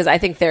like that, because I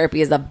think therapy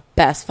is the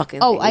best fucking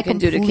thing you can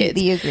do to kids.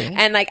 Agree.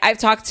 And, like, I've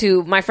talked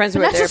to my friends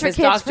who are therapists,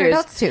 doctors.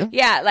 Adults too.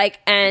 Yeah, like,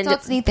 and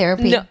adults need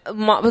therapy. No,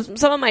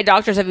 some of my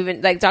doctors have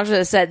even, like, doctors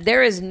have said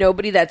there is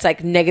nobody that's,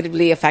 like,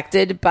 negatively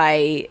affected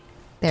by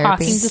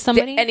talking to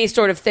somebody, any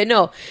sort of thing.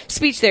 No,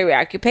 speech therapy,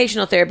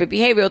 occupational therapy,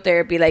 behavioral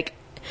therapy, like,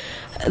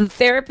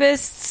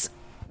 therapists,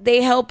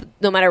 they help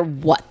no matter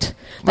what.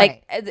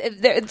 Like,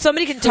 if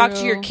somebody can talk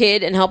to your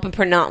kid and help him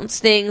pronounce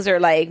things or,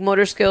 like,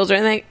 motor skills or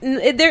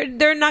anything,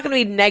 they're not going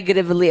to be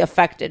negatively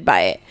affected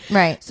by it.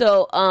 Right.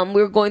 So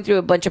we were going through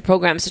a bunch of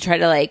programs to try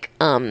to, like,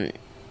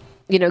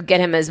 you know,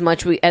 get him as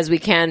much as we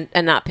can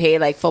and not pay,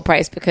 like, full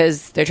price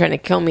because they're trying to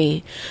kill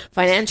me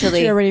financially.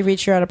 Did you already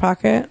reach your out of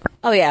pocket?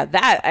 Oh, yeah,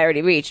 that I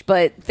already reached.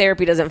 But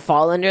therapy doesn't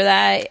fall under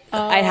that.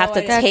 I'd have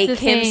to take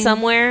him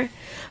somewhere.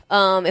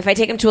 If I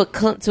take him to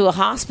a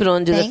hospital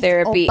and do the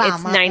therapy,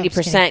 it's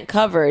 90%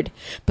 covered.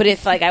 But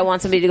if, like, I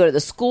want somebody to go to the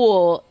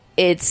school,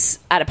 it's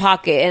out of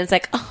pocket, and it's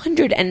like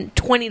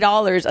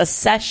 $120 a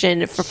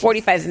session for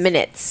 45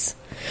 minutes.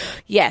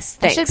 Yes,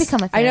 thanks. I should become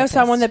a therapist. I know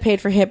someone that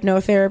paid for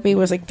hypnotherapy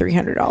was like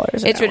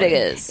 $300. It's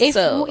ridiculous.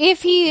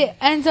 If he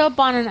ends up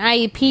on an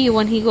IEP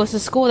when he goes to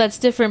school, that's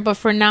different. But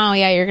for now,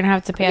 you're gonna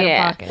have to pay out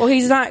of pocket. Well,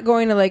 he's not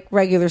going to, like,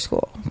 regular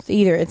school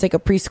either. It's like a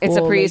preschool. It's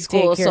a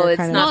preschool, like, so it's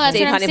not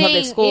Dade County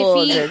Public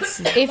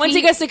Schools. Once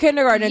he gets to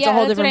kindergarten, it's a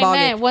whole different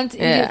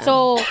ballgame.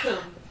 So,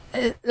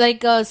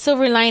 like,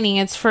 Silver Lining,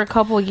 it's for a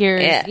couple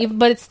years,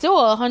 but it's still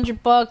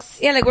 $100.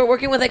 Yeah, like, we're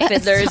working with, like,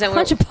 fiddlers, and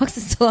 $100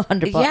 is still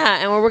 $100. Yeah,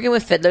 and we're working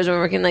with fiddlers, and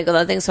we're working, like, with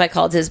other things. So I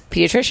called his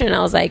pediatrician, and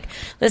I was like,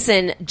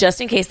 "Listen, just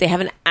in case they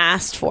haven't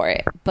asked for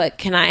it, but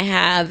can I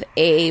have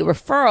a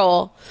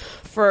referral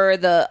for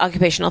the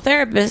occupational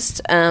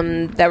therapist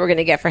that we're going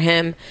to get for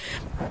him?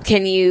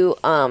 Can you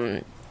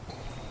send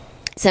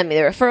me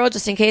the referral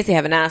just in case they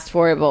haven't asked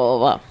for it?" Blah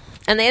blah blah.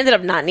 And they ended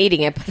up not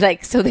needing it, but,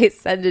 like, so they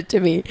send it to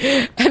me,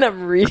 and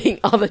I'm reading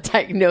all the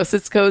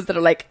diagnosis codes that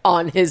are, like,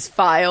 on his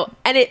file,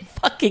 and it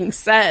fucking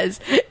says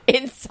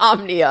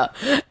insomnia.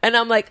 And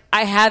I'm like,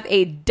 I have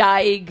a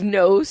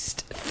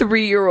diagnosed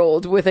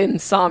 3-year-old with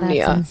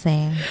insomnia. That's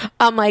insane.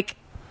 I'm like,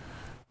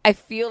 I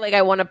feel like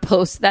I want to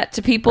post that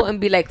to people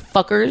and be like,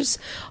 fuckers,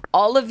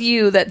 all of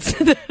you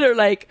that are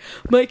like,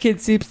 my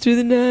kid sleeps through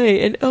the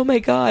night, and oh my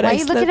god, why are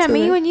you looking at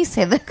me when you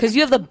say that? Because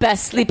you have the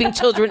best sleeping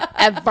children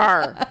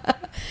ever.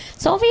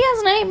 Sophie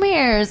has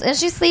nightmares and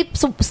she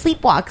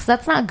sleepwalks.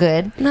 That's not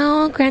good.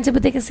 No, granted,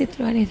 but they can sleep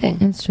through anything.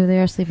 It's true. They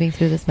are sleeping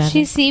through this madness.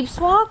 She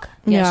sleepwalk?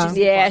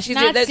 She's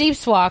not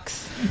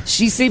sleepwalks.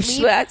 She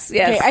sleepwalks.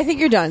 Yes. Okay, I think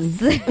you're done.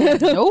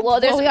 Nope.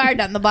 Well, we are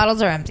done. The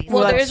bottles are empty.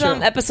 Well, there's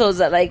episodes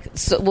that, like,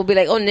 we'll be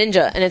like, oh,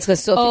 Ninja, and it's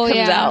because Sophie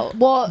comes out.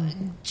 Well,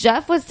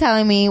 Jeff was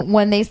telling me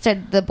when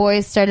the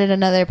boys started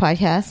another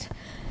podcast.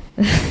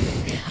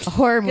 A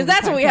horror movie. Because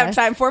that's what we have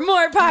time for.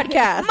 More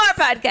podcasts.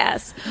 More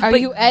podcasts. Are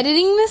you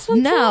editing this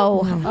one?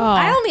 No. Oh.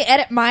 I only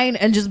edit mine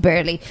and just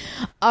barely.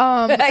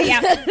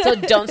 Yeah. So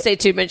don't say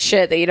too much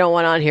shit that you don't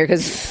want on here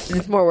because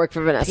it's more work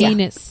for Vanessa.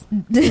 Penis.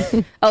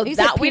 Oh,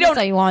 that we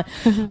don't. You want.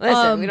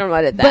 Listen, we don't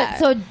edit that.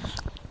 But so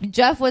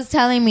Jeff was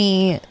telling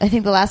me, I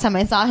think the last time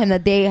I saw him,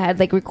 that they had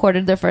like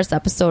recorded their first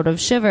episode of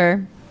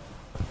Shiver.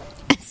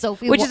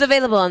 Sophie, which is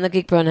available on the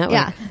Geek Bro Network.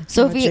 Yeah,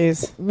 Sophie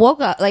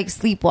woke up, like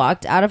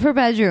sleepwalked out of her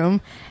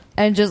bedroom,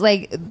 and just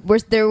like we're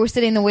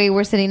sitting the way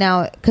we're sitting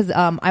now because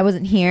I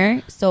wasn't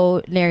here,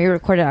 so Neri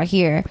recorded out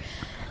here.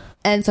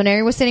 And so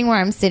Neri was sitting where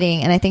I'm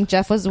sitting, and I think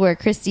Jeff was where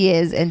Christy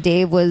is, and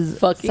Dave was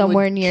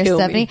somewhere near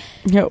Stephanie.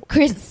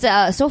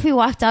 Sophie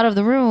walked out of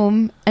the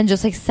room and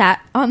just like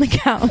sat on the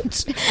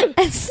couch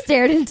and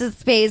stared into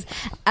space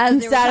as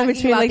they were sat in talking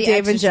between about like The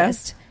Dave and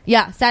Exorcist. Jeff.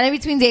 Yeah, sat in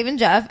between Dave and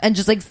Jeff and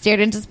just like stared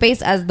into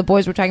space as the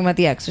boys were talking about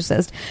The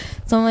Exorcist.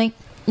 So I'm like,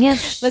 yeah.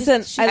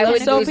 Listen, I love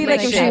Sophie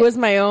like if she was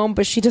my own,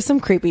 but she does some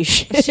creepy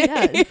shit. She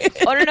does.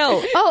 Oh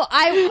no! Oh,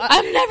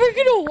 I'm never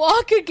gonna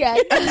walk again.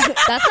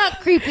 That's not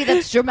creepy.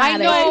 That's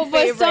dramatic. I know,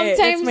 but It's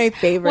sometimes my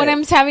favorite. when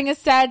I'm having a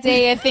sad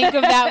day, I think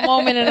of that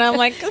moment, and I'm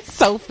like,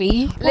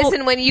 Sophie.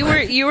 Listen, when you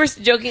were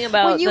joking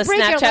about when you the break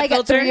your Snapchat leg at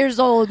filter, 3 years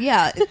old,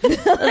 yeah.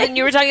 and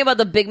you were talking about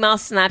the Big Mouth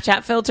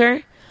Snapchat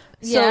filter.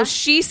 So Yeah.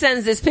 she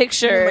sends this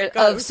picture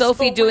of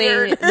Sophie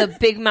doing the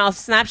Big Mouth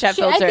Snapchat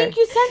filter. I think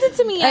you sent it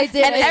to me. I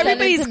did. And I sent it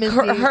everybody's to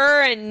Missy.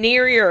 her and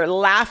Neri are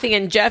laughing,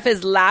 and Jeff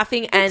is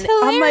laughing, and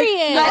I'm like,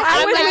 hilarious. no, I'm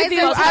As with you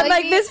you. guys are I'm telling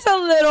like, me- this is a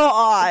little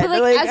odd.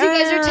 But like, as you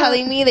guys are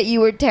telling me that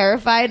you were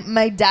terrified,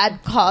 my dad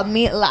called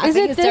me laughing Is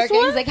it this hysterically.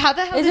 one? He's like, "How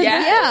the hell Is did it you?"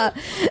 that?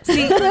 Yeah.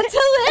 see, That's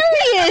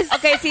hilarious.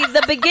 okay, see,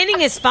 the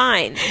beginning is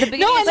fine. The beginning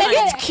No, is and then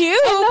fine. it's cute,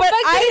 and the but fact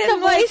that I it's a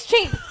didn't like. voice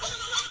change.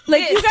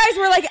 Like you guys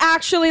were like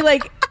actually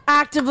like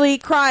actively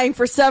crying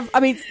for several. I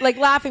mean, like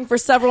laughing for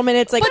several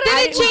minutes. Like But then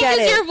I it didn't get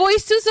changes it. your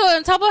voice too. So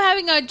on top of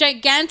having a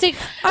gigantic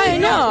I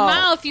know.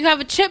 mouth, you have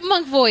a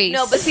chipmunk voice.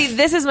 No, but see,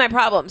 this is my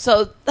problem.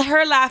 So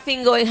her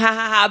laughing, going ha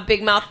ha ha,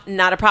 Big Mouth,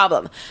 not a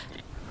problem.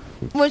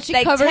 When she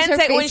Like covers 10 her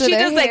seconds, face when she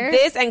with her does like hair.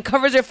 this and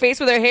covers her face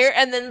with her hair,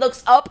 and then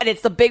looks up and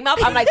it's the Big Mouth,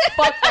 I'm like,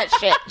 fuck that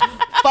shit.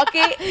 Fuck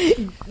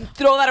it.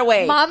 Throw that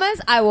away. Mamas,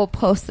 I will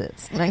post it.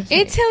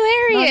 It's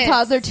hilarious. On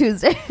Toddler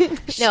Tuesday.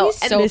 No,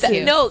 She's so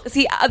cute. no.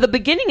 See, the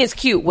beginning is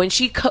cute when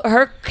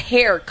her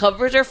hair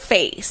covers her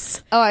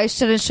face. Oh, I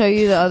shouldn't show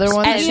you the other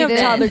one that And she Speaking of did.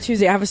 Toddler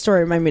Tuesday, I have a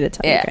story. Remind me to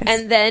tell Yeah, you guys.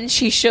 and then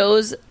she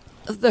shows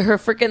her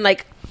freaking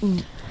like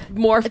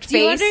morphed face. Do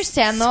you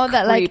understand though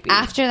that like Creepy.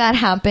 after that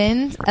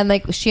happened and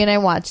like she and I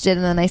watched it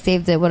and then I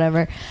saved it,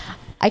 whatever.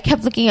 I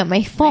kept looking at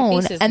my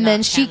phone face is and not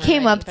then she camera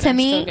came ready, up but to I'm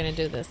me still gonna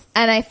do this.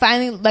 and I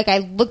finally like I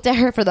looked at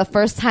her for the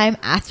first time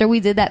after we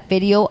did that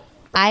video.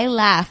 I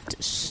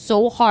laughed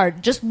so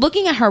hard just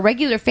looking at her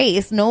regular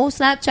face, no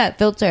Snapchat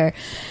filter.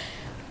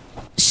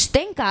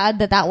 Thank God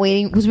that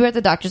waiting, because we were at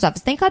the doctor's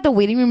office, thank God the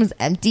waiting room was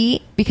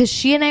empty, because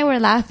she and I were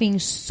laughing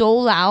so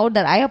loud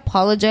that I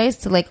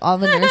apologized to like all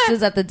the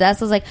nurses at the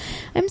desk. I was like,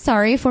 I'm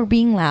sorry for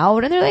being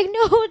loud, and they're like,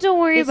 no, don't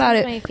worry This about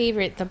is it. my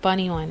favorite, the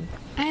bunny one.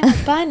 I'm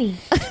a bunny.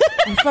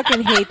 I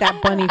fucking hate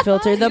that bunny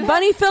filter. The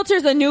bunny filter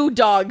is a new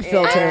dog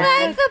filter.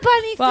 I like the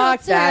bunny Fuck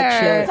filter.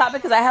 that shit. topic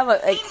because I have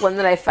a one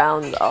that I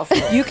found also.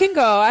 You can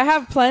go. I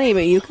have plenty,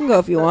 but you can go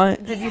if you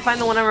want. Did you find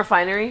the one on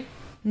Refinery?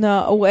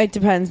 No, oh, it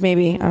depends.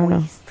 Maybe I don't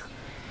know.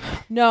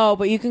 No,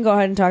 but you can go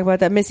ahead and talk about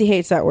that. Missy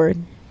hates that word.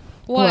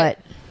 What?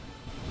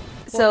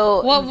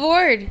 So What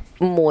word?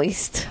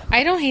 moist.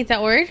 I don't hate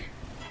that word.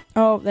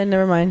 Oh, then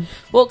never mind.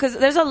 Well, because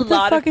there's a the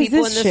lot of fuck is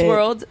people this in this shit?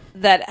 world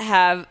that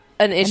have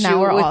an issue And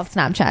now we're with. all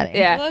Snapchatting.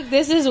 Yeah, Look,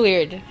 this is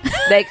weird.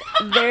 like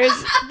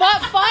there's.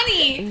 But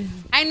funny.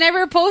 I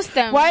never post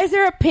them. Why is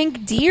there a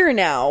pink deer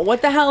now?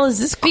 What the hell is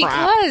this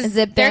crap? Because Is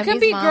it there can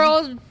Bambi's be mom?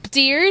 girl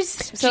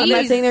deers. I'm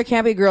not saying there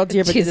can't be girl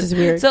deer, but this is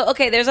weird. So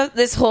okay, there's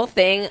this whole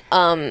thing.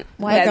 Why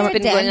That's is there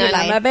been going on.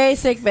 I'm a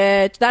basic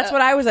bitch. That's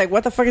what I was like.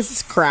 What the fuck is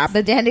this crap?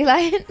 The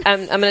dandelion.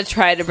 I'm gonna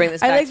try to bring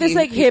this. I back like to this you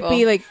like people.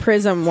 hippie like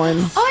prism one.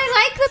 Oh,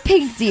 I like the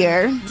pink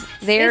deer.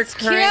 They're It's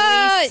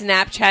currently cute.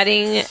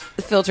 Snapchatting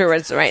filter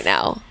words right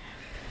now.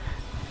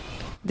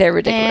 They're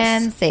ridiculous.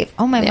 And safe.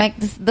 Oh my Yeah. mic!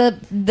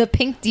 The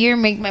pink deer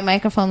make my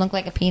microphone look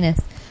like a penis.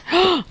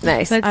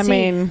 Nice. I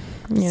mean,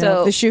 you know,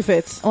 So- the shoe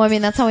fits. Oh, I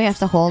mean that's how we have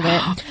to hold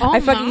it. Oh I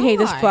fucking hate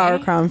this my. flower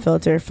crown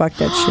filter. Fuck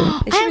that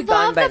shit. It should be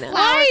gone by now.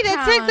 Why?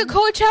 That's like the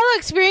Coachella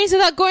experience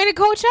without going to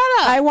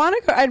Coachella. I want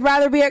to. I'd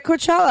rather be at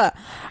Coachella.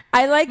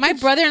 I like My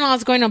brother-in-law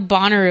is going to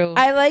Bonnaroo.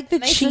 I like the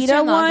My cheetah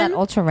sister-in-law's at one.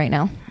 Ultra right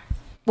now.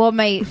 Well,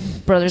 my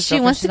brother's she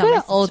girlfriend, wants to she's go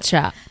not to my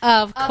Ultra.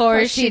 Of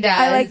course she does.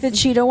 I like the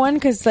cheetah one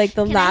because like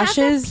the Can I have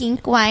the lashes,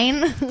 pink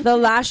wine. the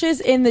lashes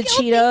in the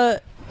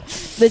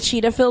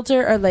cheetah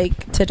filter are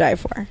like to die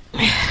for.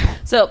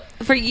 So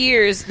for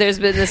years, there's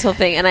been this whole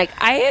thing, and like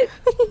I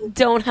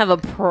don't have a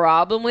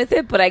problem with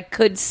it, but I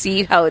could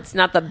see how it's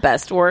not the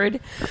best word.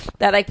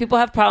 That like people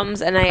have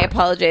problems, and I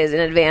apologize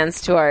in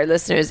advance to our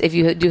listeners if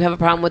you do have a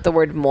problem with the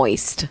word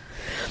moist,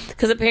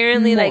 because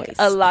apparently like Moist.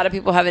 a lot of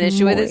people have an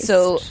issue with it.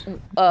 So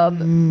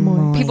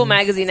People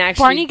Magazine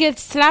actually Barney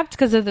gets slapped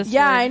because of this.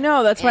 Yeah, word. I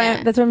know. That's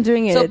why. That's why I'm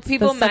doing it. So It's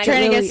People the Sucky Magazine-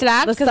 trying to get Lily-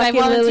 slapped the because I Sucky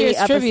Lily volunteer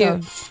as tribute.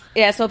 episode.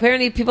 Yeah, so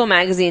apparently People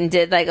Magazine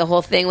did like a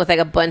whole thing with like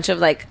a bunch of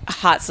like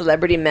hot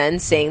celebrity men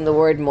saying the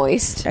word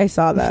moist. I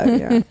saw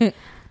that. Yeah.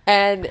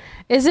 And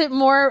Is it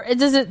more?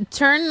 Does it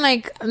turn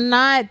like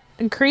not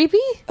creepy?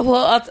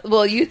 Well,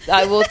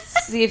 I will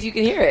see if you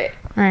can hear it.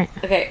 All right.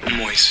 Okay.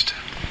 Moist.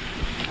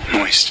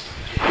 Moist.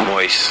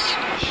 Moist.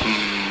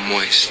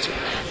 Moist.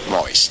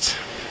 Moist.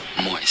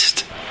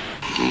 Moist.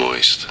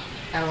 Moist.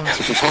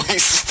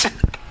 Moist.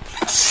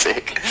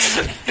 Sick.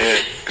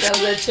 That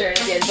was a turn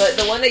again. But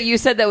the one that you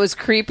said that was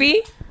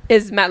creepy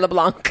is Matt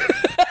LeBlanc.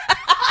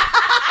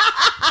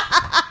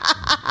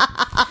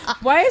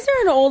 Why is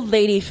there an old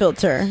lady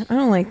filter? I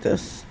don't like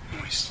this.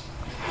 Moist.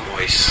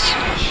 Moist.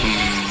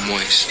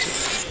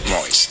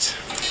 Moist.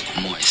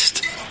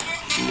 Moist.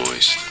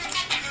 Moist.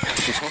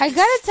 I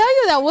gotta tell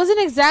you, that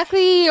wasn't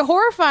exactly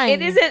horrifying.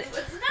 It isn't.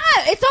 It's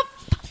not. It's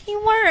a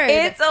fucking word.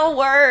 It's a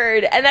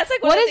word, and that's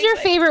like. What is your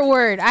favorite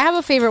word? I have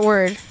a favorite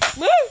word.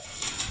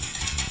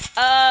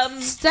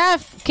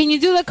 Steph, can you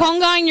do the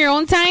conga on your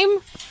own time?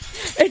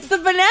 It's the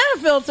banana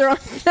filter on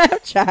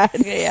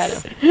Snapchat. Yeah.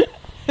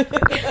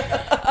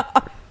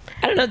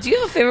 I don't know. Do you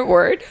have a favorite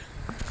word?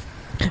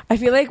 I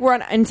feel like we're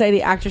on inside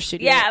the actor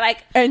studio. Yeah,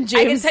 like, and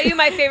James, I can tell you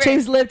my favorite.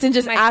 James Lipton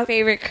just my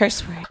favorite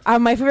curse word.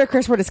 My favorite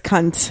curse word is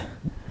cunt.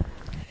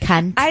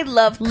 Cunt. I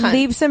love cunt.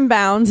 Leaps and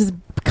bounds is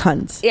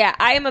cunt. Yeah,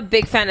 I am a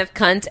big fan of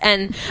cunt,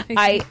 and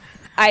I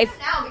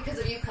now because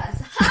of you cunts.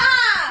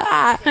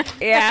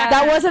 Yeah,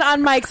 that wasn't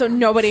on mic, so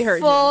nobody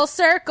heard. Full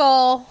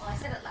circle. I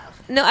said it loud.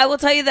 No, I will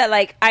tell you that,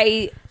 like,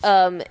 I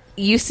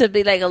used to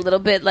be, like, a little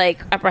bit,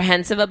 like,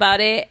 apprehensive about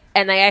it,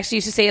 and I actually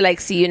used to say,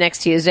 like, see you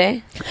next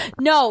Tuesday.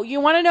 No, you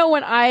want to know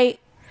when I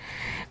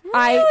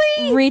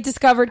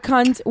rediscovered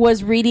cunt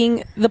was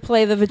reading the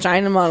play The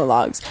Vagina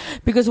Monologues,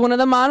 because one of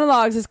the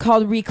monologues is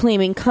called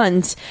Reclaiming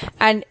Cunt,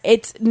 and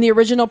it's in the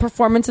original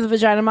performance of The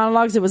Vagina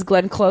Monologues. It was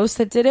Glenn Close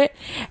that did it,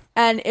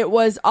 and it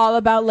was all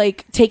about,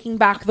 like, taking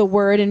back the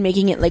word and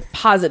making it, like,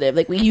 positive.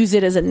 Like, we use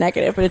it as a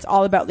negative, but it's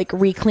all about, like,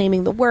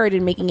 reclaiming the word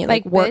and making it,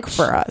 like work bitch.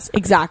 for us.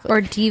 Exactly.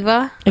 Or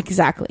diva.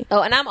 Exactly.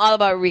 Oh, and I'm all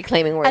about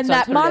reclaiming words. And so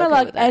that I'm totally okay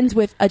monologue with that. ends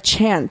with a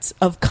chant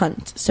of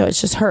cunt. So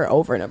it's just her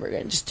over and over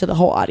again, just to the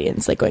whole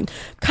audience, like going,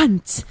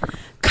 cunt,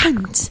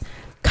 cunt,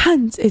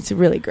 cunt. It's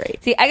really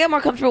great. See, I got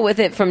more comfortable with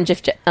it from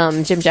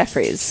Jim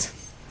Jeffries.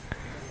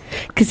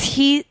 Because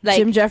he, like...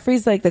 Jim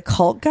Jeffries, like the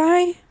cult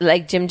guy?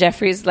 Like Jim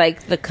Jeffries,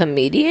 like the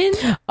comedian?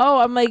 Oh,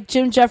 I'm like,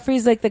 Jim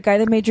Jeffries, like the guy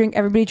that made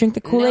everybody drink the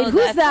Kool-Aid? No,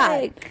 Who's that's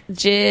that? Like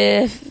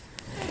Jim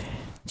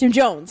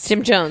Jones.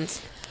 Jim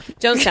Jones.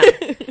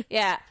 Jonestown.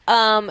 Yeah.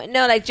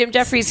 No, like Jim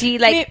Jeffries, he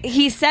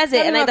says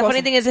it, and like the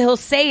funny thing is he'll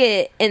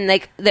say it, and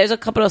like there's a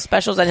couple of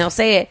specials and he'll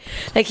say it.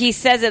 Like he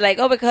says it like,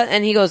 oh, because,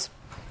 and he goes,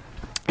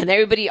 and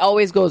everybody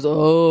always goes,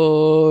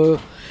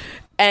 oh,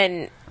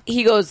 and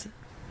he goes,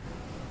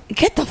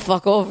 get the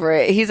fuck over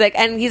it. He's like,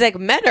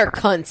 men are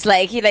cunts.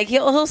 Like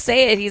he'll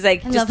say it. He's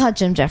like, I love how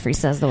Jim Jeffries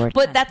says the word.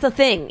 But that's the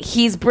thing.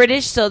 He's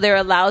British, so they're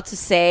allowed to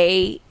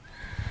say.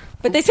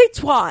 But they say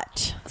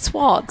twat.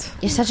 Swat.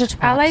 You're such a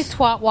twat. I like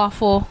twat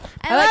waffle.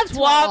 I like twat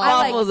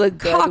waffle. Is a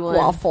good Cock one.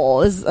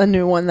 waffle is a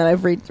new one that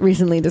I've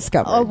recently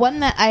discovered.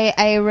 One that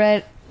I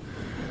read,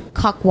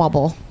 cock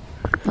wobble.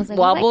 I was like,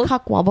 Wobble? I like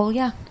cock wobble,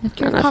 yeah.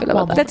 Cock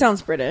wobble. That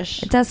sounds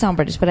British. It does sound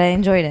British, but I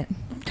enjoyed it.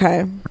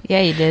 Okay.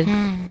 Yeah, you did.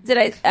 Did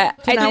I? I now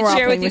we're did all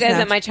share with playing you with guys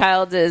Snap. that my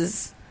child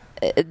is.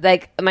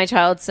 Like my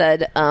child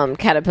said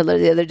caterpillar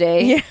the other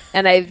day, Yeah.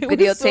 and I was so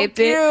videotaped cute.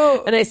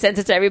 it and I sent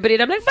it to everybody,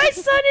 and I'm like, my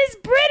son is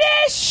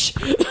British.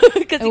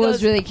 Because It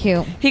was really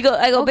cute. I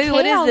go, baby,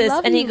 what Okay, is I this?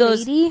 love And he you,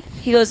 goes, lady.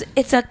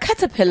 it's a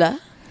caterpillar.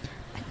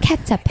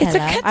 Caterpillar. It's a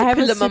caterpillar, I have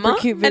a super mama.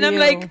 cute And I'm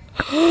video. like,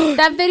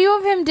 That video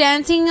of him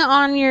dancing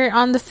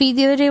on the feed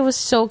the other day was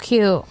so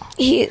cute. our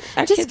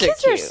Just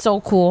kids are cute.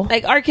 so cool.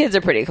 Like our kids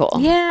are pretty cool.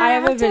 Yeah, I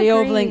have a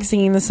video of Link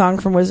singing the song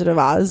from Wizard of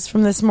Oz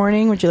from this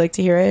morning. Would you like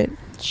to hear it?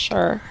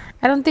 Sure.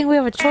 I don't think we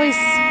have a choice.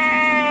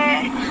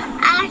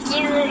 After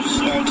you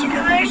shoot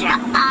towards your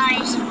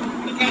eyes,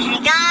 because you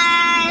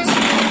guys,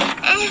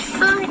 if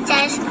food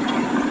does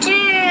do,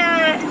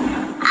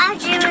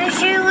 after you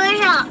shoot towards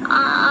your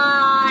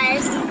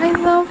eyes. I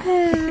love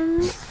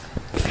him.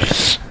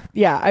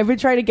 Yeah, I've been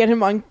trying to get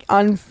him on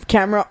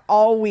camera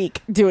all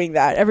week doing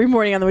that. Every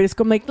morning on the way to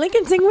school, I'm like,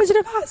 Lincoln, sing Wizard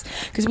of Oz.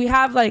 Because we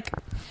have, like,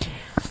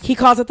 he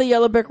calls it the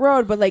yellow brick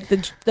road, but, like,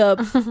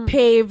 the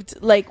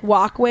paved, like,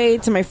 walkway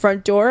to my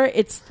front door,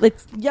 it's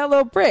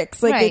yellow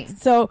bricks. Like, Right.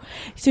 so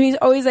he's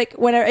always, like,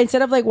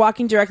 instead of, like,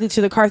 walking directly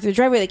to the car through the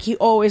driveway, like, he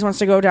always wants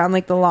to go down,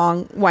 like, the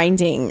long,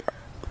 winding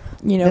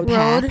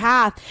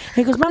path. And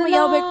he goes, Mama,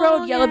 yellow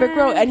brick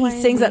road. And he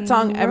sings that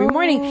song every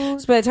morning.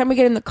 So by the time we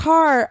get in the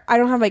car, I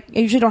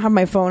usually don't have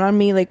my phone on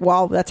me, like,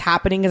 while that's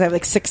happening, because I have,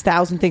 like,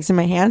 6,000 things in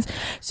my hands.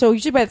 So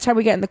usually by the time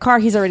we get in the car,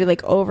 he's already,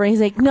 like, over, and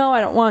he's like, no,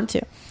 I don't want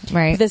to.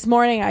 Right. But this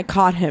morning, I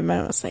caught him,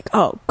 and I was like,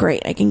 oh,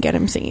 great, I can get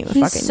him singing the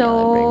He's fucking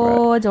Yellow Brick Road.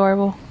 so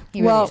adorable.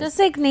 Well, Just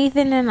like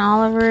Nathan and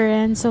Oliver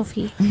and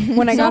Sophie.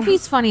 when I got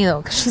Sophie's funny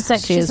though, 'cause she's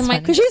like, she's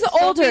my, because she's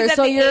older, Sophie's at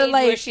so the you're age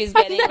where like, she's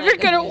I'm getting, never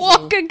like, gonna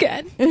walk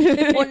again.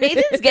 Well,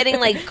 Nathan's getting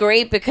like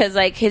great because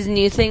like his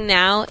new thing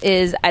now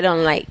is I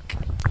don't like.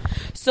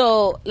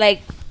 So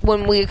like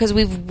because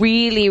we've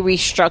really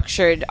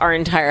restructured our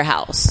entire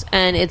house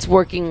and it's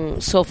working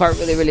so far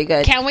really, really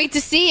good. Can't wait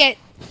to see it.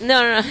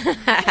 No.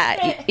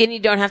 And you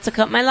don't have to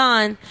cut my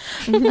lawn.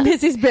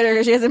 Missy's bitter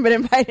because she hasn't been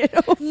invited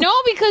over. No,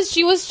 because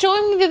she was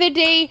showing me the other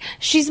day.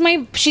 She's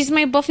my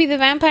Buffy the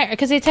Vampire.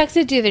 Because I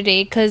texted the other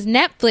day because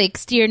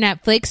Netflix, dear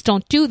Netflix,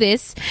 don't do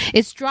this.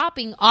 It's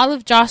dropping all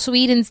of Joss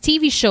Whedon's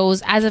TV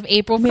shows as of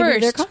April 1st. Maybe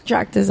their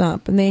contract is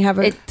up and they have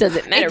a... It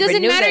doesn't matter. It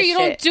doesn't matter. You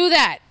don't do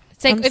that.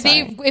 It's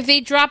like if they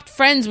dropped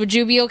Friends, would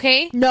you be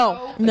okay?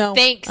 No.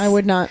 Thanks. I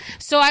would not.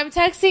 So I'm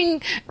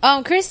texting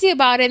Christy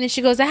about it, and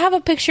she goes, I have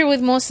a picture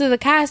with most of the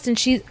cast, and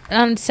she's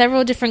on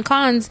several different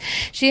cons.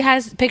 She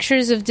has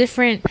pictures of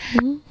different,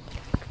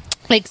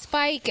 like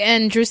Spike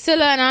and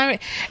Drusilla,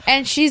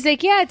 and she's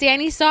like, yeah,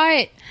 Danny saw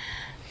it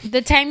the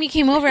time he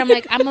came over. I'm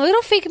like, I'm a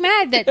little fake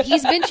mad that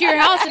he's been to your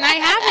house and I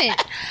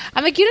haven't.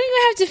 I'm like, you don't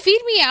even have to feed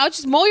me. I'll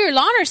just mow your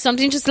lawn or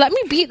something. Just let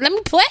me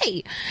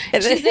play.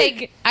 And she's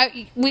like,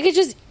 we could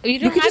just, you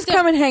don't have just to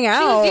come and hang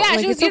out.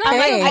 She was, you don't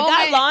have to I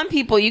got lawn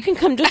people. You can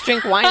come just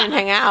drink wine and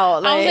hang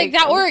out. I was like,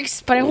 that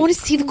works, but I want to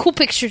see the cool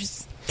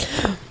pictures.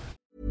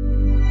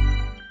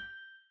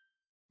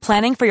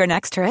 Planning for your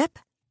next trip?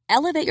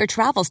 Elevate your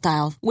travel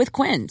style with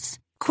Quince.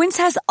 Quince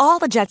has all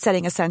the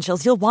jet-setting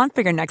essentials you'll want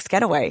for your next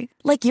getaway,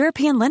 like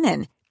European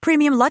linen,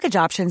 premium luggage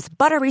options,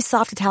 buttery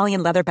soft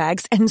Italian leather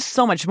bags, and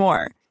so much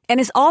more. And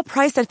is all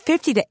priced at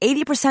 50 to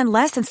 80%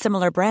 less than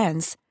similar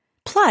brands.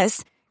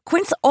 Plus,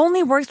 Quince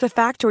only works with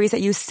factories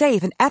that use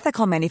safe and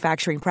ethical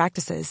manufacturing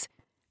practices.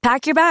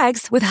 Pack your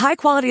bags with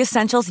high-quality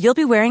essentials you'll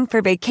be wearing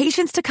for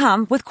vacations to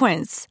come with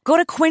Quince. Go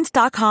to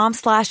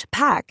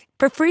quince.com/pack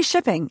for free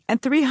shipping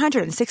and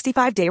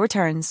 365-day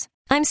returns.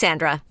 I'm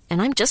Sandra, and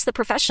I'm just the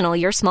professional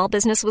your small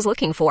business was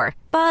looking for.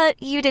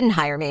 But you didn't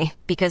hire me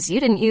because you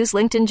didn't use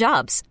LinkedIn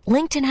Jobs.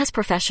 LinkedIn has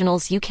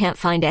professionals you can't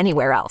find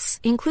anywhere else,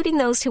 including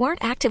those who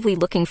aren't actively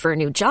looking for a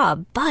new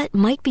job, but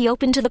might be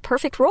open to the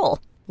perfect role,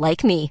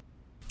 like me.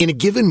 In a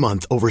given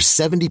month, over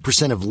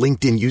 70% of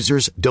LinkedIn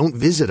users don't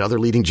visit other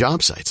leading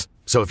job sites.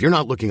 So if you're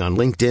not looking on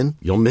LinkedIn,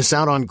 you'll miss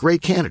out on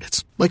great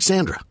candidates like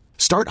Sandra.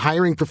 Start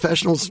hiring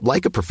professionals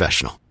like a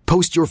professional.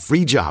 Post your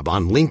free job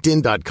on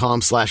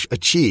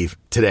linkedin.com/achieve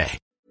today.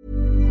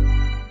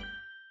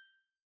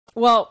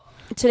 Well,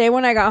 today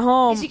when I got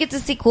home, you get to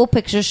see cool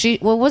pictures.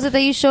 What was it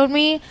that you showed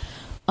me?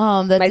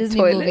 The My Disney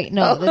toilet. movie.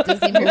 No, the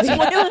Disney movie.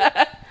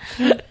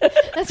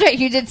 That's right.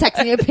 You did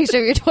text me a picture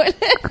of your toilet.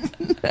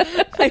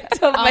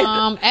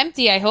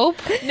 Empty, I hope.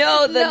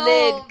 No, the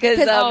lid, because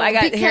I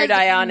got hair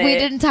dye on it. We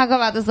didn't talk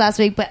about this last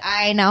week, but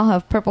I now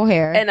have purple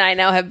hair. And I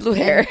now have blue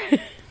hair.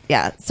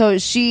 Yeah, so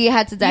she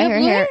had to dye her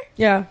hair.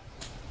 Yeah.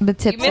 The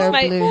tips are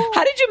blue.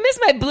 How did you miss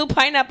my blue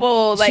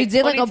pineapple? She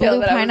did like a blue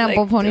that I was,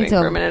 pineapple doing for a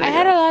ponytail. minute I ago?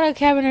 had a lot of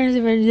cabinets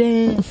in my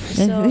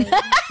so.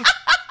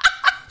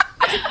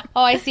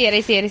 Oh, I see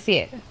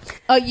it.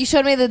 Oh, you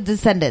showed me the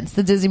Descendants,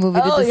 the Disney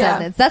movie, The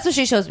Descendants. That's what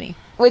she shows me.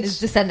 Which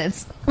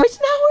Descendants? Which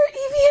now we're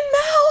Evie and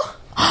Mel.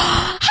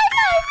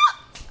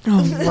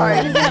 Oh,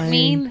 What does that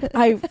mean?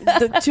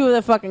 The two of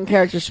the fucking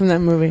characters from that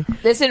movie.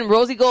 Listen,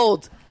 Rosie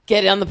Gold,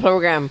 get it on the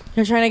program.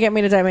 They're trying to get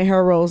me to dye my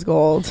hair rose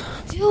gold.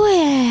 Do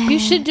it. You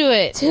should do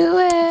it. Do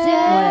it. Do it.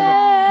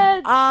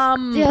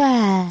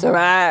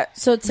 Alright.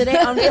 So today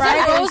on Is it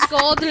Friday, rose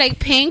gold, like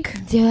pink?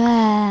 Do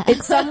it.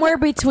 it's somewhere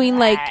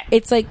between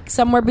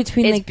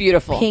it's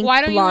beautiful. pink,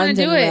 Why don't you wanna blonde,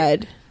 do and it?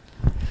 red.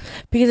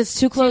 Because it's too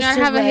Do you close not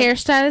to have a red.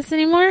 hairstylist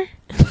anymore?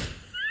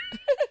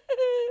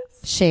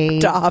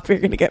 Shade. Stop! You're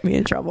gonna get me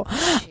in trouble.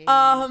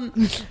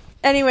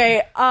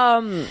 Anyway,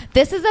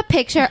 This is a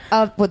picture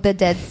of with the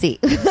Dead Sea.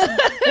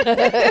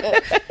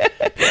 the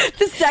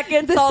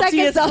second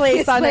saltiest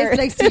place on earth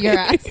next to your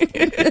ass. Is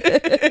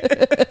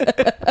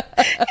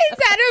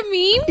that a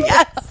meme?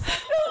 Yes.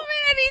 Oh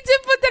man, I need to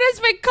put that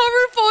as my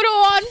cover photo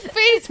on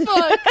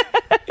Facebook.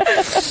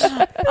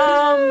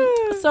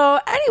 So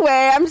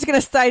anyway, I'm just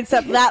gonna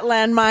sidestep that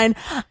landmine.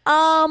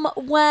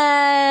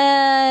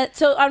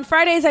 So on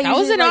Fridays I That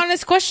was usually an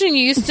honest question.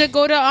 You used to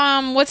go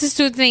to what's his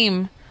dude's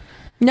name?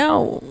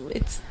 No,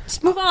 let's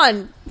move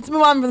on. Let's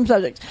move on from the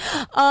subject.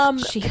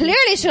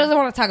 Clearly, she doesn't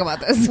want to talk about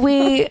this.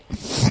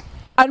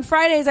 On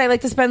Fridays I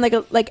like to spend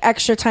like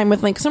extra time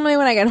with Link. Normally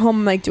when I get home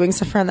I'm like doing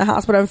stuff around the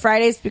house, but on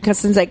Fridays, because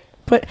since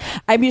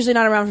I'm usually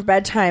not around for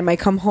bedtime, I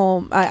come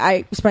home,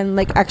 I spend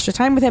like extra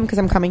time with him because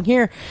I'm coming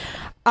here.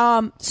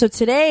 So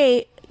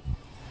today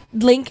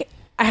Link,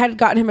 I had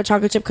gotten him a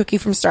chocolate chip cookie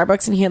from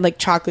Starbucks and he had like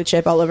chocolate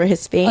chip all over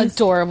his face.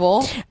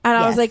 Adorable. And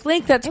I was like,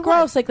 Link, that's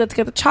gross. Like, let's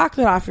get the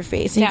chocolate off your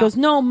face. And he goes,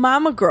 no,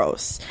 Mama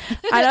gross.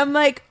 And I'm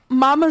like,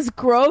 Mama's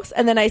gross.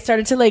 And then I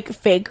started to like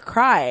fake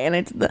cry. And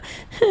I did the,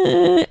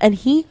 and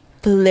he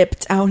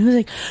flipped out. He was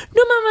like,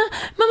 no, Mama,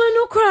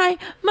 no cry.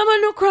 Mama,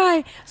 no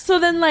cry. So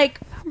then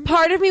like,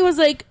 part of me was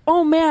like,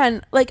 oh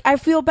man, like I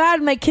feel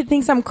bad. My kid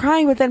thinks I'm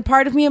crying. But then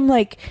part of me, I'm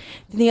like,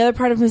 the other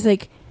part of me is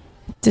like,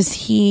 does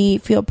he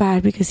feel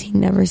bad because he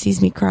never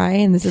sees me cry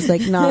and this is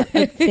like not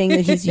a thing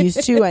that he's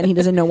used to and he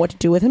doesn't know what to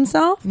do with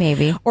himself?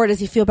 Maybe. Or does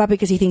he feel bad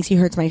because he thinks he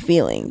hurts my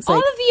feelings? All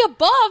Like, of the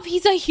above.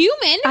 He's a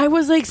human. I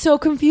was like so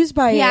confused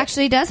by it. He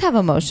actually does have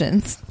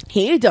emotions.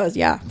 He does,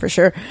 yeah, for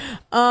sure.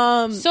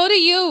 So do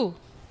you.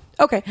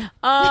 Okay.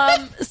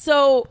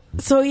 So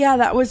yeah,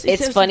 that was.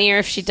 It's funnier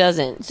if she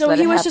doesn't. So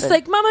he was just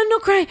like, "Mama, no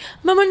cry.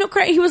 Mama, no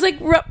cry." He was like,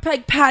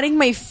 like patting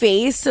my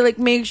face to like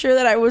make sure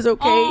that I was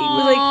okay. He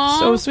was like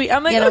so sweet.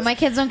 I'm like, my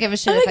kids don't give a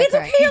shit. I'm like, it's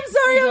okay.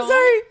 I'm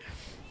sorry.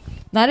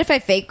 Not if I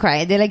fake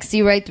cry. They like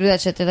see right through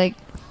that shit. They're like,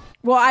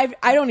 well,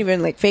 I don't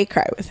even like fake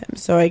cry with him.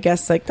 So I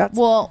guess like that's.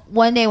 Well,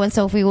 one day when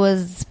Sophie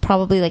was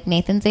probably like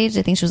Nathan's age,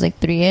 I think she was like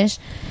 3-ish.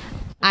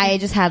 I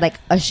just had like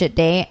a shit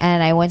day,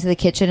 and I went to the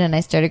kitchen and I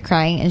started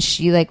crying, and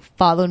she like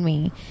followed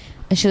me,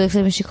 and she looks at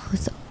me and she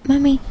goes,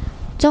 "Mommy,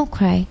 don't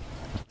cry.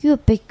 You're a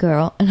big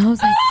girl." And I was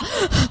like,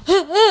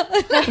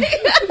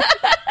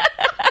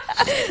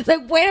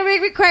 like, way to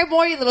make me cry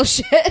more, you little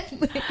shit.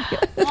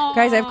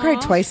 Guys, I've cried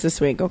twice this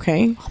week.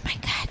 Okay. Oh my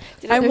god.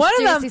 And one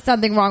of them,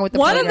 something wrong with the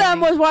one of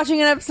them was watching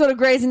an episode of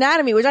Grey's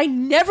Anatomy, which I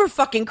never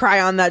fucking cry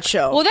on that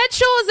show. Well, that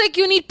show is like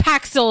you need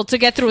Paxil to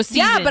get through a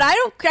season. Yeah, but I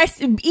don't.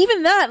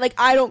 Even that, like,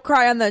 I don't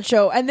cry on that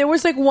show. And there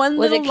was like one.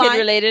 Was little it kid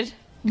related?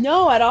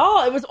 No, at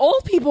all. It was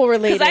old people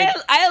related.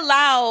 Because I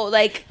allow,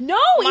 like... No,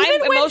 my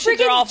even when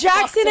emotions are all freaking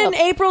Jackson and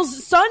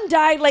April's son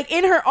died, like,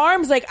 in her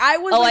arms, like, I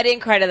was... Oh, like, I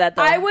didn't cry to that,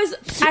 though.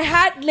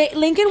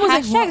 Lincoln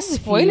was like...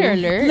 spoiler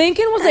alert.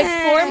 Lincoln was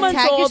like 4 months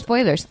Tag old. your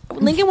spoilers.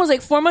 Lincoln was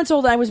like 4 months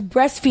old, and I was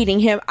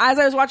breastfeeding him as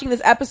I was watching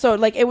this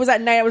episode. Like, it was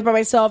at night, I was by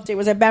myself, it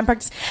was at band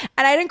practice,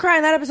 and I didn't cry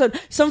in that episode.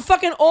 Some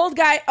fucking old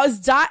guy,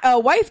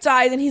 wife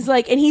dies, and he's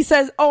like, and he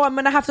says, "Oh, I'm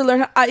gonna have to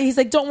learn," he's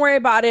like, "Don't worry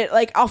about it,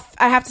 like,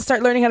 I have to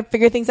start learning how to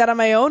figure things out on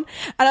my own."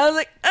 And I was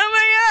like, "Oh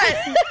my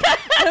god!"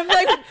 And I'm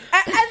like, and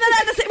then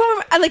at the same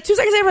moment, like 2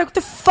 seconds later, I'm like, "What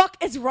the fuck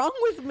is wrong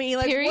with me?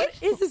 Like, Period? what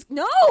is this?"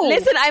 No,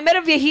 listen, I met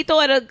a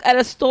viejito at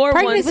a store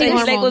once, and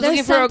he like was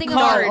looking for a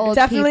card.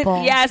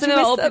 Definitely, yeah, something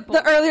about old people.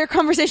 The earlier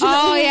conversation.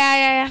 Oh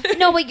yeah.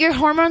 No, but your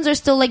hormones are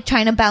still like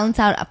trying to balance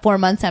out 4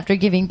 months after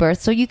giving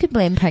birth, so you could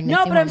blame pregnancy.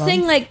 No, but hormones. I'm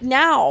saying like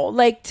now,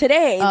 like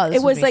today,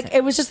 it was like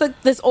it was just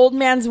like this old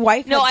man's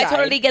wife. No, I had died.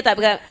 totally get that,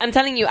 because I'm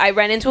telling you, I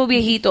ran into a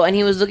viejito and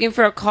he was looking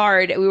for a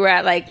card. We were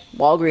at like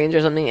Walgreens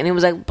or something, and he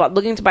was like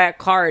looking to buy a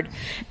card,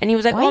 and he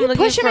was like, Why "Oh, are I'm you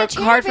looking pushing for my a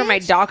chair, card for my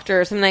bitch?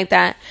 doctor," or something like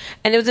that,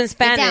 and it was in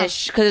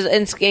Spanish because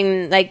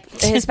in like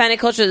Hispanic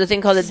culture, there's a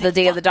thing called the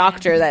Day of the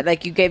Doctor, that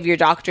like you give your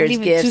doctors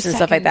gifts and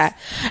stuff like that,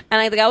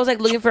 and like the guy was like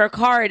looking for a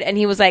card, and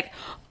he was like.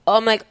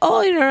 I'm like,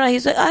 "Oh, you know,"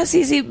 he's like,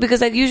 see,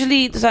 because like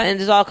usually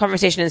there's all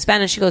conversation in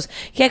Spanish. She goes,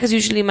 "Yeah, because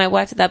usually my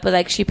wife did that, but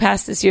like she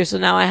passed this year, so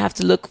now I have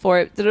to look for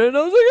it." And I was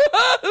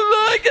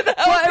like,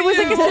 well, it was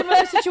like a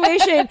similar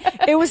situation.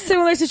 It was a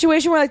similar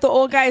situation where like the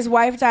old guy's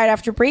wife died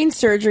after brain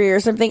surgery or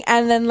something,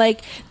 and then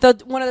like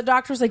one of the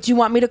doctors was like, "Do you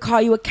want me to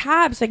call you a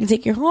cab so I can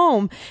take you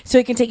home?" So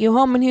he can take you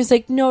home, and he was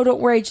like, "No, don't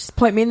worry, just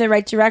point me in the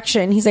right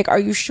direction." He's like, "Are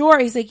you sure?"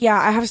 He's like,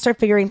 "Yeah, I have to start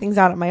figuring things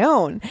out on my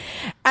own,"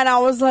 and I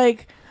was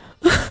like.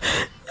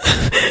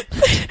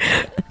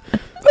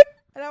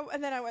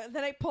 And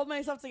then I pulled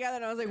myself together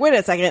and I was like, "Wait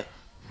a second,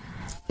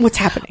 what's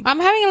happening?" I'm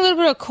having a little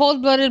bit of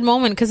cold-blooded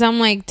moment because I'm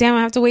like, damn,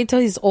 I have to wait till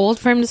he's old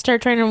for him to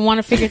start trying to want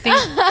to figure things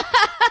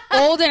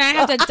old, and I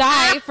have to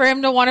die for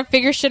him to want to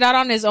figure shit out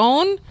on his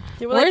own.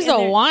 Where's the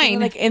wine?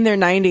 Like in their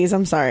 90s.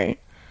 I'm sorry.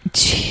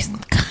 Jeez,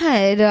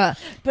 God,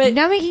 but you're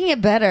not making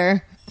it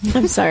better.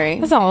 I'm sorry.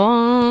 That's a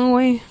long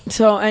way.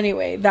 So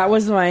anyway, that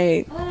was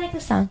my I like the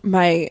song.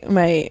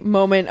 my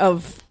moment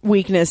of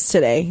weakness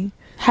today.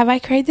 Have I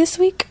cried this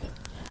week?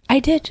 I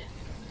did.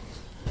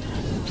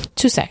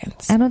 2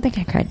 seconds. I don't think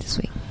I cried this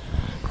week.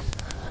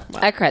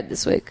 I cried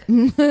this week.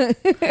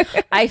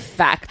 I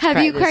fact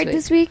Have you cried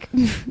this week?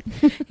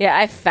 Yeah,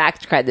 I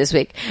fact cried this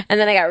week. And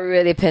then I got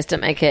really pissed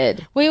at my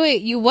kid.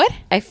 Wait, you what?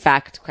 I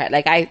fact cried.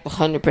 Like, I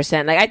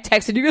 100%. Like, I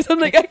texted you guys. I'm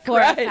like, I cried.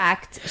 For a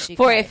fact.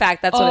 For a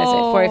fact. That's what I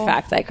said. For a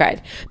fact, I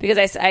cried.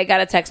 Because I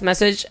got a text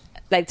message,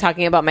 like,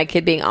 talking about my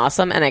kid being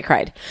awesome, and I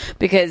cried.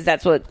 Because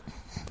that's what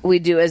we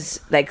do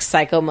as like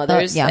psycho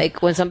mothers. Yeah.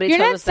 Like when somebody you're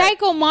tells not us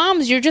psycho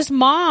moms, you're just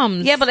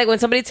moms. Yeah, but like when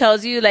somebody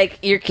tells you like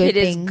your kid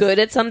is good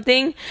at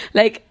something,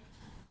 like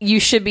you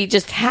should be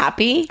just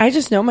happy. I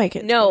just know my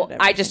kid. No,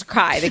 I just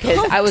cry because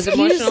I was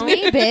emotional.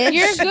 Me, bitch.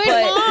 You're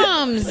good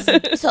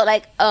moms. So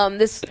like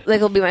this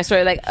like will be my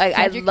story. Like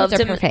I loved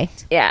him.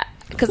 Perfect. Yeah,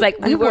 because like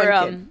we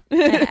were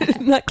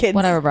not kids.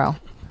 Whatever, bro.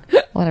 You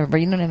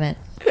know what I meant.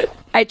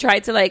 I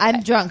tried to like.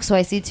 I'm drunk, so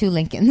I see 2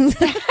 Lincolns.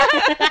 So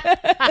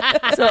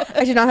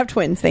I do not have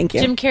twins. Thank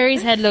you. Jim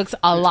Carrey's head looks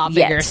a lot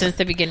bigger Yet. since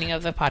the beginning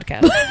of the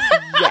podcast.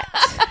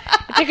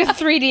 It's like a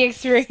 3D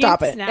experience.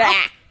 Stop it. Now.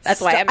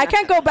 That's why I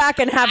can't go back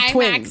and have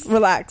twins.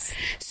 Relax.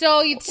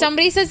 So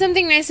somebody said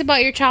something nice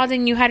about your child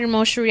and you had an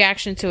emotional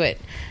reaction to it.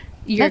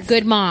 You're a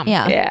good mom.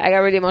 Yeah. Yeah, I got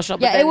really emotional.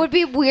 But Yeah, it would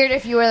be weird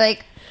if you were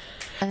like.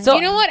 So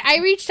you know what? I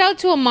reached out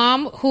to a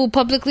mom who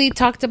publicly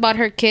talked about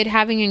her kid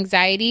having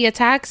anxiety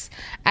attacks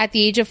at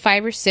the age of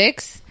 5 or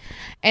 6,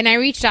 and I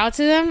reached out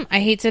to them. I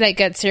hate to like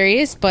get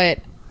serious, but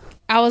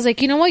I was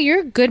like, you know what? You're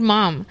a good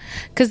mom.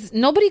 Because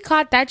nobody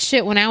caught that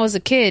shit when I was a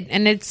kid.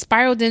 And it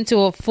spiraled into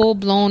a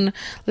full-blown,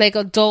 like,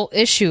 adult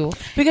issue.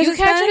 Because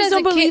Hispanics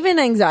don't believe in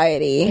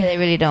anxiety. Yeah, they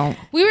really don't.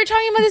 We were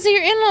talking about this at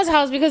your in-laws'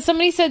 house because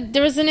somebody said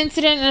there was an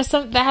incident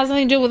that has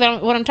nothing to do with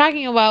what I'm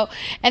talking about.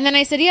 And then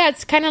I said, yeah,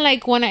 it's kind of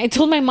like when I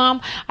told my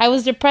mom I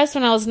was depressed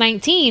when I was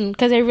 19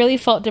 because I really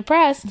felt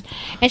depressed.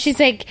 And she's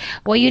like,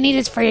 well, you need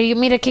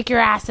me to kick your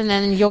ass and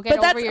then you'll get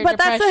over your depression. But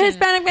that's the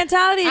Hispanic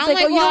mentality. It's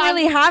like, you don't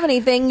really have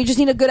anything. You just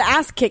need a good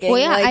ass kicking. Well,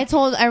 yeah,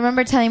 I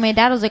remember telling my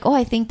dad, I was like, oh,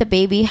 I think the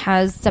baby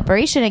has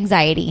separation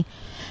anxiety.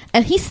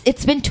 And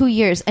it's been 2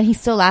 years and he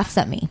still laughs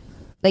at me.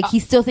 Like, he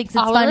still thinks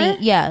it's funny.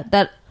 Yeah,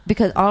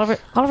 because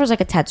Oliver's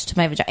like attached to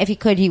my vagina. If he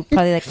could, he'd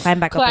probably like climb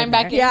back up in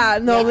there. Yeah,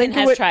 no,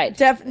 Lincoln has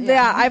tried.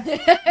 I've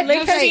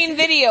seen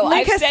video.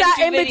 Link has sat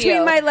in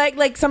between my leg.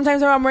 Like,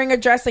 sometimes when I'm wearing a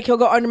dress, like, he'll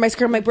go under my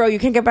skirt. I'm like, bro, you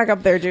can't get back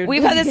up there, dude.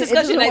 We've had this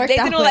discussion. Like,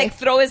 Nathan will like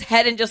throw his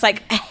head and just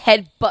like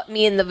headbutt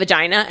me in the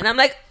vagina, and I'm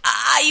like,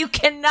 you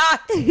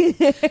cannot.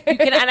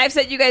 And I've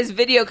sent you guys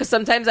video because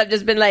sometimes I've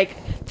just been like,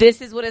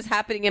 this is what is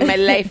happening in my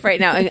life right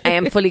now, and I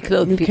am fully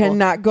clothed. You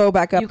cannot go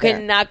back up. You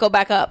cannot go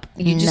back up.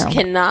 You just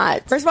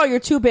cannot. First of all, you're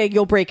too big.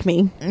 You'll break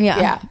me.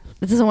 Yeah.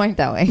 It doesn't work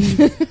that way.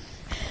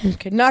 You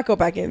could not go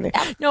back in there.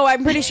 No,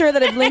 I'm pretty sure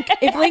that if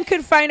Link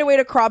could find a way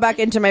to crawl back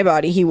into my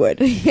body, he would.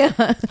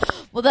 Yeah.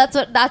 Well, that's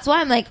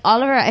why I'm like,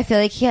 Oliver, I feel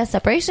like he has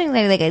separation.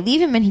 Like I leave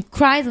him and he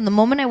cries, and the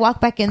moment I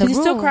walk back in the room, does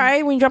he still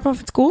cry when you drop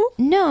off at school?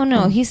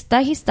 No, he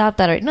stopped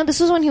that already. No, this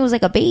was when he was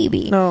like a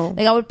baby. No,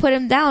 like I would put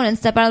him down and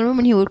step out of the room,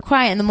 and he would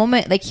cry. And the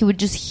moment like he would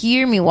just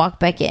hear me walk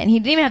back in, he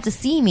didn't even have to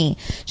see me,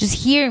 just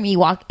hear me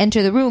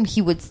enter the room,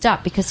 he would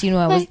stop because he knew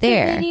I was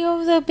there. The video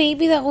of the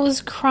baby that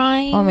was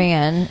crying. Oh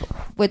man,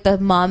 with the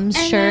mom's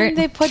shirt. Then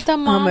they put the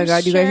mom's Oh my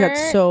god, you guys got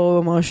so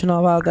emotional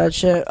about that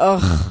shit.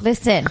 Ugh.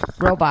 Listen,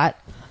 robot.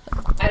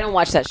 I don't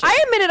watch that shit.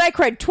 I admitted I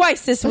cried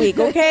twice this week,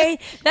 okay?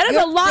 That is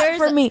a lot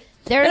for me.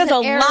 That is a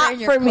lot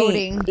for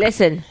me.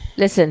 Listen.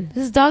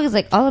 This dog is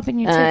like all up in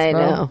your tits, I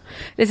bro. know.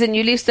 Listen,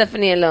 you leave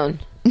Stephanie alone.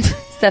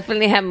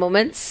 Stephanie have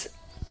moments.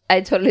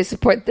 I totally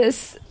support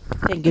this.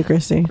 Thank you,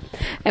 Christy.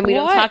 And we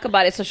don't talk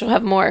about it, so she'll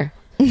have more.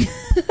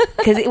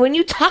 Because when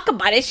you talk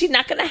about it, she's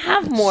not going to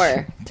have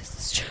more. This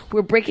is true.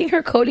 We're breaking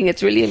her coding.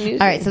 It's really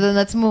amusing. All right, so then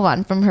let's move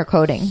on from her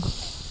coding.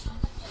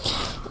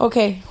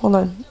 Okay, hold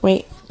on.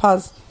 Wait,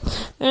 pause.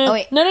 Oh,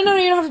 wait. No,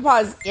 you don't have to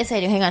pause. Yes, I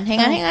do. Hang on.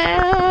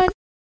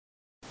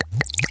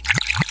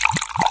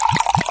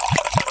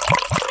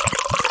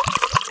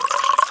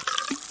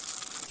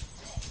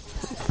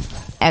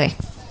 Okay.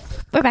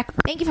 We're back.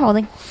 Thank you for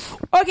holding.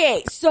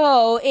 Okay,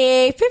 so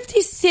a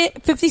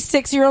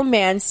 56-year-old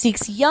man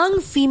seeks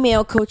young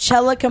female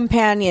Coachella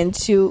companion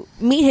to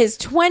meet his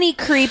 20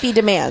 creepy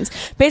demands.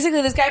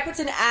 Basically, this guy puts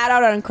an ad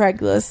out on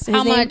Craigslist.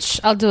 How much?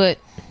 I'll do it.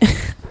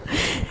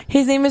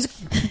 His name is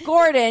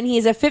Gordon.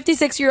 He's a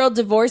 56-year-old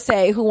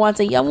divorcee who wants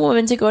a young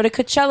woman to go to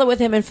Coachella with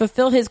him and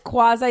fulfill his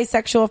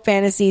quasi-sexual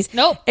fantasies.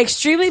 Nope.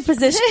 Extremely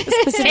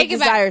specific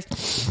desires.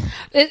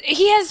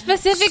 He has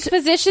specific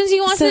positions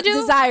he wants to do?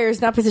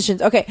 Desires, not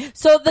positions. Okay.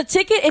 So the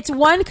ticket, it's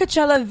one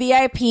Coachella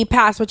VIP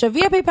pass, which a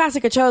VIP pass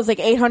at Coachella is like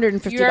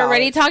 $850. You're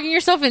already talking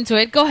yourself into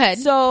it. Go ahead.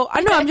 So,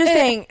 I know, I'm just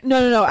saying,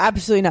 no,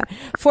 absolutely not.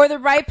 For the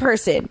right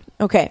person.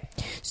 Okay.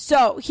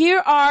 So,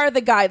 here are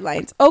the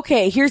guidelines.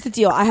 Okay, here's the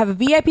deal. I have a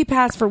VIP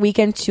pass for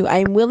weekend 2. I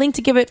am willing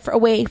to give it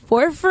away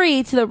for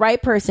free to the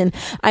right person.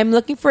 I'm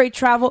looking for a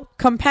travel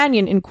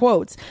companion, in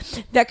quotes,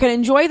 that can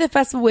enjoy the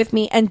festival with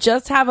me and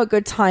just have a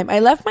good time. I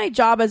left my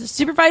job as a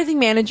supervising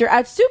manager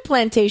at Soup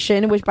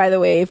Plantation, which, by the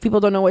way, if people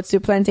don't know what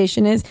Soup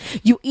Plantation is,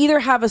 you either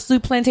have a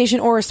soup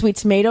plantation or a Sweet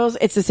Tomatoes.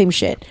 It's the same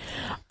shit.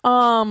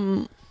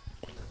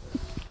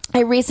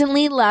 I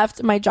recently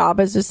left my job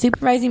as a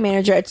supervising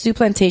manager at Soup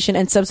Plantation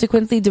and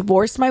subsequently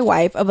divorced my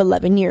wife of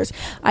 11 years.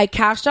 I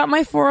cashed out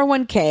my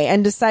 401k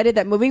and decided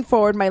that moving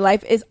forward, my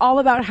life is all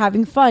about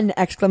having fun! !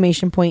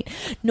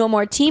 No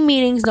more team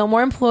meetings, no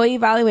more employee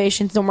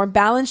evaluations, no more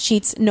balance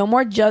sheets, no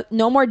more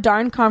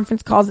darn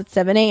conference calls at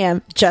 7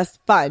 a.m. Just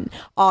fun! !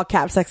 All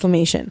caps! ! I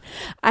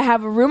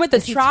have a room at the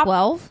Trop.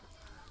 12?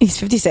 He's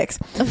 56.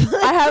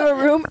 I have a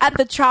room at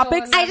the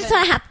Tropics. I just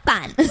want to have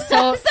fun.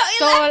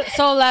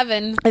 So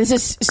 11. This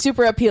is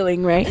super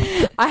appealing, right?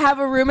 I have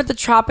a room at the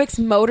Tropics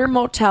Motor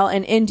Motel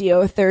in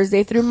Indio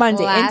Thursday through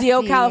Monday. Classy.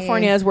 Indio,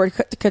 California is where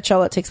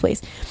Coachella takes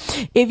place.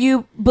 If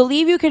you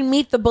believe you can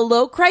meet the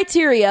below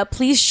criteria,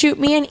 please shoot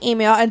me an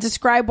email and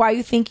describe why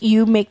you think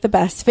you make the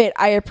best fit.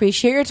 I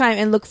appreciate your time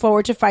and look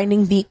forward to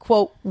finding the,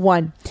 quote,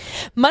 one.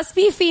 Must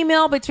be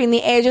female between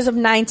the ages of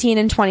 19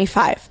 and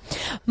 25.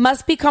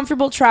 Must be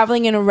comfortable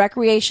traveling in a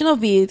recreational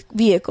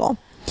vehicle.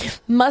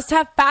 Must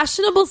have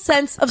fashionable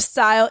sense of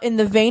style in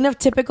the vein of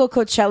typical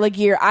Coachella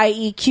gear,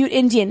 i.e. cute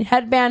Indian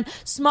headband,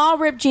 small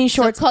ripped jean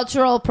shorts. So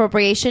cultural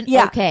appropriation?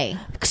 Yeah. Okay.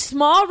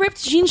 Small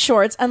ripped jean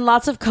shorts and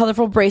lots of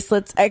colorful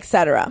bracelets,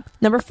 etc.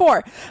 Number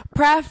 4,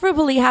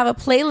 preferably have a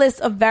playlist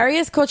of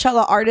various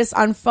Coachella artists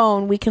on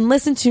phone we can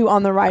listen to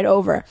on the ride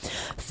over.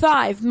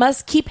 5,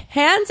 must keep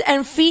hands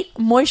and feet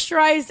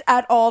moisturized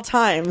at all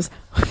times.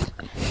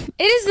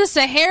 It is the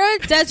Sahara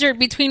Desert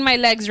between my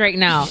legs right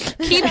now.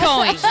 Keep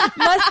going.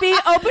 Must be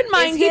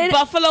open-minded. Is he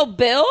Buffalo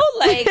Bill?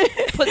 Like,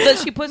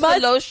 she puts the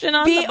lotion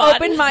on the body? Be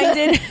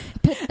open-minded.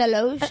 Put the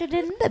lotion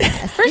in the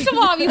basket. First of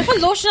all, if you put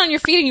lotion on your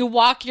feet and you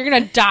walk, you're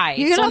gonna die.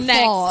 You're gonna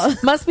fall.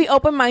 Next, must be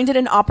open-minded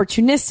and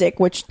opportunistic,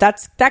 which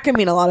that can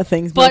mean a lot of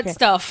things. Butt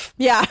stuff.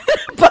 Yeah,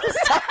 butt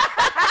stuff.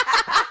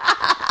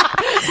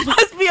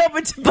 Must be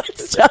open to butt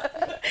stuff.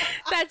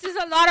 That's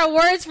just a lot of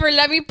words for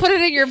let me put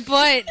it in your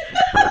butt.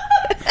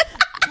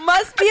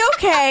 Must be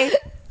okay.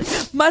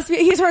 Must be.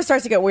 Here's where it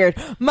starts to get weird.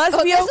 Must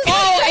be okay.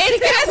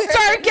 It's gonna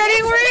start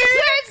getting weird.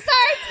 It starts.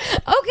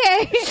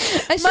 Okay.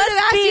 I should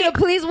have asked you to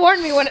please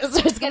warn me when it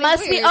starts getting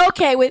Must weird. be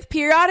okay with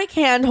periodic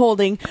hand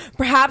holding,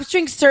 perhaps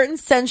drink certain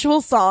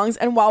sensual songs,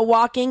 and while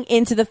walking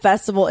into the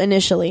festival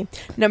initially.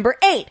 Number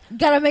 8.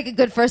 Gotta make a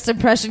good first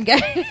impression,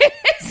 guys.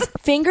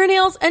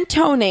 Fingernails and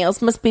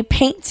toenails must be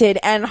painted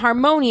and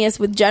harmonious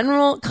with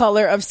general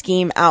color of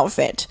scheme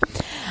outfit.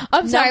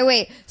 I'm sorry,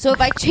 wait. So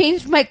if I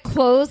change my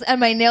clothes and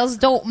my nails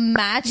don't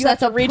match,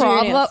 that's a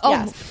problem? Nails. Oh.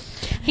 Yes.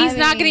 He's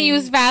not going to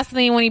use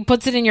Vaseline when he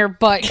puts it in your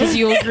butt because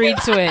you agreed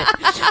to it.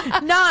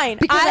 9.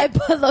 Because I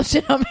put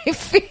lotion on my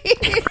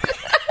feet.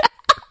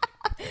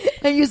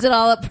 I use it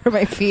all up for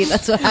my feet.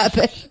 That's what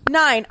happened.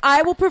 9.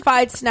 I will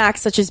provide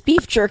snacks such as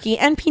beef jerky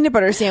and peanut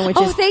butter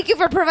sandwiches. Oh, thank you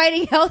for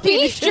providing healthy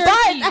beef jerky.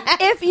 But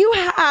if you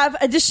have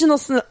additional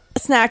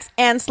snacks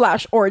and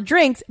 / or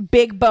drinks,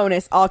 big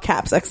bonus, all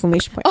caps,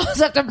 exclamation point. I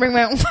also have to bring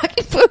my own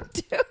fucking food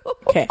too.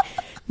 Okay.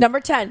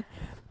 Number 10.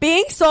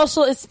 Being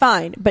social is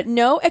fine, but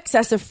no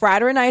excessive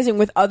fraternizing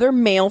with other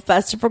male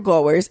festival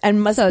goers,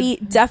 and most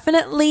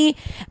definitely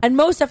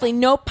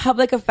no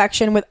public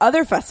affection with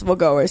other festival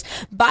goers.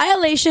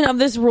 Violation of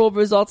this rule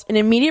results in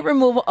immediate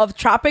removal of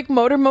Tropic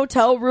Motor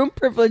Motel room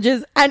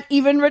privileges and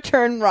even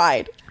return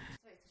ride.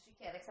 Wait, so she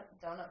can't accept a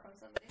donut from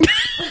somebody?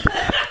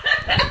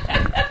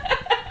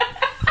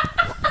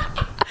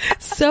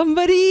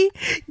 Somebody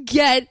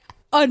get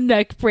a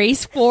neck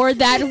brace for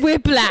that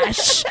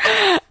whiplash.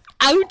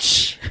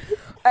 Ouch.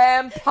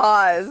 And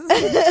pause.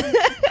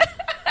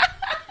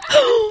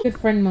 Good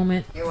friend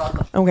moment. You're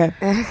welcome.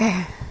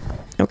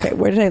 Okay,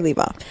 where did I leave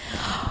off?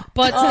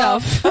 Butt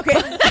stuff.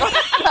 Okay.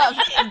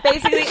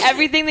 Basically,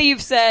 everything that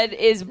you've said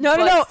is No.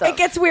 stuff. It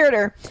gets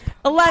weirder.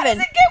 11. How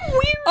does it get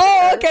weirder?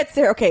 Oh, it gets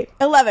there. Okay.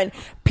 11.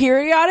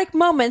 Periodic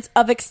moments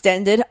of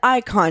extended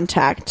eye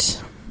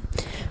contact.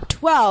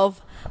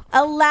 12.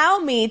 Allow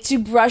me to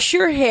brush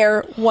your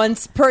hair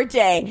once per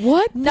day.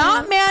 What?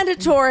 Not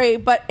mandatory,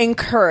 but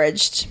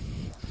encouraged.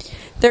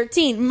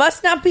 13.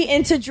 Must not be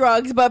into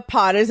drugs, but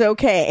pot is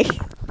okay.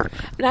 I'm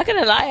not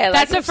gonna lie.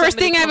 That's the first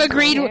thing I've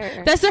agreed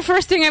with. That's the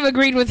first thing I've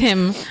agreed with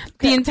him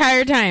the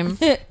entire time.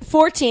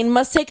 14.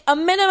 Must take a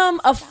minimum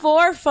of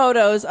 4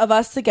 photos of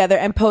us together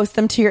and post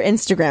them to your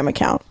Instagram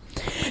account.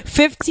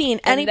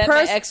 15. Any my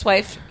person.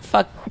 ex-wife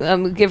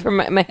give her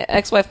my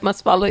ex-wife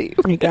must follow you.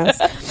 You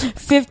guys.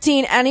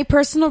 15. Any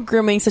personal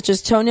grooming such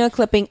as toenail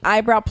clipping,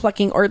 eyebrow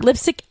plucking, or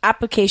lipstick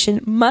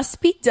application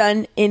must be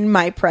done in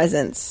my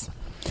presence.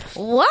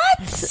 What?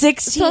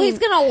 16. So he's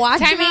gonna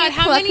watch Time me out.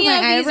 How pluck many my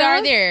of these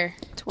eyebrows? are there?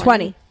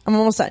 20. I'm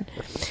almost done.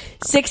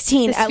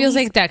 16. This feels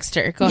like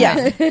Dexter. Go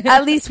ahead.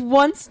 At least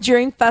once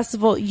during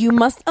festival, you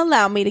must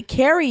allow me to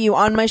carry you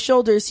on my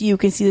shoulders so you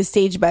can see the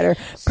stage better.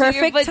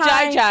 Perfect your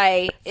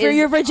time for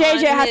your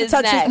vajayjay has to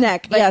touch his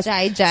neck. Yes.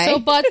 So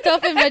butt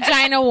stuff and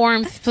vagina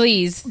warmth,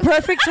 please.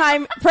 Perfect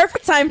time for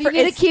You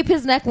need to keep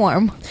his neck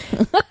warm.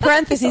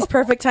 parentheses,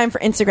 perfect time for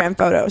Instagram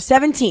photo.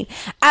 17.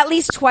 At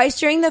least twice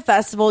during the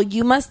festival,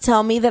 you must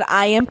tell me that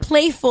I am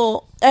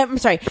playful.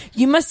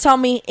 You must tell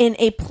me in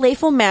a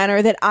playful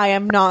manner that I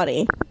am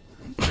naughty.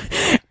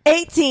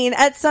 18.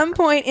 At some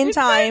point in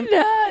time.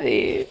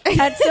 Naughty.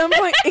 At some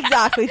point.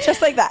 Exactly.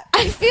 Just like that.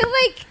 I feel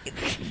like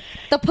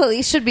the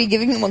police should be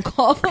giving him a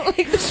call.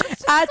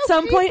 At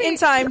some point in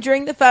time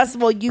during the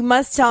festival, you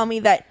must tell me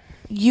that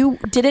you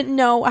didn't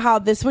know how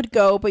this would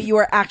go, but you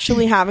are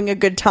actually having a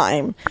good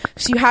time.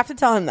 So you have to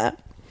tell him that.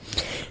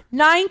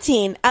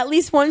 19. At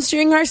least once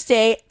during our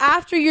stay,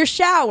 after your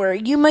shower,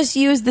 you must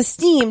use the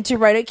steam to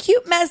write a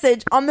cute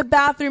message on the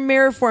bathroom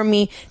mirror for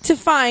me to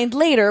find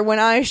later when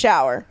I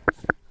shower.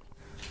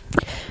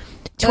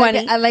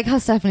 20. I like how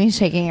Stephanie's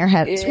shaking her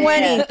head.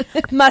 20.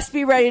 Must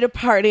be ready to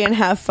party and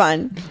have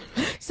fun.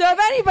 So if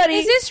anybody...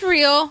 Is this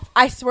real?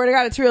 I swear to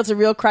God, it's real. It's a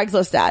real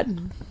Craigslist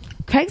ad.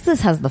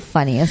 Craigslist has the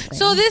funniest thing.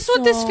 So this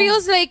this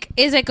feels like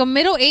is like a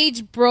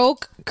middle-aged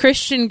broke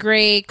Christian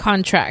Grey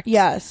contract.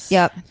 Yes.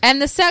 Yep.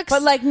 And the sex,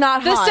 but like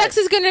not the hot. sex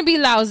is going to be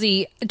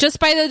lousy just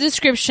by the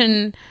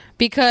description,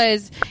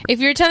 because if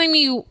you're telling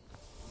me,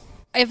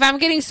 if I'm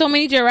getting so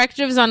many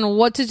directives on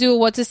what to do,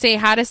 what to say,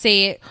 how to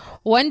say it,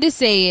 when to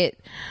say it,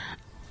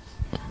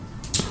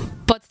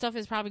 butt stuff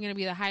is probably going to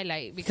be the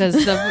highlight because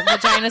the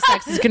vagina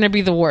sex is going to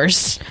be the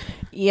worst.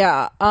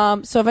 Yeah.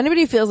 So if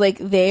anybody feels like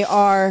they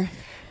are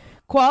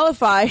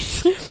qualified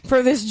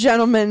for this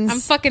gentleman's... I'm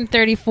fucking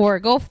 34.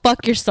 Go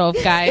fuck yourself,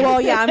 guy. Well,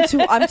 yeah,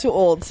 I'm too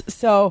old.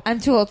 So I'm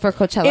too old for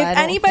Coachella. If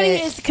anybody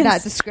is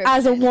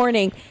as a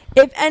warning,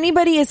 If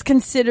anybody is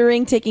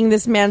considering taking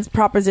this man's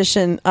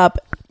proposition up,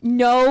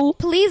 no.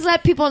 Please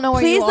let people know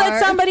where Please you are.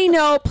 let somebody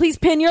know. Please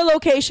pin your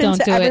location Don't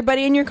to do it.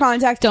 everybody in your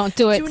contacts. Don't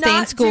do it. Do Stay in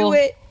not school. do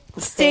it.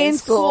 Stay in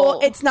school.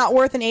 It's not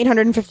worth an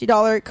 $850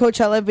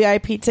 Coachella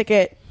VIP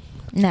ticket.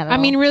 Not I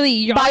mean,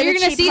 really, all Buy you're the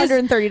going to cheap see is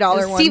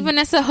 $130 see one.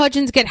 Vanessa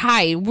Hudgens get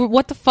high.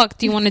 What the fuck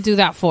do you want to do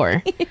that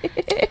for?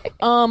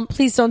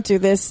 Please don't do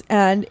this.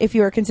 And if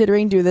you are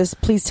considering do this,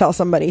 please tell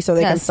somebody so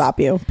they can Yes. stop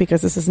you,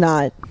 because this is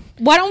not.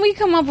 Why don't we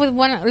come up with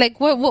one, like,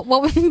 what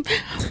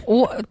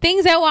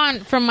things I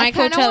want from my I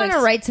kind of Coachella? want to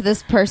write to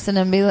this person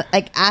and be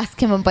like, ask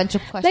him a bunch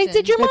of questions. Like,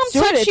 did your mom Let's do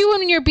touch it. you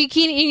in your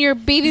bikini, in your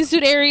bathing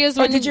suit areas?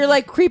 Or did your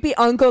like creepy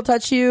uncle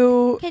touch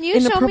you? Can you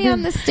in the show me purple-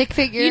 on the stick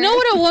figure? You know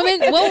what a woman?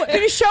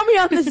 Can you show me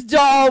on this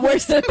doll where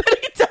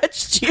somebody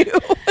touched you?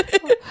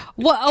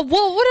 What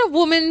would a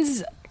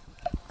woman's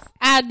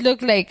ad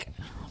look like?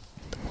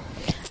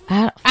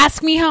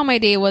 Ask me how my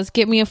day was.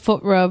 Give me a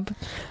foot rub.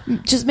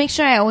 Just make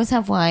sure I always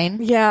have wine.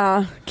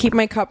 Yeah, keep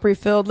my cup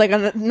refilled, like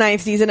on the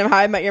 9th season of How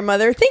I Met Your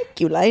Mother. Thank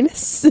you,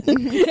 Linus.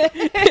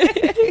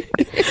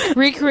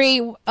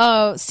 Recreate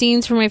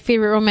scenes from my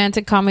favorite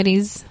romantic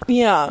comedies.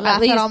 Yeah,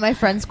 Laugh at all my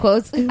friends'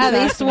 quotes. At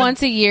least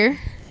once a year.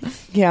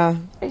 Yeah,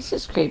 It's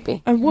just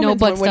creepy. a woman's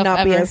butt one would stuff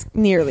not be ever. as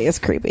nearly as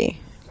creepy.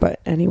 But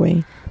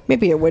anyway,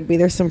 maybe it would be.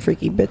 There's some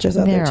freaky bitches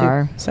out there There too.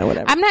 are. So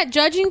whatever. I'm not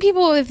judging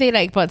people if they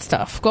like butt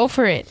stuff. Go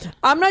for it.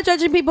 I'm not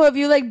judging people if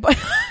you like.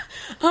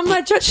 I'm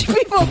not judging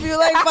people if you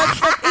like butt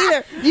stuff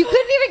either. You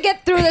couldn't even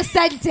get through the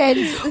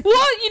sentence.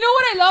 Well, you know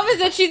what I love is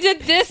that she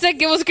did this.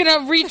 Like it was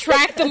gonna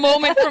retract the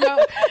moment from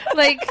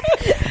like.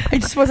 I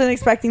just wasn't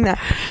expecting that.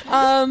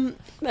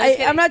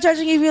 I'm not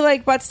judging if you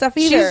like butt stuff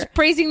either. She's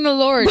praising the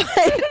Lord.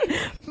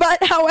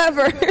 But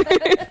however,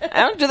 I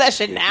don't do that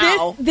shit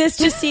now. this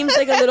just seems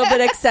like a little bit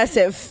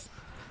excessive.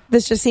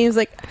 This just seems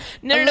like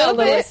No, a no, no. little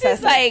But bit this is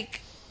excessive.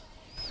 like,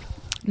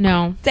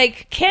 No.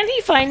 like, can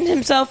he find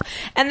himself?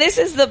 And this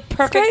is the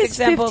perfect guy is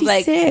example. Of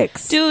like,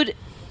 56. dude,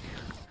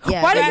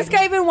 Yeah, Why does this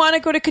guy even want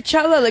to go to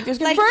Coachella? Like, there's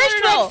gonna Like, be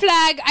First red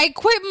flag. I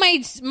quit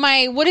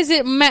my what is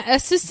it,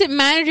 assistant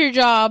manager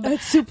job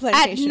At Soup at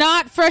Plantation.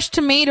 Not Fresh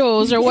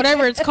Tomatoes or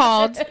whatever it's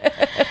called, and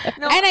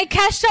I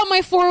cashed out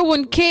my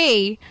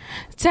 401k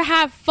to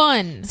have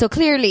fun. So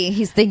clearly,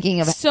 he's thinking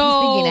of. So,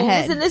 he's thinking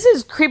ahead. listen, this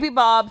is Creepy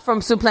Bob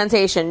from Soup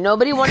Plantation.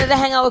 Nobody wanted to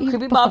hang out with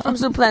Creepy Bob from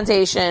Soup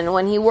Plantation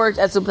when he worked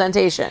at Soup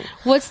Plantation.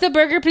 What's the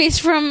burger place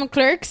from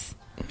Clerks?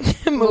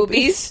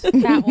 Movies.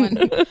 That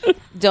one.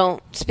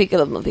 Don't speak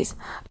of movies.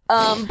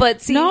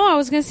 But see, No, I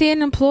was gonna say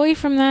an employee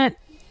from that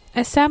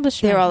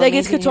establishment. They're all like, it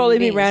amazing could totally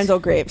be human beings. Randall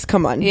Graves.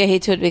 Come on. Yeah, he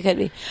totally could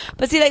be.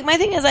 But see, like, my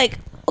thing is like,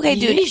 okay,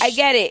 dude, Yeesh. I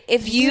get it.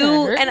 If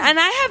you and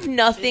I have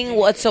nothing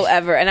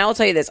whatsoever, and I will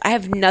tell you this, I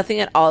have nothing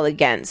at all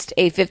against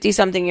a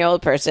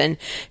 50-something-year-old person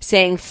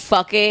saying,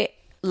 "Fuck it,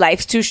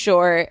 life's too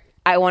short.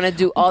 I want to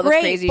do all the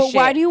Great, crazy but shit."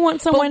 why do you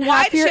want someone But why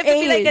half does your she have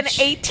to be like an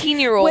age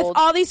 18-year-old with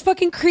all these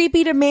fucking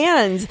creepy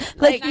demands?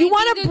 Like, you 19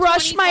 want to to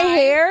brush my 25?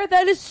 hair?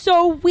 That is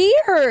so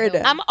weird.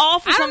 I'm all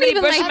for I don't somebody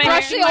even brushing like my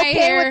brushing hair. my okay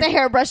hair. with the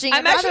hair brushing.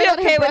 I'm I'd rather actually let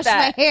him okay with brush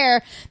that. my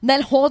hair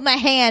than hold my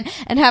hand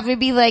and have me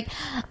be like,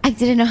 I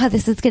didn't know how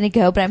this is going to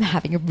go, but I'm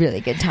having a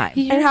really good time.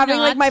 And having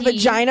like my naughty.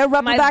 vagina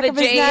rub My the back of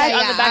his vajay neck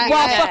on the back of while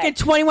your neck. fucking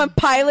 21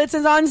 Pilots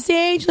is on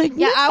stage. Like,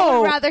 Yeah, I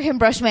no. would rather him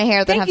brush my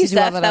hair than Thank have you, to do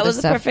all Steph. that That other was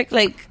the stuff. perfect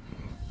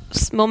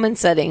moment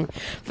setting.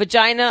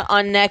 Vagina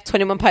on neck,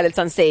 21 Pilots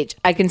on stage.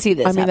 I can see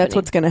this. I mean, that's happening.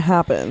 what's gonna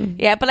happen.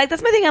 Yeah, but like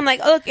that's my thing. I'm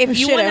like, look, if Oh,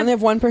 you shit, I want only have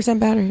 1%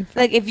 battery.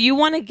 like, if you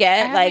want to I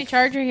get have my like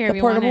charger here. the if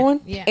you want portable it.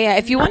 one? Yeah.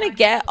 if you want to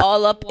get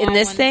all up in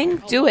this thing,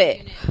 do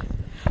it.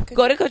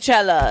 Go to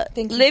Coachella.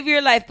 Live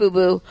your life, boo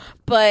boo.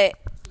 But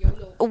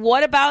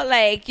what about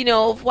like,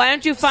 why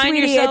don't you find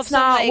Sweetie, yourself it's some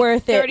not like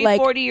worth it. 30, Like-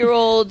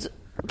 40-year-old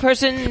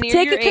person near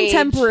Take your a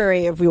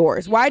contemporary of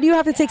yours. Why do you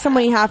have to take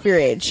somebody half your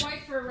age?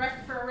 For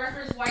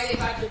reference, why they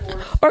got divorced.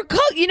 age. Or call,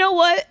 you know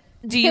what?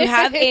 Do you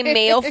have a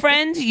male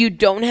friend? You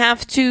don't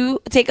have to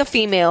take a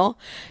female.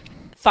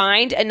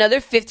 Find another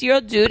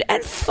 50-year-old dude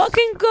and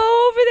fucking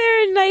go over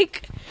there and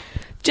like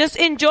just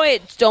enjoy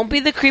it. Don't be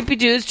the creepy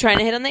dudes trying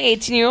to hit on the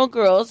 18-year-old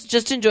girls.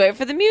 Just enjoy it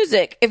for the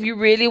music. If you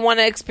really want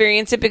to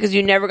experience it because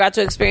you never got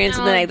to experience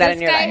something like that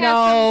in your life.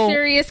 No,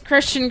 serious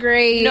Christian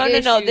Grey. No.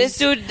 issues. This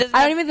dude doesn't.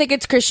 I don't even think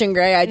it's Christian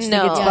Grey. I just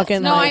think it's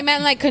fucking. No, like, I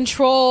meant like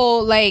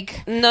control.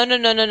 Like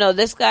No.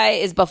 This guy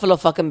is Buffalo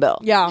fucking Bill.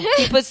 Yeah.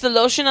 He puts the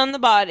lotion on the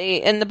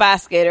body in the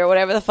basket or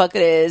whatever the fuck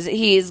it is.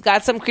 He's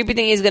got some creepy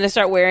thing. He's gonna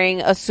start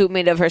wearing a suit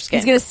made of her skin.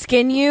 He's gonna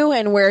skin you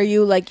and wear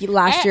you like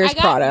last year's I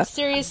got Prada.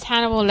 serious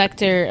Hannibal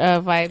Lecter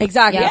vibes.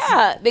 Exactly.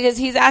 Yeah, because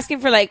he's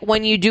asking for like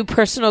when you do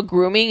personal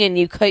grooming and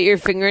you cut your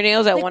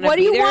fingernails. I Like, want to. what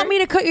do you want me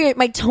to cut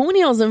my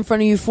toenails in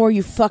front of you for,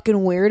 you fucking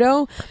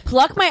weirdo?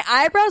 Pluck my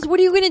eyebrows? What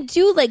are you gonna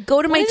do? Like,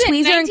 go to What my is it,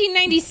 tweezer?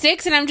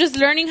 1996, and I'm just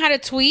learning how to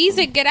tweeze.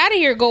 Like, get out of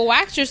here. Go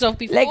wax yourself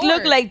before. Like,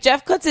 look, like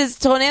Jeff cuts his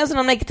toenails, and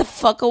I'm like, get the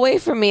fuck away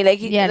from me. Like,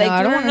 Yeah, like no,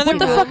 I don't wanna What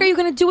the fuck are you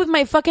gonna do with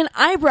my fucking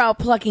eyebrow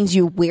pluckings,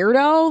 you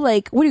weirdo?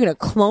 Like, what are you gonna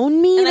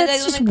clone me? And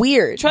That's just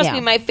weird. Trust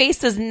me, my face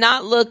does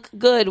not look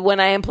good when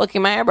I am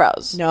plucking my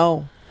eyebrows. No.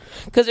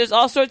 because there's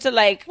all sorts of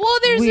like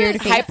there's weird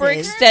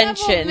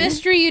hyperextension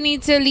mystery you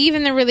need to leave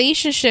in the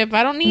relationship.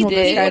 I don't need to.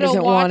 This guy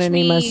doesn't want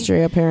any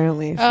mystery,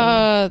 apparently.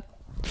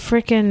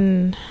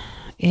 Freaking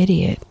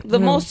idiot. The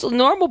most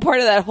normal part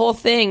of that whole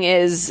thing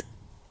is,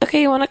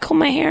 okay, you want to comb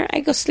my hair? I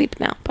go sleep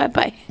now.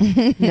 Bye.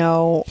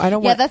 No, I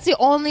don't want... Yeah, that's the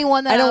only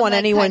one that I don't I'm, want like,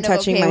 anyone kind of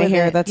touching okay my with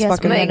hair. it. That's Yes,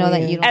 fucking but I know that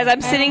weird. you don't. As I'm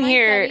sitting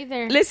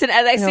here, listen,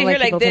 as I sit here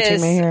like people touching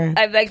this, my hair.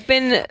 I've like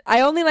been... I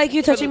only like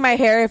you touching my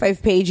hair if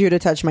I've paid you to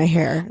touch my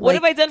hair. What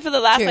have I done for the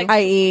last, like...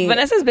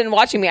 Vanessa's been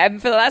watching me.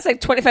 For the last, like,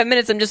 25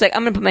 minutes, I'm just like,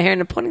 I'm going to put my hair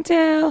in a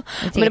ponytail.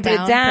 I'm going to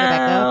put it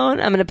down.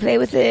 I'm going to play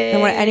with it. I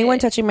don't want anyone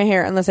touching my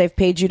hair unless I've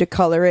paid you to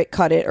color it,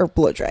 cut it, or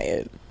blow dry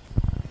it.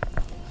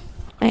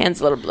 My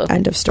hand's a little blue.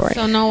 End of story.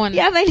 So no one...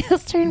 Yeah, my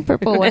nails turn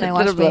purple when I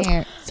wash my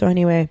hair. So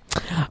anyway...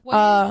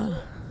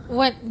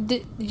 What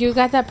you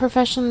got that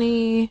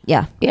professionally?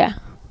 Yeah.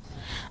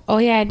 Oh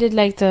yeah, I did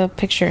like the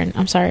picture.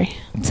 I'm sorry.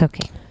 It's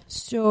okay.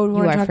 So you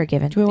are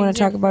forgiven. Do we want to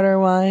talk about our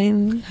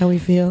wine? How we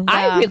feel?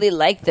 I really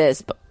like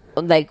this,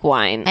 like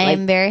wine. I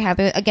am very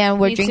happy. Again,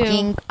 we're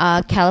drinking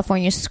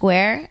California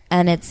Square,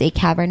 and it's a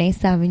Cabernet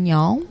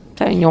Sauvignon.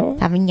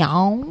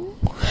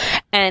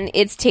 And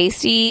it's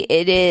tasty.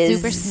 It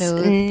is super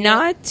smooth,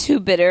 not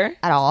too bitter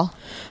at all.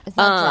 It's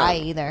not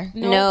dry either.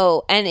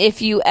 No. And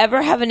if you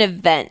ever have an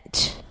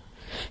event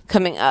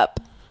coming up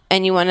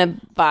and you want to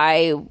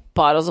buy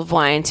bottles of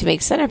wine to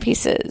make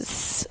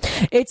centerpieces,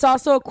 it's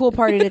also a cool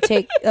party to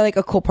take, like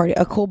a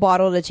cool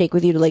bottle to take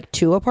with you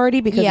to a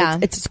party, because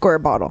it's a square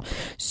bottle.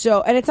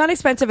 So, and it's not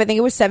expensive. I think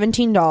it was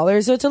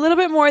 $17. So it's a little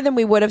bit more than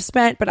we would have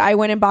spent, but I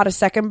went and bought a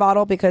second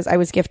bottle because I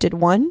was gifted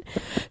one.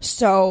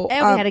 So,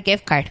 and we had a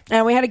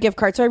gift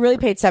card. So I really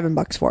paid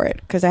 $7 for it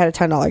because I had a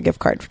 $10 gift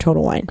card for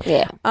Total Wine.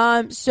 Yeah.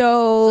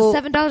 So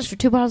 $7 for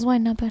 2 bottles of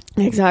wine, not bad.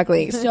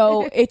 Exactly.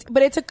 So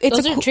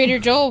those are Trader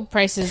Joe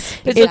prices.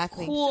 Exactly.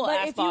 It's a cool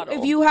ass bottle.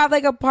 If you have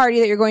like a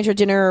party that you're going to, a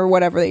dinner or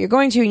whatever that you're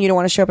going to, and you don't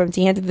want to show up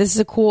empty-handed, this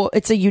is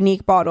it's a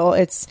unique bottle.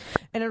 It's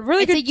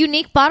a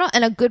unique bottle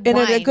and a good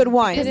wine. A good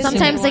wine. Because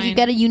sometimes you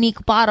get a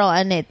unique bottle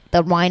and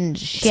the wine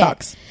shit.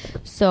 Sucks.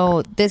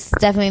 So this is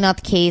definitely not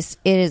the case.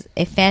 It is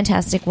a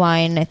fantastic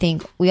wine. I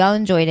think we all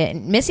enjoyed it,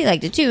 and Missy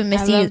liked it too.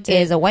 Missy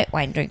is a white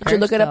wine drinker. Did you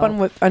look it up on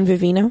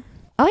Vivino?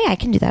 Oh yeah, I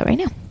can do that right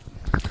now.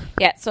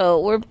 Yeah, so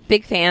we're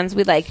big fans.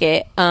 We like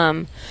it.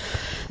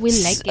 We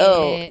like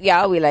it.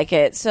 Yeah, we like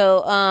it.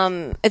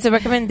 So it's a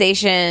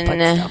recommendation.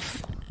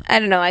 I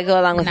don't know. I go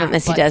along with what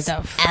Missy does.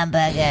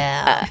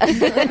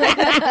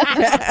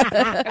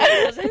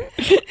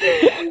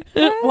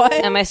 What?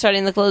 Am I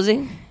starting the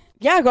closing?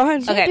 Yeah, go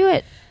ahead. Okay. Do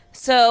it.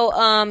 So,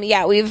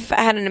 we've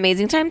had an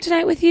amazing time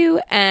tonight with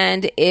you,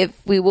 and if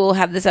we will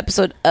have this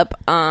episode up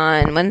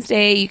on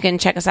Wednesday, you can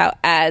check us out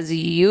as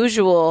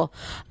usual,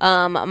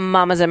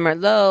 Mamas and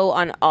Merlot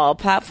on all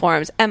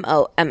platforms,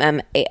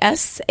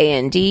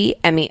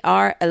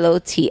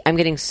 MOMMASANDMERLOT. I'm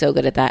getting so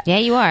good at that. Yeah,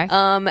 you are.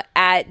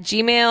 At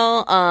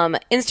Gmail,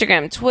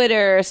 Instagram,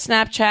 Twitter,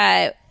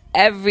 Snapchat,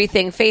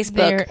 everything, Facebook.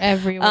 They're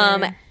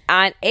everywhere.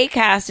 On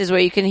Acast is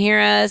where you can hear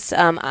us.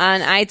 On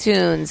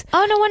iTunes.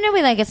 Oh, no wonder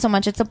we like it so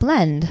much. It's a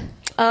blend.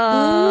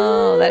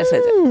 Oh, that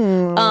explains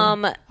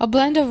it. A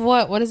blend of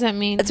what? What does that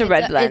mean? It's a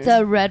red blend. It's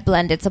a red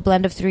blend. It's a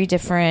blend of 3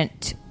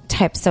 different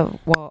types of.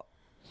 Well,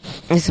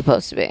 it's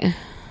supposed to be.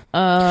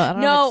 I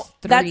don't know.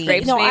 That's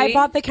grapes. No, maybe? I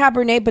bought the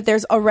Cabernet, but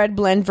there's a red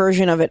blend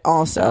version of it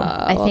also.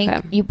 I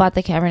think you bought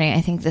the Cabernet.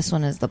 I think this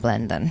one is the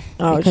blend then.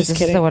 Oh, because just this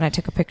kidding. is the one I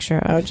took a picture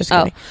of. Oh, just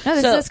kidding. No,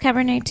 this is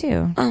Cabernet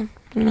too. Oh.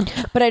 No.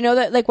 But I know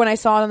that when I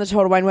saw it on the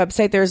Total Wine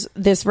website, there's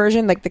this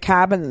version, like the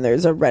Cab, and then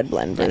there's a red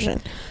blend version.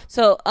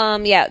 So,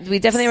 we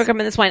definitely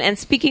recommend this wine. And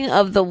speaking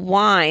of the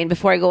wine,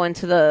 before I go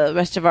into the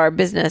rest of our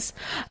business,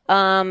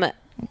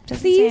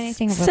 please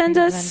send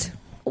us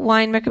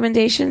wine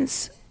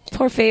recommendations.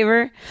 For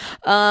favor.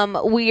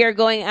 We are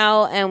going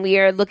out and we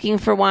are looking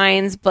for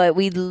wines, but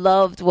we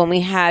loved when we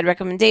had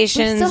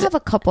recommendations. We still have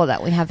a couple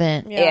that we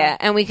haven't. Yeah,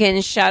 and we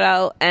can shout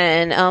out.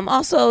 And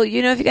also, if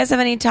you guys have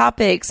any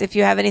topics, if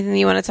you have anything that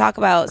you want to talk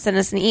about, send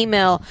us an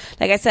email.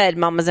 Like I said,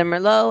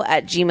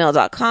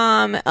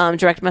 mamasandmerlot@gmail.com.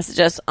 Direct message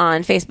us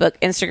on Facebook,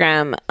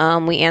 Instagram.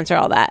 We answer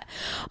all that.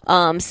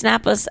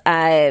 Snap us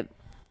at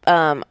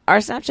our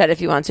Snapchat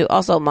if you want to.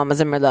 Also, Mamas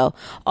and Merlot.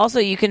 Also,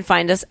 you can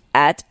find us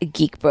at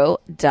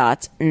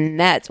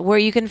geekbro.net, where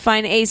you can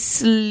find a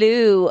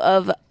slew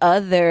of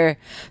other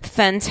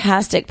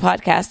fantastic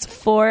podcasts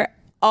for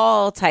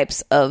all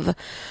types of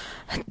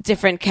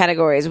different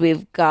categories.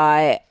 We've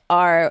got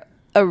our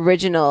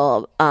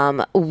original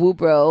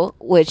Woobro,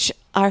 which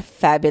are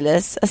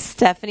fabulous.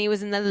 Stephanie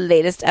was in the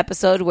latest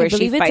episode where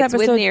she fights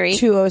with Neri.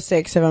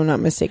 206, if I'm not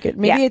mistaken.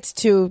 Maybe it's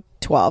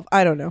 212.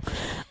 I don't know.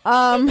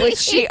 Which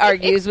she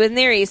argues with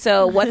Neri.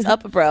 So what's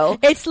up, bro?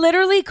 It's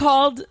literally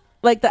called,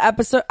 like, the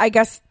episode, I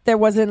guess there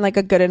wasn't like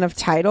a good enough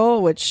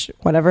title, which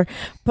whatever.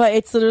 But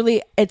it's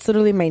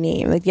literally my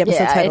name. Like the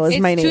episode title is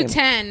my name. It's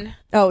 210.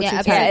 Oh,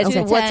 yeah, 210. it's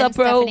Okay. What's Up,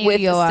 Bro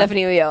with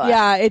Stephanie Ulloa.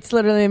 Yeah, it's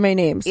literally my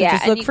name. So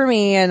just look for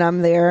me, and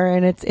I'm there,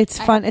 and it's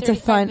fun. It's a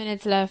fun.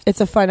 Minutes left.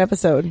 It's a fun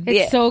episode.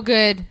 It's so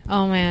good.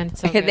 Oh man,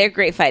 it's so good. They're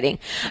great fighting,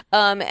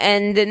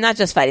 and not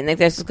just fighting. Like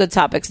there's good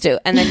topics too.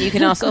 And then you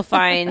can also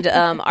find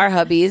our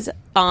hubbies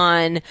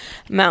on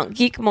Mount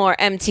Geekmore,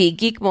 MT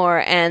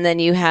Geekmore, and then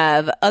you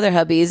have other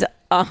hubbies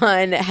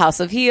on House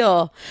of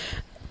Heel,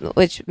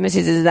 which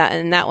Missy's is that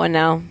in that one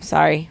now.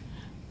 Sorry.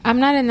 I'm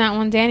not in that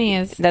one. Danny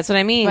is. That's what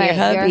I mean. Right, your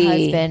hubby. your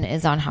husband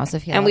is on House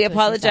of Heel. And we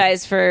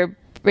apologize for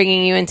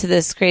bringing you into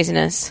this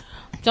craziness.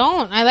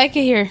 Don't. I like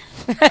it here.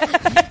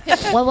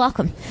 Well,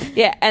 welcome.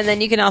 Yeah, and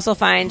then you can also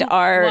find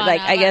our,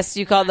 I guess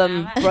you call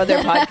them brother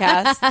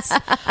podcasts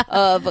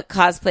of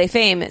cosplay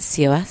fame.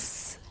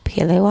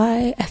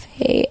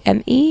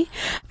 COSPLAYFAME.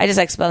 I just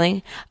like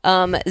spelling.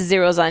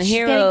 Zeros on She's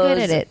Heroes. getting good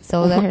at it,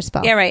 so let her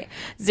spell. Yeah, right.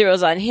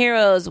 Zeros on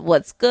Heroes.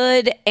 What's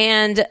good?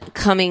 And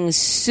coming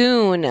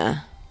soon.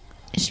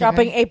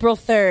 Dropping April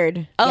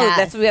 3rd. Oh,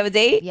 that's we have a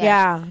date?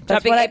 Yeah.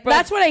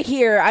 That's what I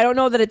hear. I don't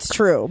know that it's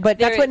true, but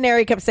that's what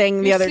Neri kept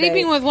saying the other day.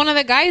 Sleeping with one of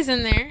the guys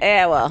in there.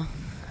 Yeah, well.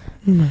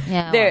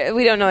 Yeah.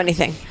 We don't know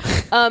anything.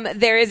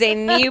 There is a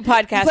new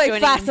podcast Play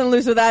joining. fast and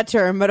loose with that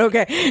term, but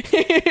okay.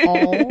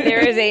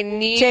 There is a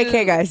new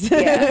JK, guys.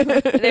 Yeah.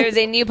 There is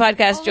a new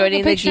podcast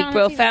joining the Geek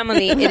Bro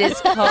family. It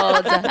is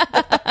called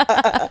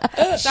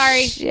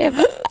Sorry.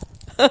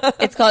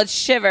 It's called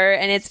Shiver,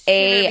 and it's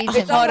a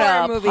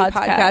horror movie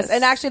podcast.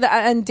 And actually,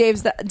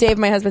 Dave,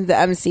 my husband's the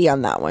MC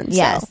on that one.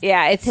 Yes. So.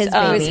 Yeah, it's it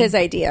was his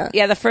idea.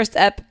 Yeah, the first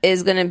ep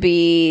is going to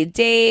be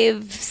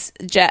Dave,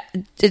 Jeff,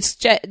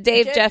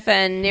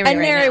 and Neri.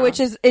 And Neri, which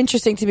is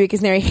interesting to me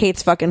because Neri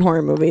hates fucking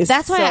horror movies.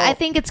 That's why I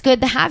think it's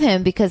good to have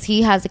him because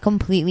he has a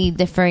completely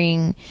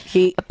differing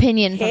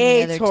opinion from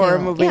the other horror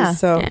two. movies. Yeah.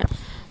 So. Yeah.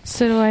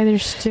 So do I. They're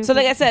stupid. So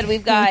like I said,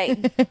 we've got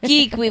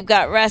geek, we've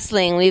got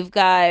wrestling, we've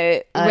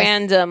got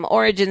random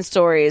origin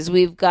stories,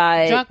 we've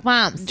got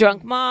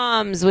drunk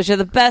moms, which are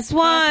the best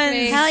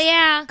ones. Hell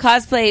yeah.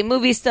 Cosplay,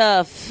 movie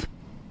stuff,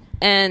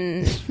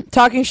 and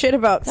talking shit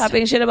about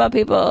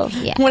people.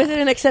 Yeah. What is it?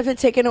 An accepted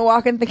taking a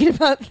walk and thinking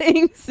about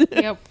things.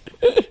 Yep.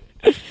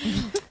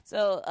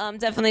 So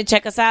definitely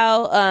check us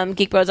out,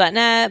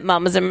 geekbro.net,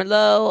 Mamas and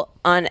Merlot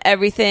on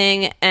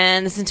everything,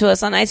 and listen to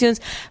us on iTunes.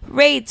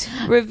 Rate,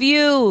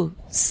 review,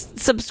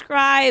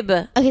 subscribe.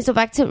 Okay, so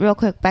back to when we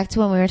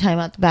were talking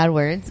about the bad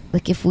words.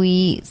 Like if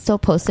we still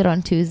post it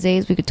on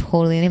Tuesdays, we could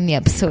totally name the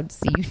episode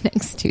 "See You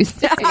Next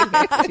Tuesday."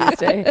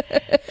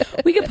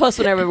 We could post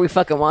whenever we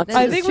fucking want to.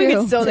 I think we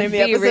could still name the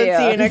episode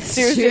 "See You Next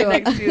Tuesday."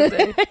 Next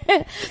Tuesday.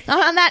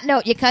 Not on that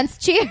note, you cunts.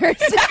 Cheers.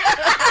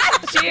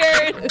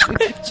 Cheers.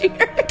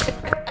 Cheers.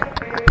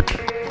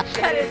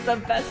 That is the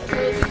best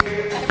truth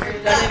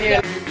ever done in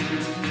your life.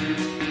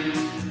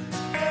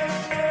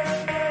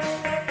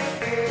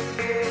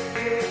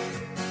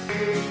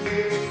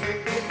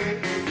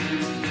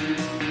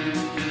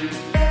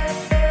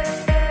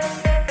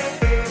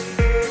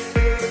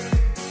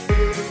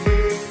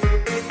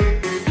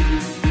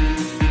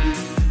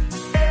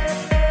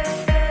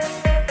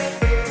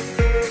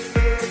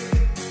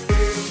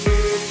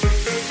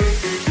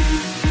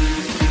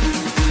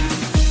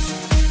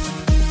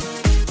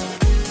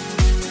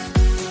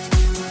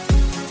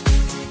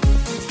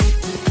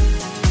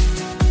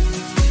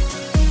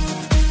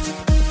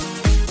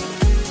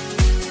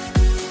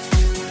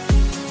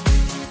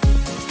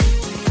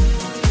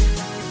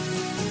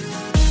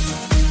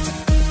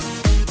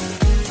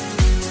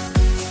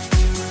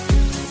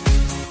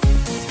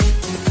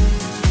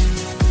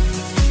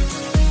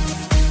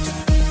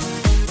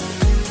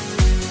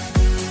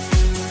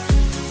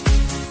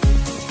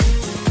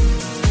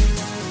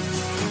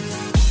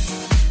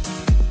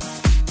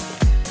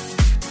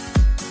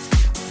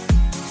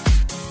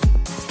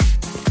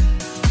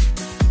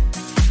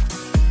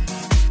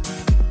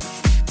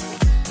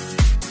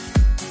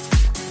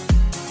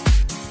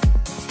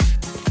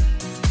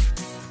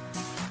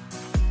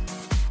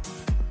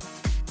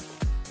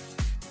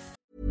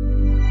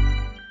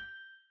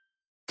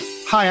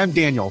 Hi, I'm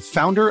Daniel,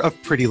 founder of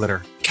Pretty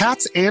Litter.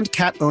 Cats and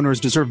cat owners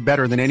deserve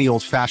better than any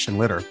old-fashioned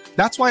litter.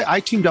 That's why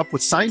I teamed up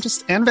with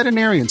scientists and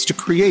veterinarians to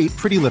create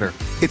Pretty Litter.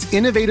 Its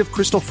innovative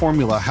crystal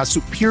formula has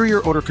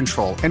superior odor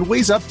control and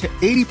weighs up to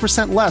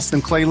 80% less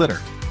than clay litter.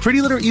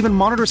 Pretty Litter even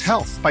monitors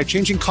health by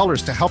changing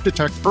colors to help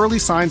detect early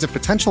signs of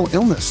potential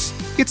illness.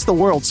 It's the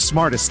world's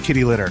smartest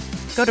kitty litter.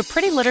 Go to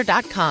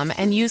prettylitter.com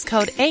and use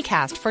code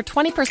ACAST for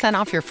 20%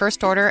 off your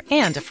first order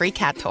and a free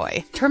cat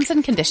toy. Terms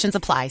and conditions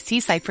apply. See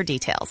site for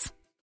details.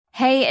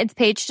 Hey, it's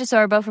Paige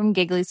DeSorbo from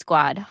Giggly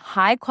Squad.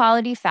 High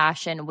quality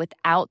fashion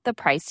without the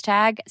price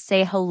tag.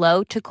 Say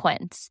hello to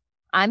Quince.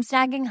 I'm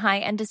snagging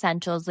high-end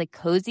essentials like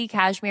cozy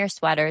cashmere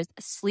sweaters,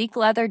 sleek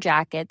leather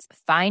jackets,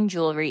 fine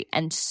jewelry,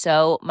 and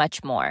so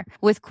much more.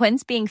 With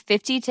Quince being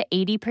 50 to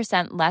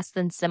 80% less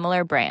than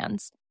similar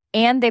brands.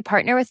 And they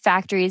partner with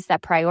factories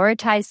that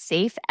prioritize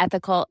safe,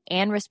 ethical,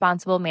 and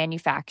responsible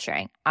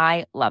manufacturing.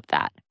 I love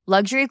that.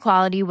 Luxury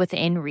quality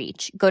within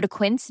reach. Go to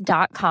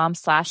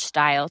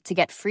quince.com/style to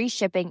get free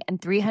shipping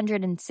and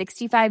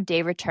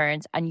 365-day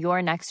returns on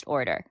your next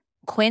order.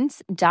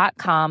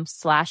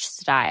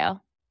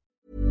 Quince.com/style.